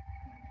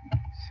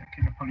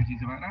 Second,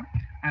 apologies about that.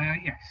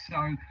 Yeah. So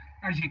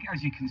as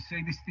you can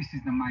see, this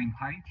is the main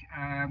page.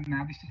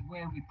 Now this is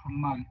where we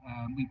promote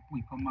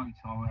we promote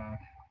our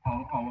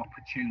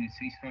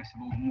opportunities. First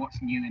of all,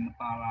 what's new in the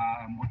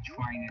borough and what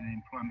training and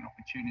employment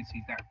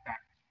opportunities that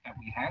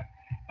we have.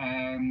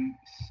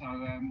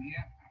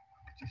 Yeah,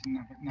 just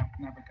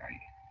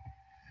navigate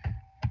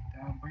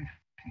down briefly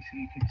so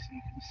you can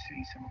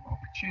see some of our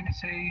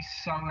opportunities.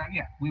 So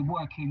yeah, we're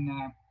working.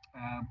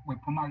 We're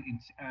promoting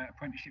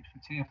apprenticeships for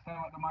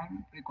TFL at the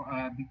moment. We've got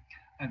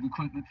a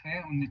recruitment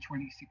fair on the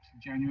 26th of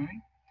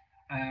January.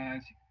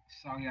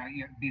 So yeah,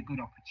 it'd be a good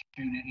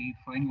opportunity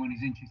for anyone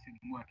who's interested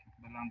in working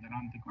for the London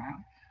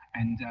Underground.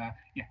 and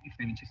yeah, if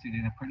they're interested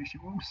in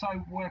apprenticeship. We're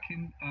also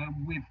working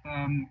with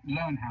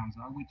Learn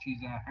Hounslow, which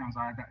is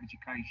Hounslow Adult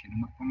Education,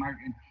 and we're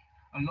promoting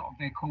a lot of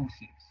their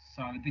courses.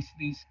 So this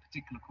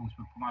particular course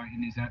we're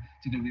promoting is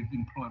to do with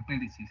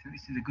employability. So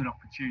this is a good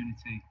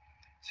opportunity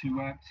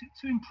to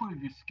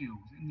improve your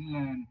skills and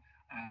learn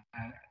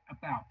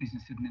about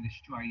business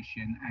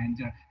administration, and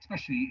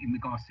especially in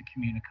regards to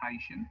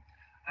communication.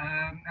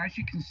 As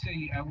you can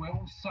see, we're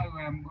also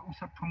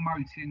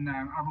promoting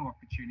other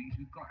opportunities.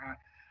 We've got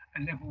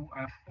a level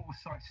 4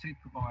 site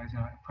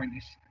supervisor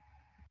apprentice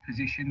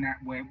position that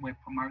we're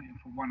promoting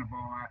for one of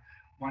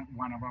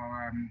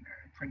our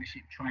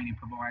apprenticeship training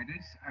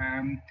providers,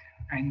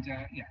 and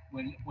yeah,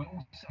 we're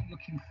also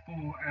looking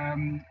for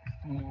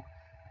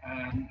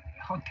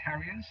hod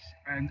carriers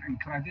and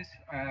cladders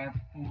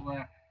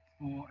for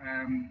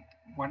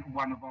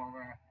one of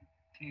our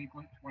tier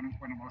groups, one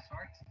of our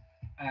sites.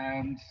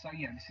 So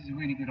yeah, this is a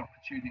really good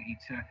opportunity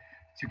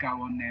to go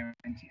on there,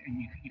 and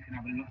you can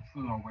have a look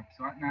through our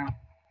website. Now,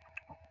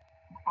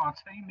 our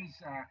team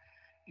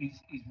is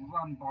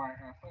run by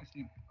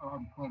firstly our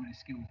employment and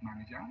skills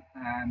manager,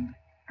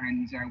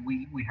 and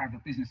we have a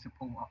business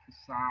support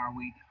officer.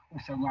 We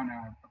also run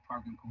a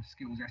program called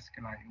Skills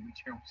Escalator,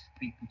 which helps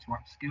people to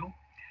upskill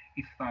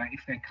if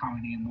they're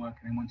currently in work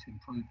and they want to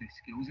improve their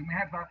skills. And we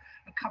have a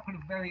couple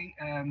of very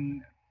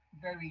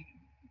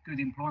good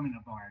employment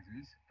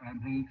advisors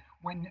who,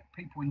 when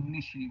people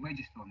initially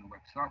register on the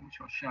website, which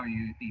I'll show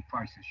you the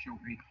process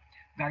shortly,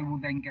 they will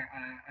then get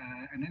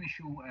an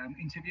initial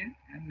interview,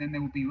 and then they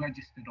will be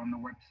registered on the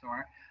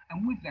website.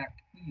 And with that,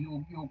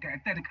 you'll get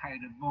a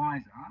dedicated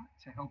advisor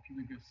to help you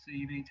with your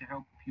CV, to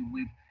help you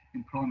with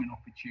employment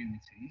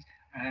opportunities,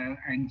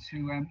 and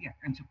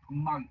to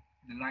promote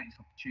the latest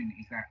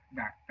opportunities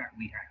that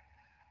we have.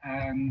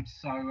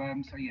 So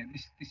yeah,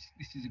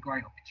 this is a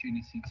great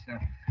opportunity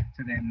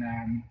to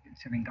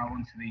then go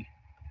onto the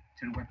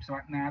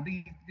website. Now,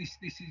 this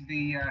is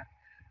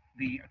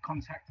the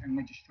contact and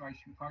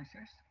registration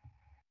process.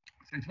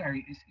 So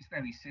it's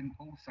very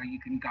simple. So you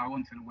can go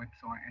onto the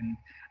website, and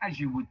as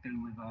you would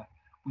do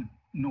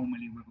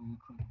normally with a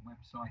recruitment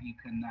website, you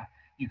can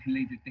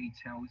leave the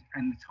details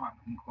and the type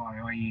of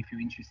inquiry, i.e. if you're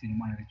interested in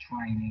one of the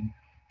training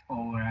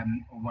or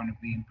one of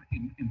the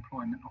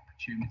employment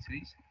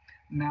opportunities.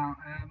 Now,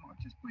 I'll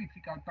just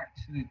briefly go back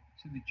to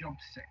the job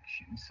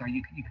section, so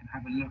you can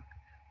have a look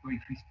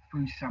briefly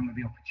through some of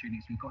the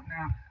opportunities we've got.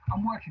 Now,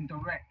 I'm working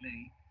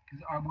directly,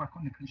 because I work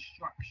on the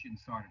construction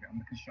side of it. I'm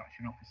the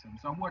construction officer,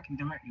 so I'm working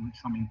directly with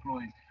some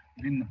employees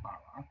within the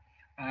borough.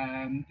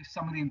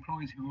 Some of the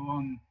employees who are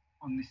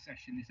on this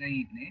session this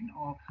evening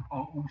are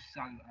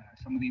also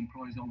some of the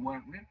employees I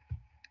work with,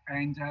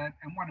 and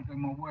one of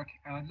them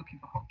are looking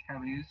for hod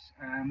carriers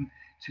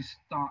to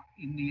start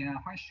in the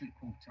High Street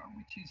quarter,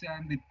 which is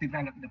the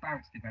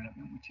barracks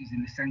development, which is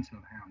in the centre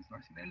of Hounslow.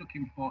 So they're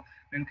looking for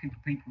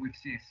people with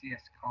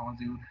CSCS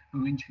cards who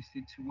are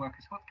interested to work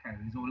as hod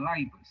carriers or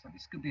labourers. So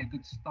this could be a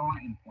good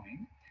starting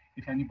point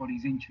if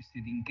anybody's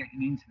interested in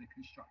getting into the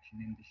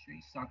construction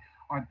industry. So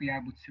I'd be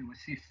able to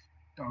assist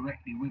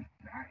directly with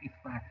that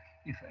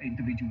if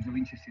individuals are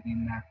interested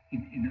in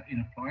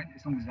applying,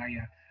 as long as they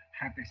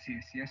have their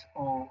CSCS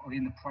or are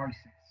in the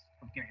process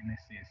of getting their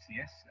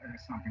CSCS.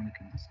 That's something we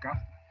can discuss.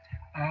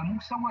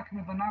 Also working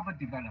with another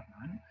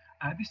development.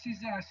 This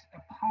is a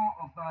part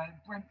of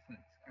Brentford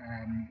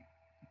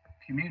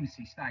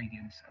community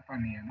stadiums.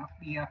 Funnily enough,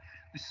 the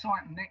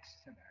site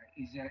next to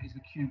that is the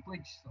Kew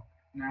Bridge site.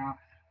 Now,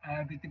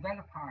 the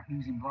developer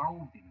who's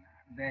involved in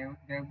that,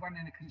 they're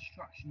running a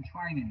construction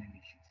training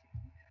initiative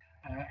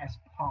as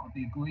part of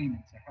the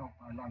agreement to help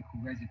local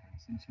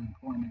residents into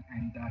employment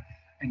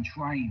and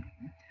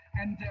training,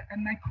 and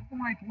they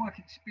provide work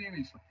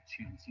experience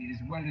opportunity as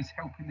well as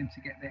helping them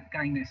to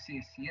gain their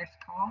CSCS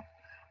card.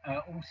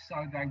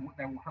 Also, they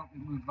will help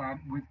them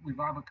with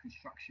other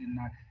construction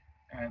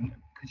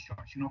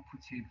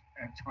operative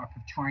type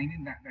of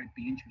training that they'd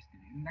be interested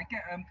in. They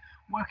get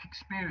work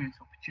experience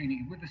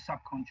opportunity with a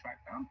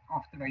subcontractor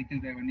after they do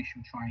their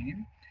initial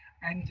training,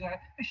 and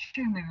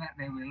assuming that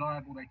they're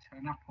reliable, they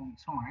turn up on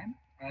time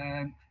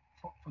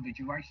for the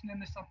duration, and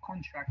the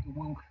subcontractor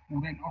will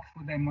then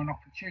offer them an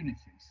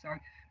opportunity. So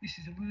this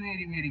is a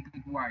really, really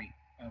good way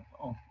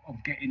of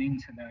getting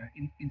into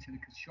the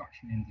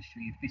construction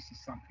industry if this is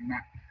something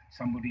that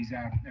somebody's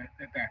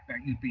that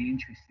you'd be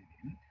interested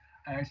in.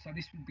 So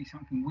this would be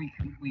something we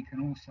can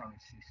also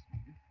assist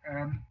with.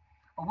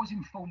 I was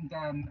informed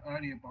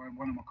earlier by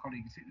one of my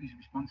colleagues who's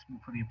responsible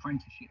for the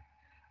apprenticeship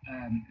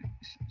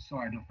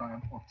side of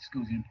the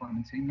skills and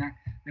employment team, that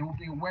there will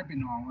be a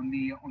webinar on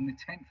the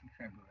 10th of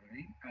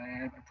February,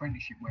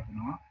 apprenticeship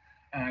webinar,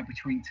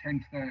 between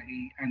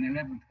 10:30 and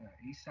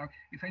 11:30. So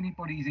if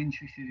anybody's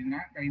interested in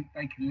that,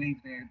 they can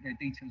leave their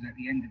details at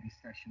the end of this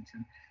session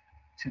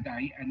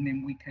today, and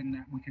then we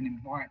can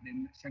invite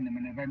them, send them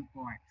an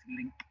Eventbrite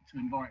link to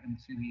invite them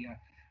to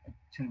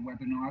the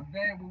webinar.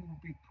 There we will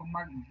be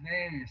promoting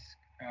various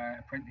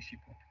apprenticeship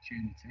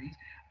opportunities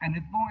and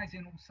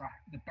advising also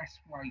the best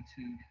way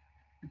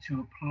to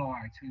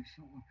apply, to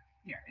sort of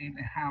in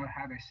how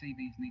their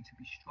CVs need to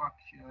be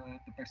structured,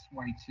 the best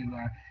way to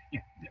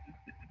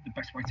the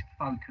best way to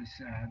focus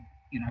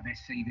their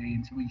CV,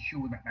 and to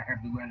ensure that they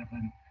have the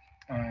relevant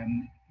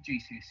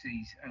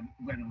GCSEs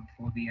relevant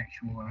for the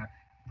actual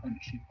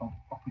apprenticeship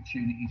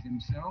opportunities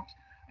themselves.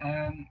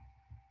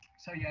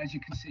 So yeah, as you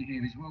can see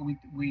here as well,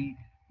 we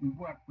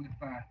work with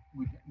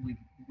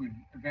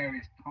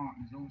various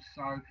partners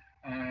also.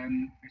 As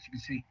you can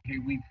see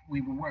here,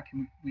 we've been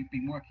working with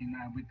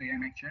the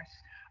NHS.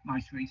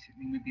 Most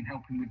recently, we've been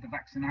helping with the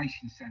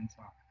vaccination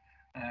centre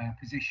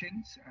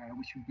positions,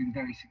 which have been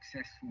very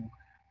successful,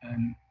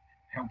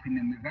 helping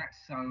them with that.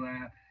 So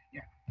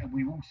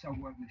we also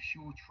work with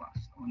Shore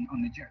Trust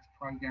on the JETS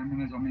programme,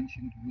 and as I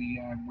mentioned,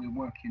 we're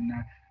working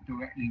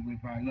directly with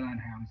Learn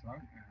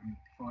Hounslow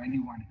for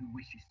anyone who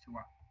wishes to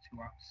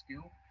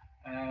upskill.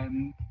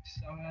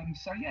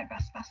 So yeah,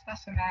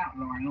 that's an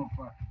outline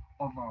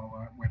of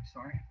our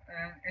website.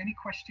 Any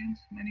questions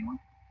from anyone?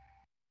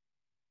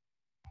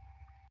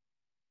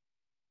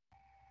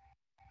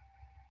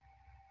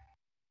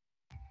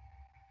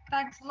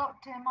 Thanks a lot,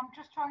 Tim. I'm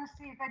just trying to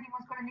see if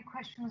anyone's got any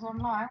questions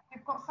online.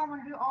 We've got someone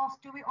who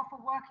asked, do we offer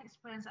work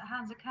experience at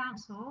Hounslow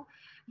Council?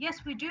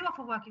 Yes, we do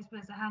offer work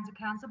experience at Hounslow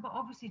Council, but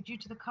obviously due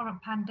to the current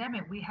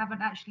pandemic, we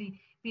haven't actually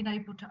been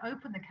able to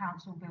open the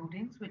council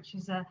buildings, which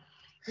is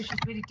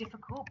really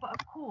difficult. But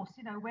of course,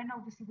 when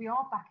obviously we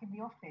are back in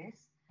the office,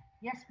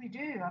 yes, we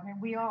do. I mean,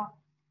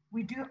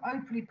 we do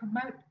openly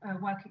promote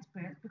work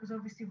experience, because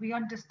obviously we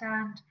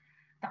understand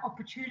the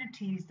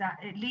opportunities that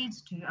it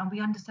leads to, and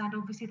we understand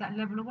obviously that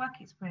level of work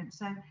experience.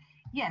 So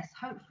yes,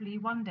 hopefully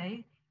one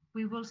day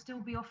we will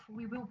be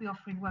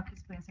offering work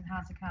experience in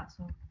Hounslow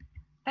Council.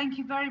 Thank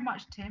you very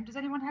much, Tim. Does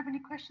anyone have any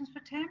questions for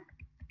Tim?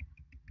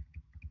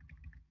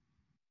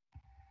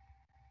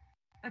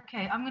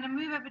 Okay, I'm going to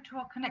move over to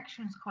our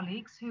connections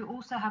colleagues who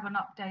also have an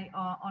update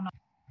on our,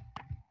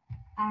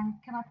 and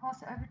can I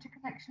pass it over to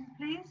connections,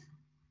 please?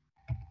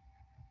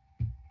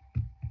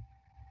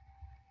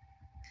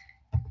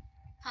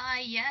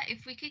 Hi, yeah,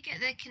 if we could get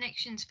the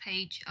connections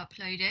page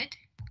uploaded.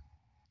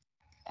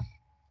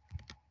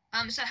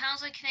 So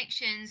Hounslow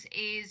Connections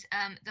is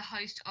the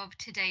host of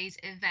today's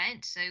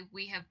event. So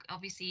we have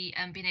obviously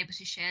been able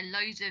to share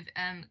loads of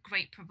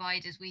great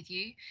providers with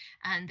you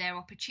and their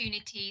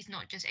opportunities,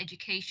 not just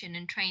education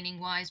and training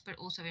wise, but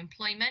also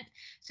employment.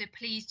 So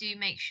please do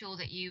make sure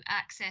that you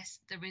access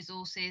the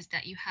resources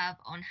that you have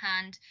on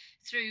hand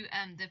through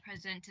the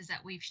presenters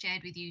that we've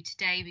shared with you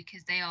today,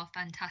 because they are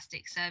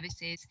fantastic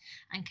services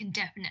and can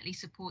definitely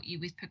support you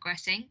with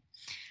progressing.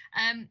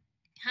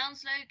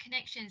 Hounslow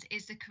Connections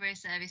is the career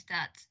service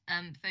that's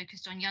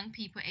focused on young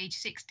people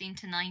aged 16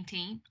 to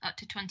 19, up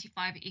to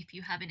 25 if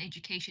you have an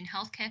education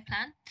healthcare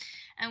plan.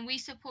 And we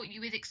support you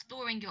with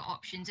exploring your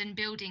options and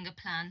building a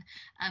plan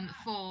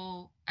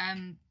for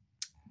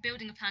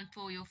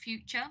your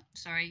future.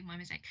 Sorry, my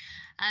mistake.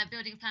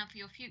 Building a plan for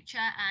your future,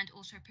 and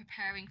also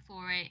preparing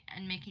for it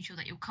and making sure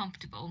that you're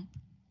comfortable.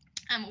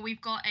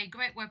 We've got a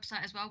great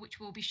website as well, which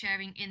we'll be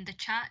sharing in the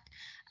chat.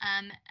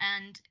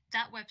 And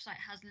that website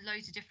has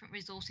loads of different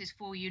resources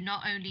for you,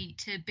 not only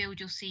to build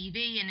your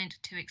CV and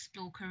to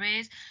explore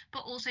careers,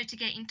 but also to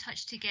get in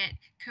touch to get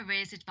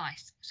careers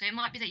advice. So it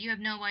might be that you have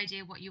no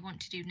idea what you want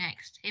to do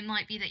next. It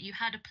might be that you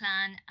had a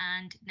plan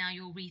and now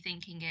you're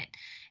rethinking it.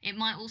 It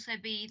might also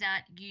be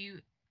that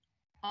you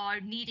are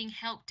needing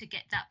help to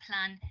get that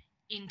plan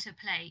into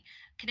play.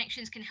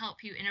 Connections can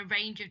help you in a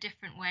range of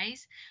different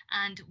ways,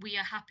 and we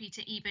are happy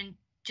to even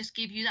just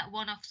give you that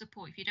one-off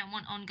support. If you don't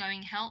want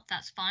ongoing help,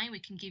 that's fine. We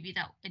can give you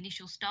that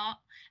initial start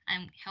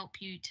and help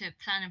you to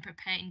plan and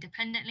prepare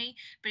independently.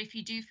 But if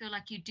you do feel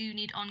like you do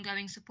need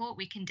ongoing support,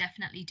 we can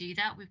definitely do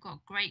that. We've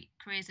got great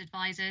careers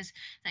advisors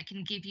that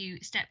can give you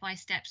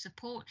step-by-step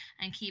support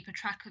and keep a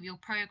track of your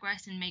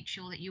progress and make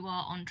sure that you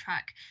are on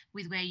track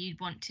with where you'd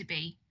want to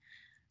be.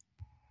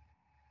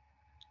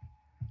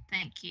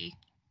 Thank you.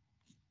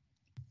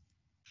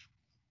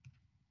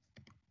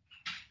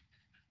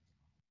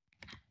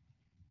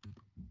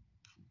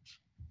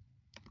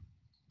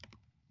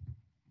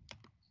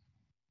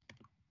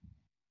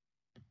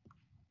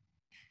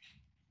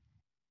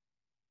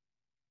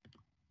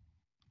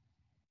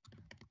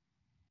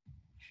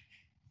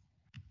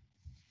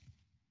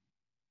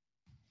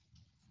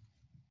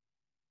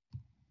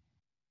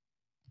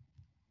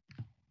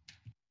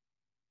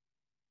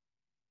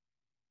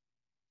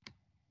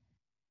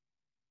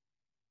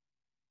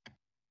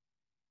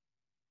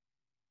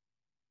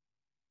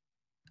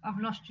 I've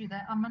lost you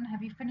there. Aman,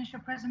 have you finished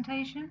your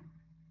presentation?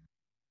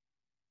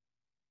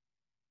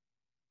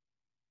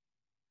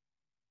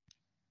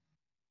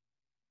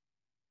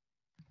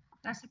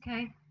 That's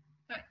okay.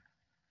 Sorry.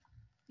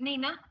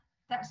 Nina?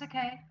 That's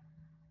okay.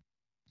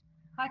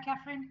 Hi,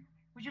 Catherine.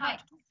 Would you like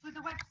to talk through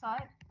the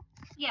website?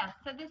 Yeah,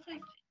 so this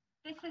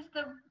is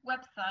the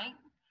website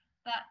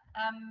that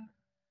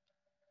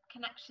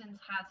Connections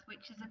has,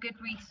 which is a good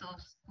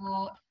resource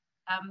for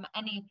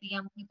any of the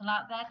young people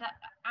out there that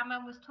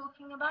Aman was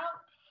talking about.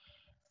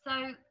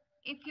 So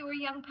if you're a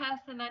young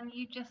person and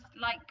you just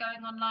like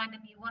going online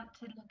and you want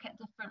to look at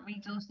different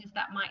resources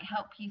that might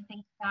help you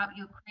think about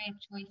your career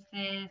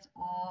choices,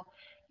 or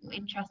you're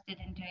interested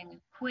in doing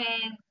a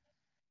quiz,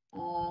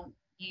 or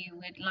you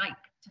would like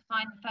to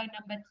find the phone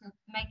number to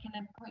make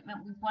an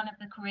appointment with one of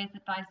the careers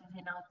advisors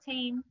in our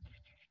team,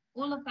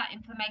 all of that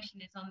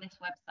information is on this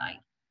website.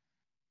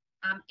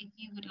 If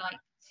you would like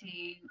to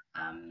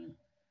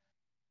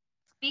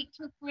speak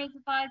to a careers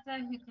advisor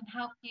who can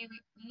help you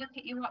look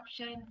at your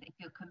options, if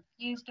you're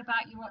confused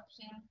about your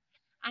options,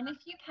 and if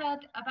you've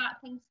heard about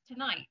things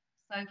tonight,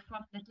 so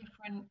from the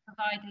different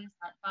providers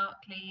like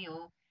Berkeley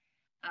or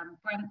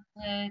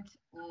Brentford,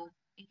 or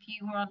if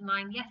you were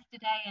online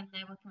yesterday and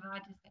there were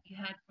providers that you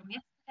heard from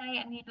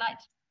yesterday and you'd like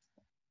to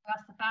talk to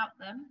us about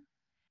them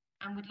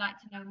and would like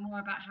to know more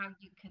about how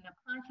you can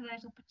apply for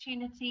those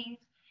opportunities,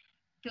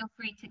 feel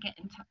free to get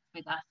in touch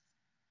with us.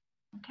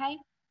 Okay?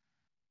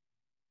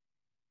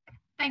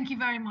 Thank you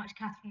very much,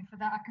 Catherine, for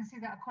that. I can see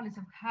that our colleagues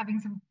are having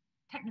some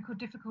technical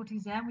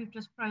difficulties there and we've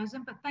just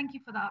frozen, but thank you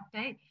for that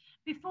update.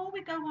 Before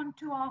we go on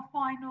to our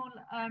final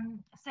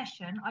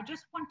session, I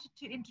just wanted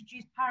to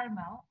introduce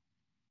Parimal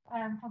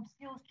from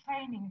Skills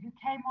Training, who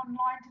came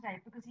online today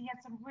because he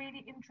had some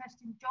really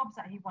interesting jobs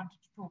that he wanted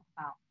to talk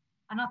about.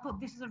 And I thought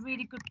this is a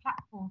really good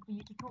platform for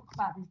you to talk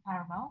about these,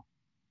 Parimal.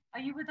 Are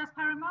you with us,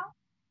 Parimal?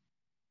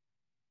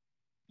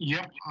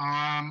 Yep,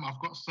 I've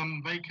got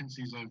some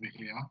vacancies over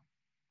here.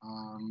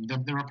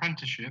 They're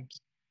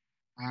apprenticeships,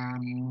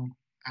 and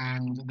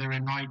they're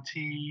in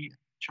IT,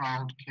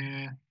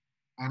 childcare,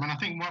 and I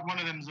think one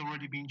of them has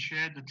already been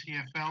shared, the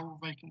TFL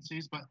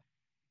vacancies, but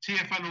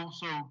TFL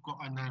also got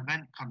an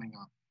event coming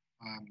up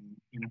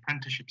in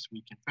Apprenticeships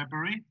Week in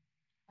February.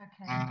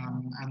 Okay.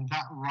 And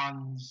that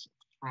runs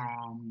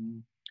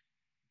from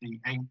the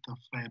 8th of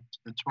Feb to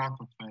the 12th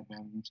of Feb,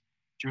 and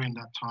during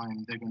that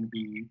time, they're going to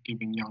be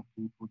giving young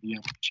people the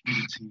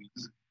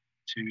opportunities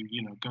to,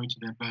 go to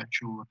their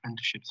virtual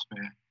apprenticeships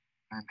fair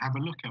and have a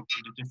look at all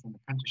the different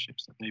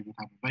apprenticeships that they would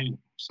have available.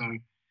 So,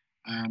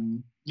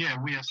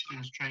 we as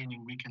Skills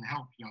Training, we can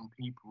help young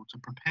people to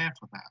prepare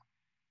for that,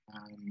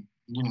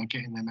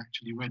 getting them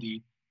actually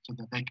ready so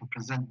that they can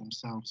present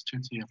themselves to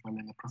TFL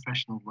in a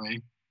professional way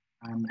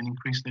and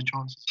increase their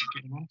chances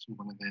of getting onto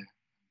one of their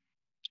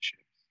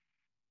apprenticeships.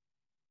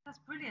 That's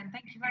brilliant.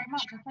 Thank you very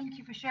much. And thank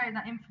you for sharing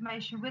that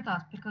information with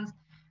us, because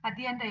at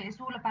the end of the day, it's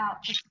all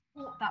about the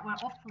support that we're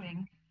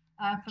offering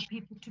for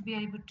people to be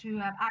able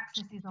to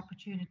access these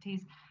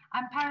opportunities.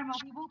 And Parimal,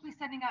 we will be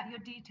sending out your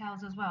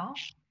details as well.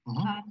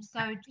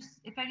 So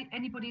just if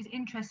anybody's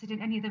interested in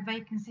any of the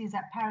vacancies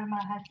that Parimal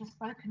has just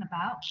spoken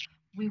about,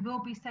 we will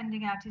be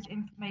sending out his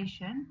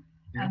information.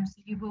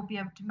 So you will be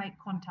able to make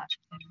contact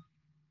with him.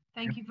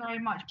 Thank you very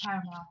much,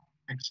 Parimal.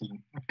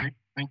 Excellent. Okay,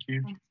 thank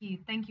you. Thank you.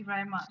 Thank you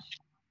very much.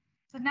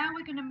 So now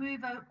we're going to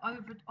move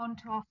over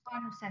onto our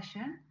final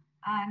session.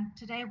 And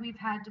today we've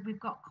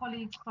got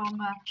colleagues from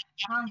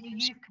Hounslow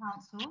Youth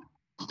Council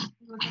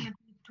who are going to be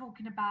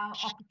talking about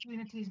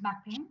opportunities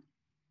mapping.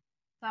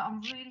 So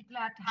I'm really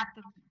glad to have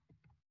them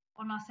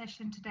on our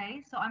session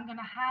today. So I'm going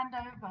to hand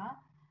over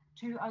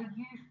to our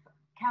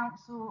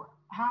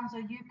Hounslow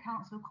Youth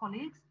Council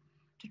colleagues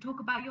to talk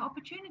about your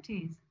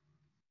opportunities.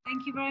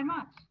 Thank you very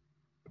much.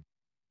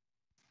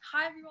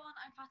 Hi everyone,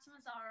 I'm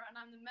Fatima Zara and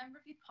I'm the Member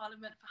of Youth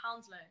Parliament for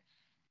Hounslow.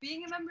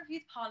 Being a Member of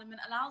Youth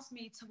Parliament allows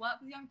me to work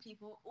with young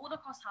people all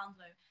across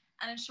Hounslow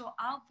and ensure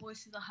our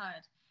voices are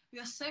heard. We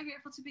are so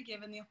grateful to be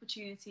given the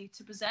opportunity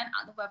to present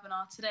at the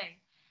webinar today.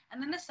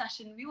 And in this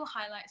session, we will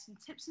highlight some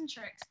tips and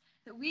tricks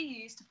that we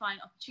use to find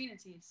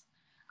opportunities.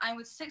 I'm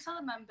with 6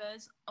 other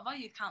members of our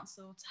Youth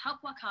Council to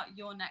help work out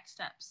your next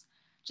steps.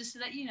 Just to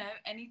let you know,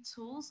 any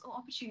tools or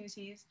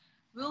opportunities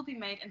will be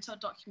made into a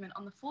document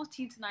on the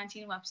 14 to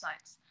 19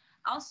 websites.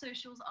 Our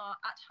socials are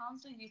at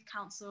Hounslow Youth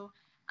Council,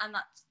 and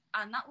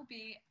that will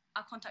be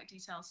our contact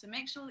details. So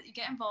make sure that you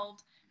get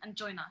involved and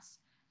join us.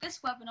 This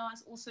webinar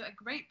is also a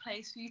great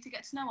place for you to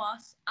get to know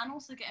us and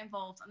also get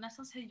involved and let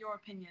us hear your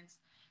opinions.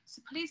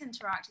 So please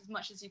interact as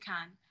much as you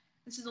can.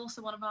 This is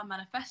also one of our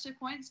manifesto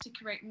points to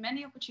create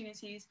many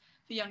opportunities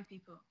for young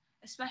people,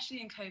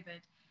 especially in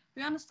COVID.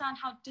 We understand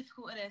how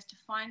difficult it is to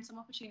find some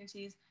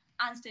opportunities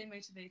and stay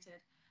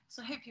motivated.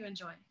 So I hope you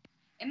enjoy.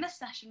 In this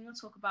session, we'll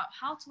talk about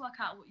how to work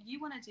out what you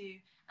want to do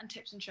and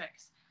tips and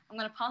tricks. I'm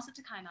going to pass it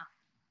to Kaina.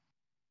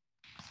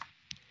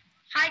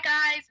 Hi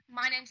guys,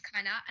 my name's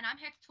Kaina and I'm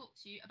here to talk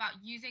to you about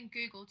using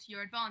Google to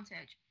your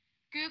advantage.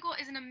 Google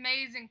is an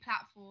amazing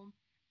platform,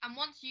 and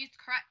once used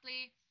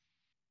correctly,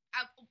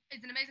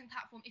 is an amazing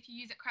platform if you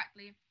use it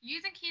correctly.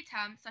 Using key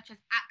terms such as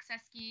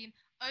access scheme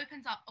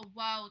opens up a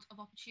world of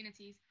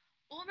opportunities.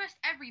 Almost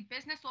every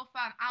business or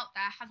firm out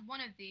there has one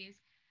of these.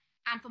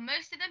 And for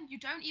most of them, you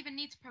don't even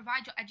need to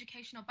provide your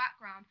educational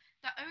background.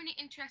 They're only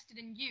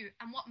interested in you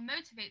and what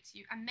motivates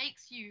you and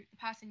makes you the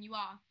person you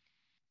are.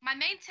 My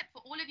main tip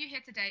for all of you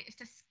here today is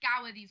to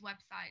scour these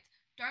websites.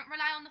 Don't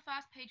rely on the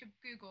first page of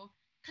Google.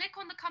 Click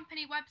on the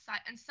company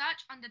website and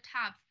search under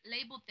tabs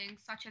labeled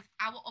things such as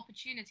our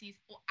opportunities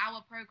or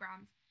our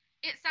programs.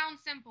 It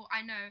sounds simple,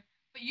 I know,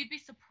 but you'd be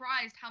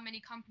surprised how many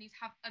companies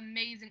have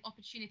amazing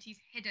opportunities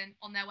hidden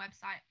on their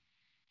website.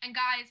 And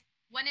guys,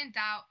 when in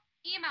doubt,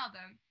 email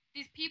them.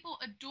 These people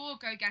adore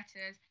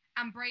go-getters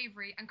and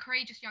bravery and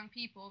courageous young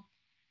people.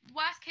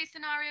 Worst case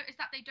scenario is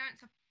that they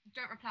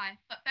don't reply,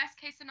 but best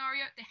case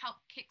scenario, they help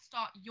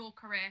kickstart your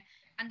career,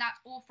 and that's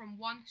all from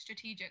one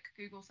strategic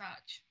Google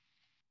search.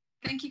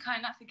 Thank you,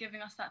 Kaina, for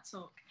giving us that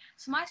talk.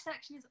 So my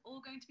section is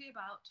all going to be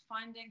about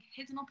finding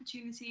hidden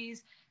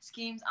opportunities,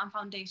 schemes, and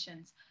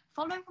foundations.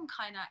 Following from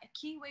Kaina, a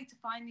key way to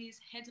find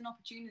these hidden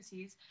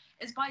opportunities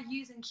is by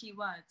using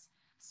keywords.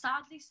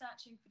 Sadly,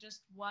 searching for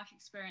just work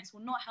experience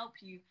will not help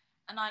you,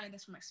 and I know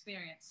this from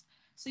experience.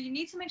 So you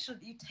need to make sure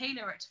that you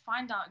tailor it to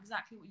find out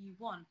exactly what you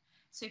want.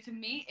 So for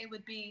me, it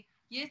would be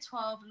Year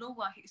 12 law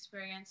work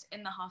experience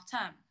in the half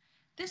term.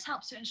 This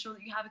helps to ensure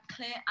that you have a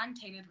clear and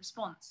tailored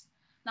response.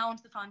 Now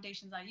onto the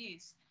foundations I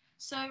use.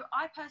 So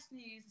I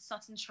personally use the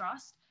Sutton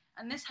Trust,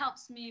 and this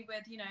helps me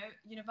with,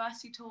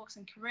 university talks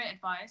and career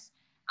advice,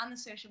 and the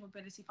Social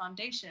Mobility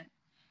Foundation.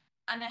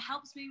 And it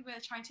helps me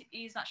with trying to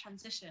ease that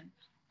transition.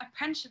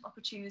 Apprenticeship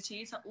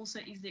opportunities are also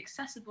easily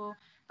accessible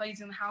by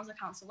using the Hounslow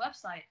Council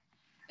website.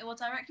 It will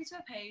direct you to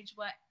a page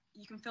where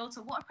you can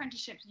filter what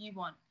apprenticeships you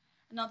want.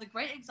 Another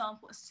great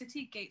example is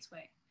City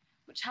Gateway,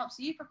 which helps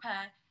you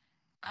prepare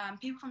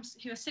people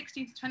who are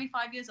 16 to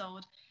 25 years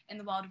old in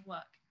the world of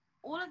work.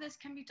 All of this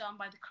can be done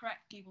by the correct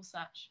Google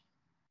search.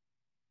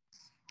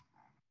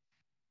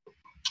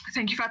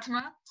 Thank you,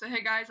 Fatima. So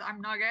hey guys,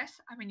 I'm Nages.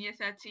 I'm in year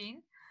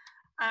 13.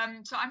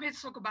 So I'm here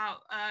to talk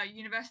about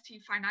university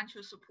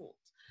financial support.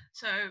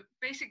 So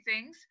basic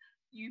things,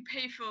 you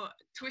pay for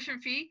tuition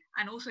fee,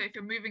 and also if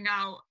you're moving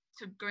out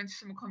to go into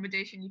some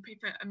accommodation, you pay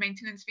for a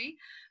maintenance fee.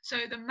 So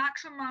the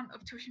maximum amount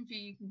of tuition fee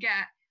you can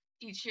get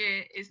each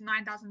year is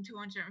 £9,250.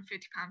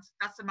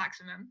 That's the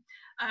maximum.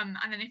 And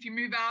then if you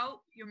move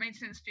out, your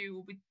maintenance fee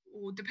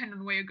will depend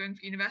on where you're going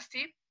for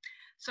university.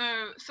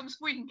 So some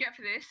support you can get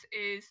for this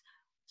is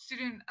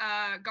student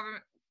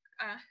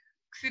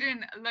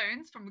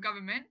loans from the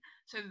government.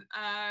 So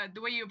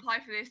the way you apply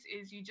for this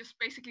is you just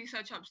basically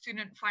search up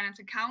student finance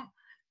account,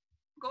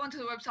 go onto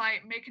the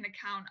website, make an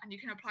account, and you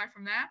can apply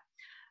from there.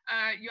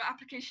 Your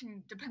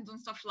application depends on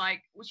stuff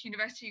like which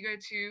university you go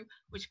to,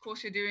 which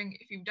course you're doing,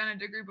 if you've done a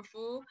degree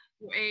before,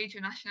 your age,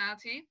 your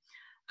nationality.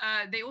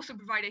 They also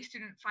provide a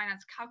student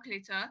finance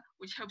calculator,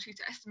 which helps you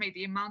to estimate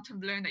the amount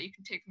of loan that you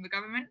can take from the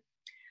government.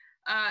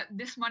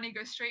 This money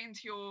goes straight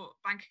into your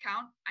bank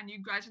account, and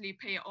you gradually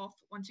pay it off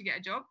once you get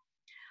a job.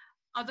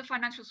 Other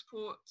financial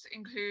supports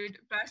include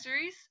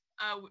bursaries,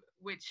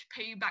 which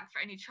pay you back for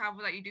any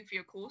travel that you do for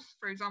your course.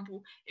 For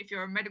example, if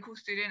you're a medical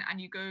student and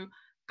you go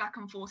back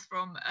and forth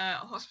from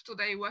a hospital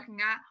that you're working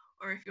at,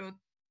 or if you're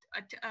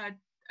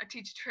a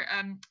teacher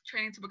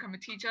training to become a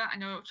teacher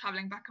and you're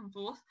traveling back and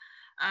forth.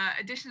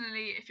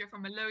 Additionally, if you're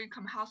from a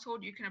low-income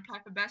household, you can apply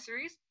for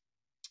bursaries.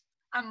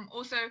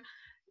 Also,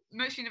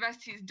 most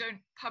universities don't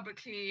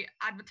publicly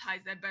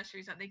advertise their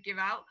bursaries that they give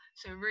out,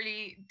 so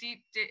really dig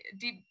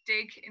deep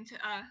into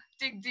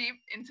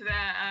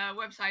their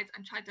websites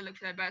and try to look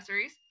for their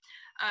bursaries.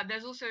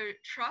 There's also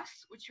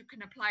trusts which you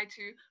can apply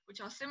to,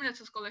 which are similar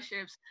to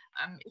scholarships.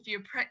 If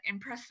you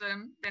impress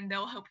them, then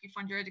they'll help you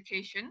fund your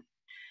education.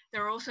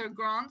 There are also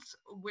grants,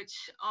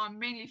 which are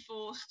mainly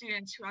for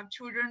students who have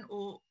children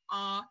or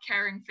are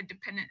caring for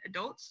dependent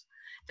adults.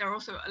 There are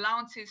also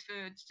allowances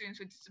for students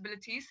with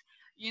disabilities,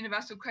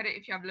 universal credit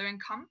if you have low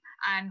income,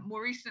 and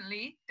more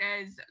recently,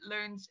 there's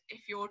loans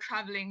if you're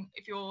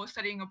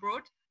studying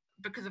abroad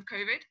because of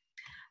COVID.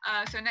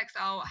 So next,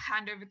 I'll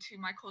hand over to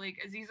my colleague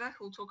Aziza,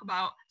 who will talk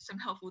about some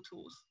helpful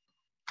tools.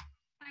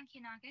 Thank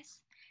you, Nages.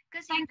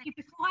 Thank you.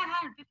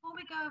 Before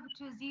we go over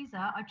to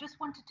Aziza, I just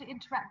wanted to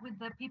interact with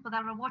the people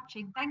that are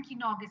watching. Thank you,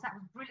 Nages. That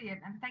was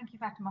brilliant, and thank you,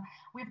 Fatima.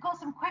 We've got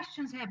some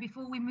questions here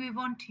before we move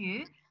on to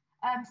you.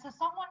 So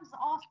someone's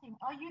asking,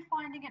 are you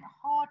finding it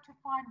hard to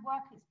find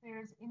work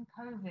experience in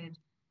COVID?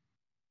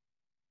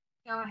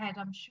 Go ahead.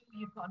 I'm sure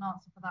you've got an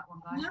answer for that one,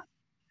 guys.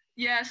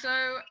 Yeah. So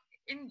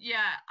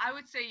I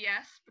would say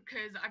yes,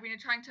 because I've been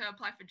trying to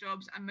apply for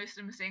jobs and most of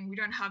them are saying we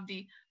don't have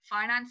the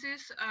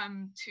finances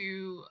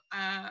to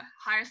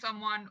hire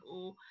someone,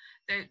 or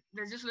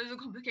there's just loads of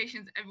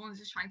complications. Everyone's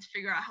just trying to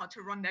figure out how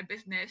to run their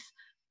business.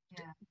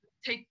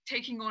 Yeah.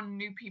 Taking on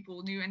new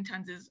people, new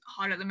interns is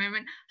hard at the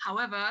moment.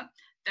 However,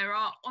 there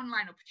are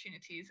online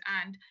opportunities,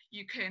 and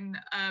you can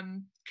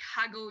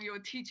haggle your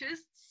teachers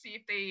to see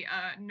if they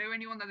know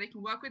anyone that they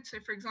can work with. So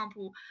for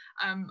example,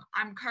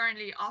 I'm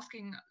currently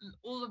asking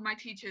all of my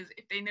teachers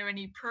if they know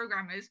any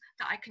programmers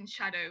that I can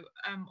shadow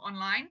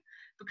online,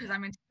 because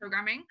I'm into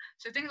programming.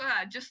 So things like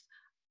that, just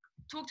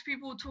talk to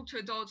people, talk to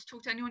adults,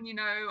 talk to anyone you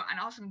know, and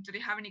ask them, do they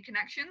have any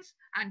connections,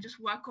 and just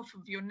work off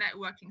of your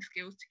networking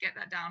skills to get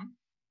that down.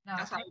 No,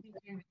 I totally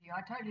agree with you.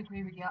 I totally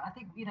agree with you. I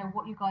think,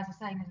 what you guys are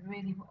saying is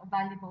really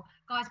valuable.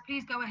 Guys,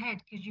 please go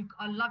ahead, because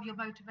I love your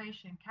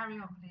motivation. Carry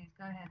on, please.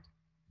 Go ahead.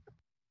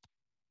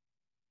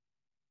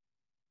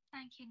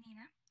 Thank you,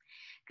 Nina.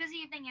 Good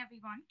evening,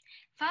 everyone.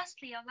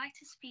 Firstly, I'd like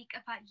to speak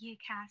about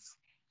UCAS.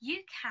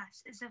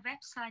 UCAS is a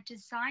website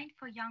designed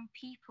for young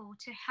people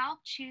to help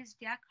choose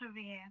their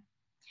career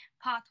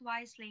path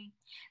wisely.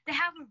 They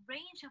have a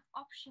range of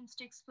options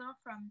to explore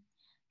from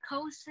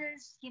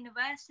courses,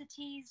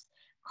 universities,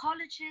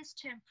 colleges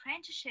to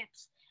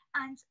apprenticeships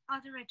and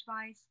other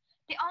advice.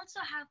 They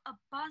also have a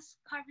buzz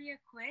career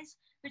quiz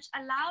which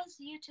allows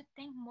you to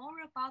think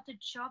more about the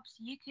jobs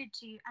you could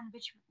do and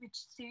which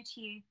suit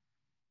you.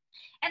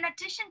 In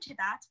addition to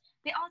that,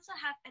 they also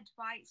have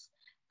advice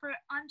for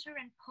under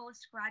and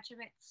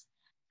postgraduates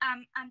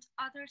and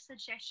other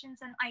suggestions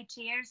and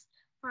ideas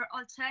for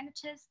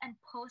alternatives and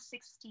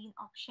post-16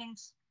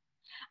 options.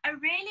 A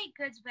really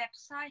good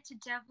website to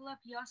develop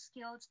your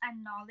skills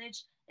and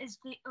knowledge is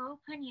the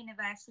Open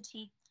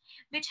University,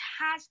 which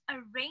has a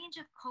range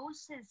of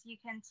courses you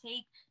can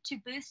take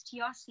to boost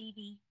your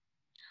CV.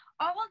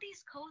 All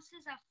these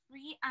courses are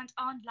free and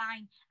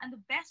online, and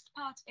the best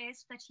part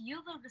is that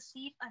you will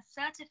receive a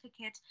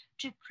certificate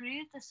to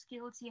prove the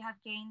skills you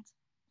have gained.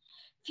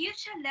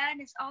 Future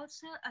Learn is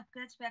also a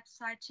good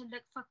website to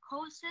look for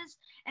courses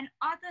and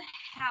other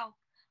help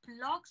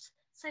blogs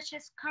such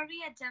as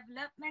career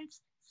development,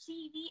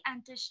 CV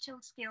and digital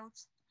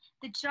skills,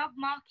 the job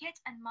market,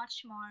 and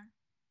much more.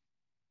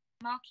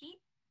 Marky?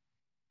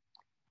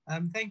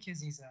 Thank you,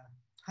 Ziza.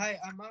 Hi,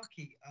 I'm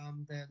Marky.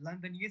 I'm the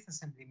London Youth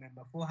Assembly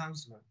member for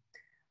Hounslow.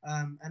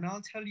 And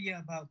I'll tell you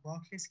about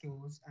Berkeley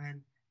Skills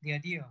and the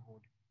Idea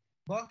Award.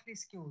 Berkeley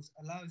Skills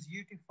allows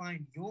you to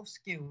find your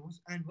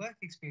skills and work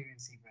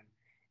experience even.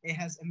 It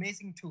has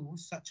amazing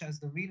tools such as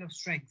the Wheel of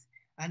Strength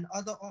and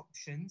other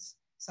options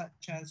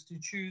such as to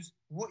choose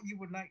what you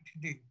would like to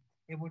do.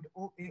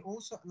 It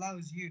also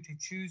allows you to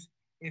choose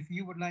if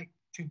you would like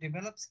to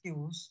develop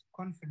skills,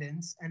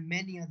 confidence, and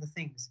many other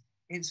things.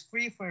 It's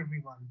free for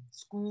everyone,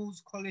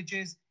 schools,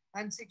 colleges,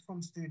 and sixth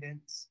form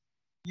students.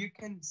 You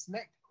can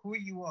select who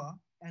you are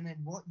and then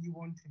what you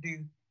want to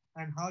do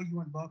and how you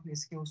want Berkeley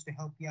Skills to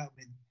help you out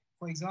with.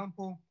 For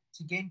example,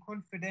 to gain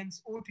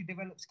confidence or to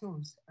develop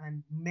skills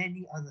and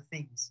many other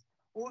things.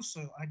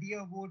 Also,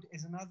 Idea Award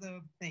is another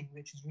thing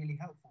which is really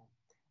helpful.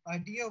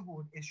 Idea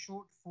Award is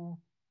short for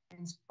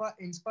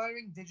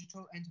Inspiring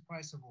Digital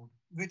Enterprise Award,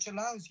 which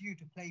allows you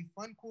to play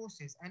fun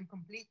courses and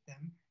complete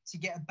them to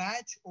get a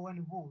badge or an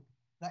award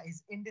that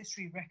is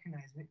industry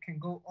recognized. It can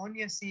go on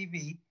your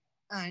CV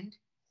and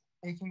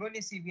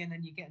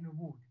then you get an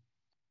award.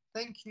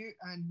 Thank you,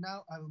 and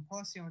now I will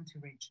pass you on to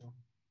Rachel.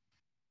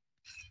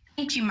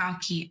 Thank you,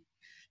 Malky.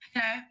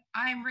 Hello,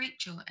 I'm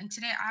Rachel, and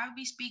today I will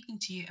be speaking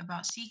to you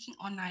about seeking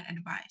online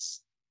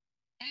advice.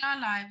 In our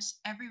lives,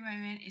 every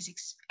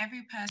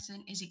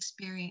person is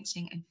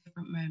experiencing a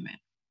different moment.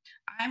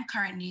 I am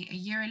currently a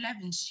Year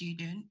 11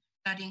 student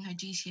studying her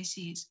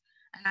GCSEs,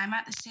 and I'm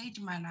at the stage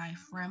in my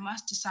life where I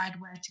must decide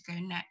where to go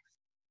next.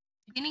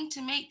 Beginning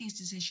to make these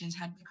decisions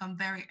had become a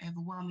very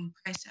overwhelming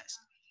process,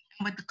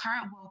 and with the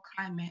current world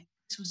climate,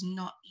 this was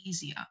not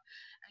easier,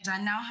 as I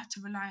now have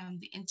to rely on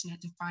the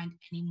internet to find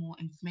any more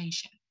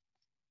information.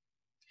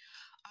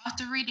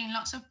 After reading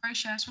lots of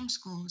brochures from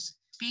schools,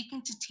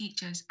 speaking to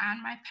teachers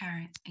and my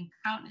parents, and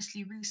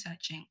countlessly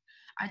researching,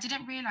 I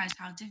didn't realize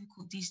how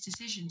difficult these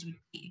decisions would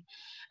be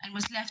and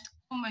was left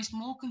almost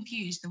more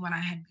confused than when I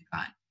had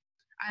begun.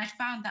 I had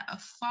found that a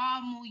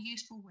far more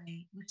useful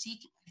way was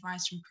seeking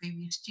advice from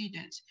previous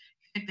students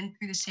who had been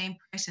through the same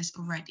process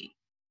already.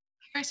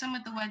 Here are some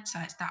of the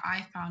websites that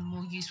I found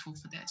more useful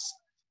for this.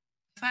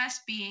 The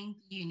first being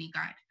the Uni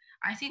Guide.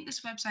 I think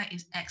this website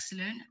is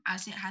excellent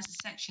as it has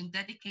a section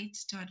dedicated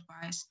to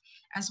advice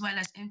as well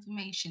as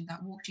information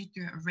that walks you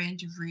through a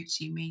range of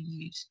routes you may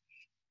use.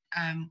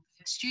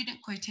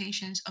 Student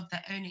quotations of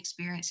their own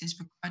experiences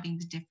regarding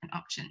the different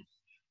options.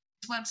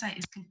 This website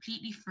is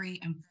completely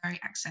free and very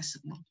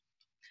accessible.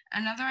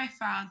 Another I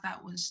found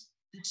that was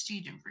the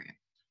student route.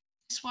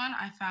 This one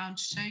I found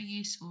so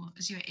useful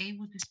as you're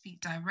able to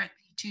speak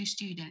directly to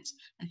students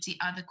and see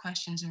other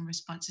questions and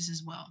responses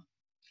as well.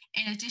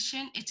 In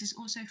addition, it is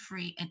also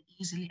free and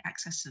easily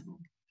accessible.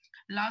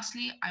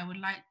 Lastly, I would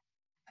like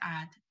to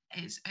add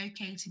it's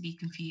okay to be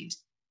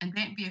confused and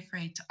don't be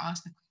afraid to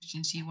ask the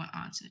questions you want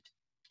answered.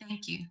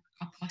 Thank you.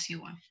 I'll pass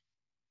you on.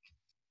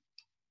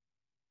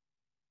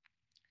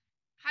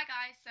 Hi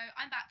guys, so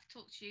I'm back to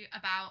talk to you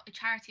about a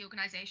charity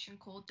organisation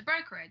called The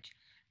Brokerage.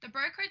 The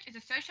Brokerage is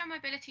a social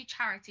mobility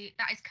charity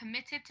that is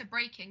committed to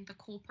breaking the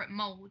corporate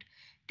mould.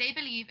 They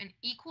believe in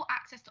equal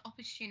access to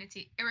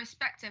opportunity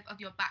irrespective of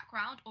your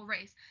background or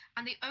race,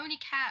 and they only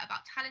care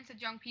about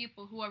talented young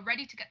people who are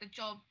ready to get the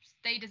jobs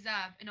they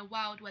deserve in a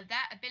world where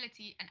their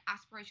ability and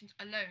aspirations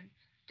alone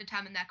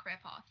determine their career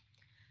path.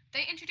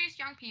 They introduce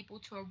young people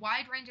to a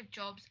wide range of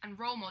jobs and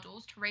role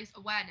models to raise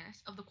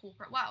awareness of the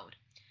corporate world.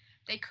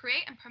 They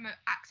create and promote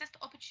access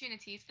to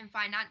opportunities in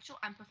financial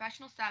and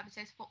professional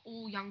services for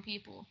all young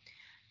people.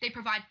 They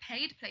provide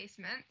paid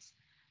placements,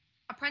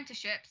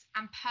 apprenticeships,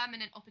 and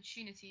permanent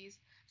opportunities.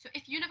 So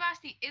if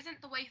university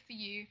isn't the way for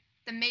you,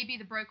 then maybe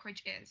the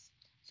Brokerage is.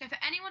 So for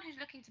anyone who's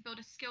looking to build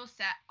a skill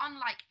set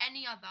unlike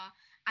any other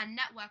and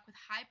network with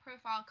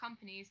high-profile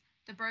companies,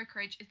 the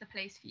Brokerage is the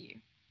place for you.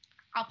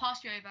 I'll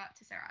pass you over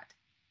to Sarad.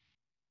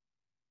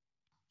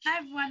 Hi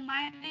everyone,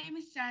 my name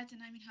is Sarah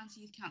and I'm in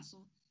Hounslow Youth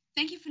Council.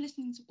 Thank you for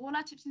listening to all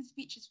our tips and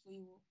speeches for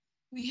you all.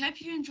 We hope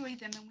you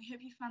enjoyed them and we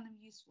hope you found them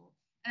useful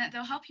and that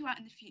they'll help you out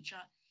in the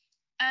future.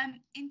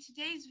 In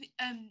today's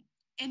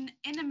in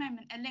a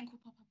moment, a link will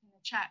pop up in the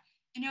chat,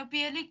 and it'll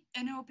be a link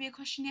and it will be a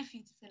questionnaire for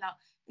you to fill out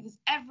because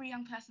every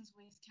young person's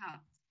voice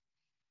counts.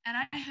 And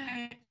I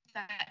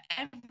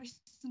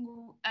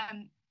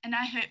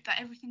hope that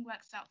everything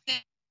works out.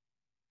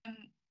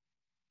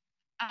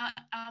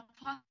 I'll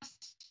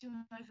pass you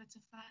over to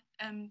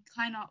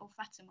Kaina or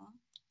Fatima.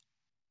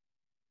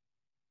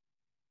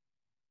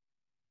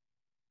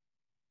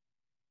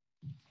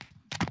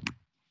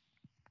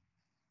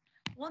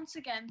 Once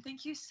again,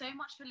 thank you so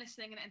much for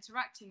listening and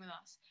interacting with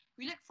us.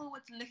 We look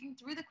forward to looking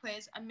through the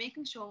quiz and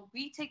making sure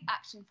we take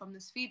action from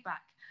this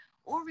feedback.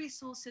 All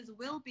resources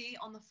will be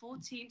on the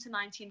 14 to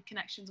 19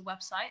 Connections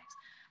website.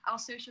 Our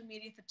social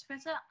media for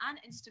Twitter and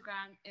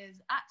Instagram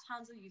is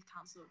 @Hounslow Youth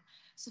Council.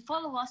 So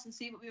follow us and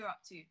see what we are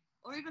up to.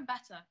 Or even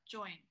better,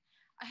 join.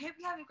 I hope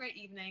you have a great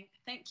evening.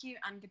 Thank you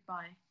and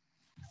goodbye.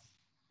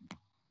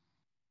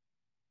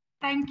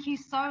 Thank you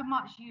so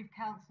much, Youth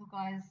Council,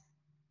 guys.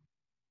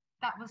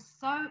 That was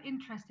so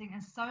interesting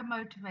and so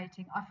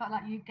motivating. I felt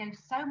like you gave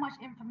so much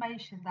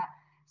information that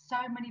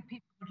so many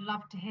people would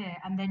love to hear,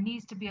 and there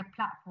needs to be a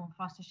platform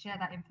for us to share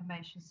that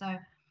information. So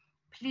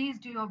please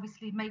do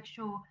obviously make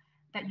sure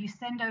that you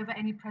send over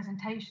any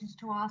presentations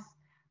to us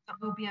that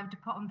we'll be able to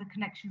put on the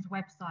Connections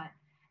website.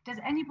 Does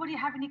anybody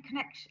have any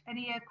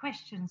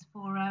questions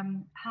for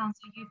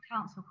Hounslow Youth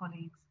Council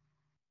colleagues?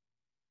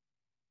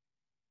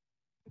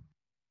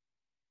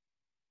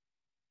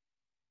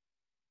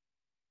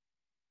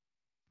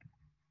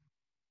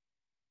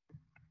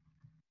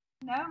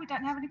 No, we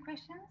don't have any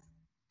questions?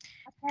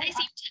 Okay. They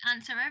seem to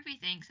answer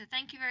everything, so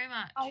thank you very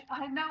much.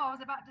 I know, I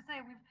was about to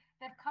say,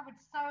 they've covered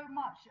so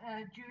much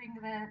during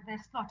their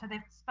slot, and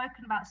they've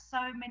spoken about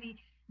so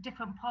many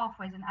different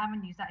pathways and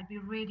avenues that it'd be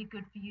really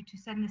good for you to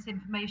send this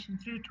information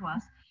through to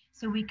us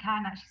so we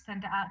can actually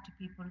send it out to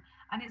people.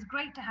 And it's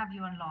great to have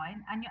you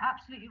online, and you're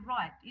absolutely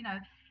right. You know,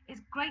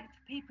 it's great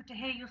for people to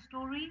hear your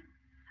story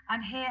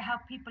and hear how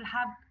people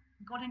have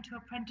gone into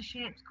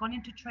apprenticeships, gone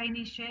into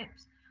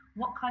traineeships,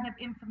 what kind of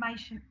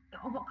information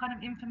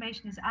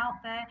is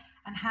out there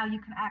and how you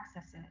can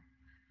access it.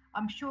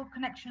 I'm sure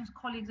Connections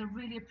colleagues are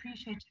really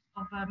appreciative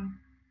of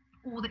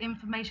all the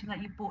information that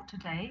you brought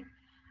today.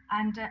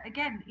 And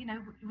again, you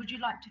know, would you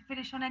like to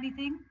finish on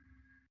anything?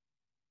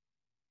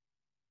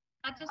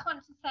 I just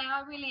wanted to say I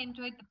really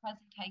enjoyed the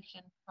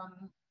presentation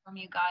from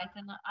you guys,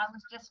 and I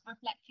was just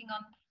reflecting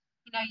on,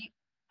 you know,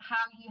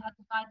 how you had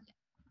divided it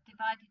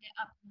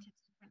up into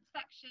different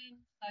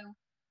sections. So,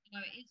 you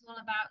know, it is all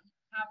about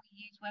how we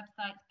use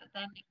websites, but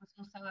then it was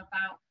also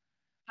about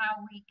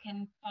how we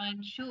can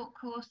find short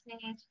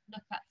courses,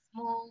 look at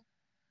small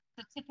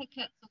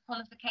certificates or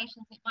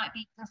qualifications. It might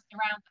be just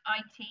around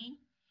IT,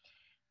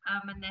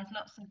 and there's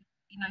lots of,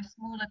 you know,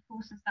 smaller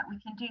courses that we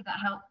can do that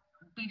help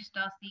boost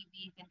our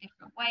CVs in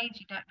different ways.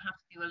 You don't have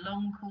to do a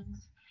long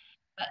course,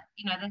 but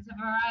you know, there's a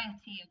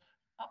variety of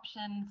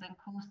options and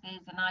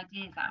courses and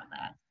ideas out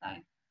there.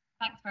 So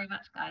thanks very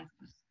much, guys.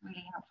 It was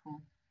really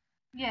helpful.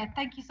 Yeah,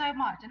 thank you so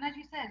much. And as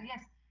you said,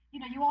 yes, you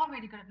know, you are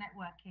really good at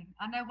networking.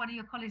 I know one of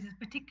your colleagues is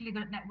particularly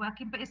good at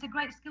networking, but it's a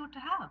great skill to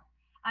have.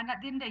 And at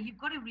the end of the day, you've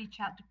got to reach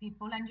out to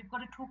people and you've got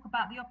to talk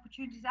about the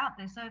opportunities out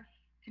there. So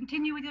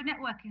continue with your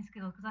networking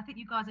skills, because I think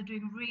you guys are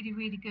doing really,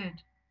 really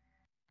good.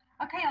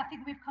 Okay, I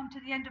think we've come to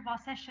the end of our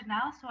session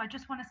now. So I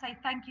just want to say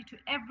thank you to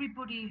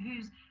everybody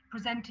who's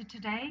presented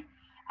today,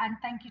 and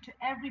thank you to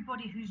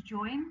everybody who's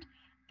joined.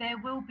 There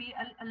will be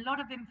a lot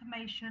of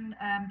information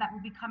that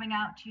will be coming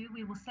out to you.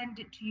 We will send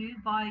it to you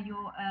via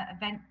your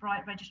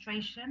Eventbrite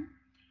registration.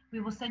 We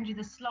will send you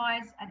the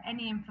slides and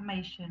any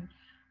information.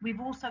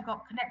 We've also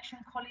got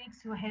Connection colleagues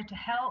who are here to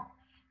help.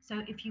 So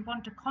if you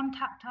want to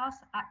contact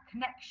us at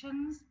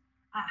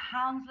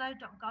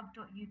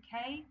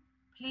connections@hounslow.gov.uk,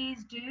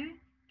 please do.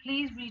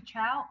 Please reach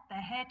out.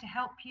 They're here to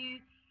help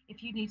you.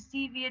 If you need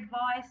CV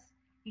advice,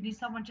 you need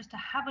someone just to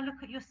have a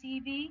look at your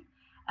CV,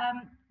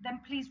 then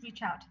please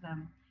reach out to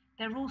them.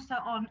 They're also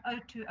on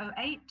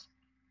 0208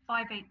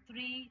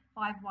 583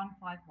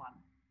 5151.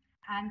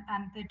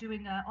 And they're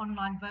doing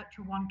online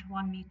virtual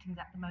one-to-one meetings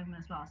at the moment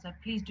as well. So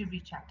please do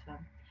reach out to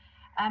them.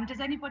 Does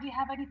anybody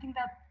have anything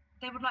that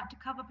they would like to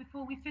cover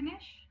before we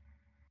finish?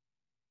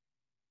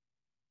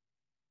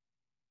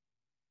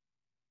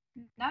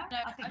 No,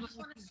 I just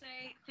want to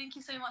say thank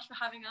you so much for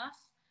having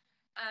us,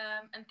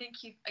 and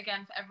thank you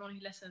again for everyone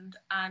who listened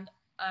and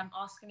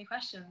asked any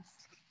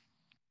questions.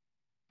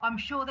 I'm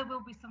sure there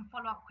will be some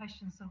follow-up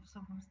questions from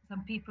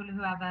some people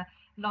who have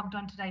logged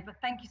on today, but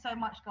thank you so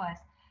much, guys.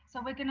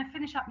 So we're going to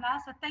finish up now.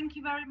 So thank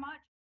you very much.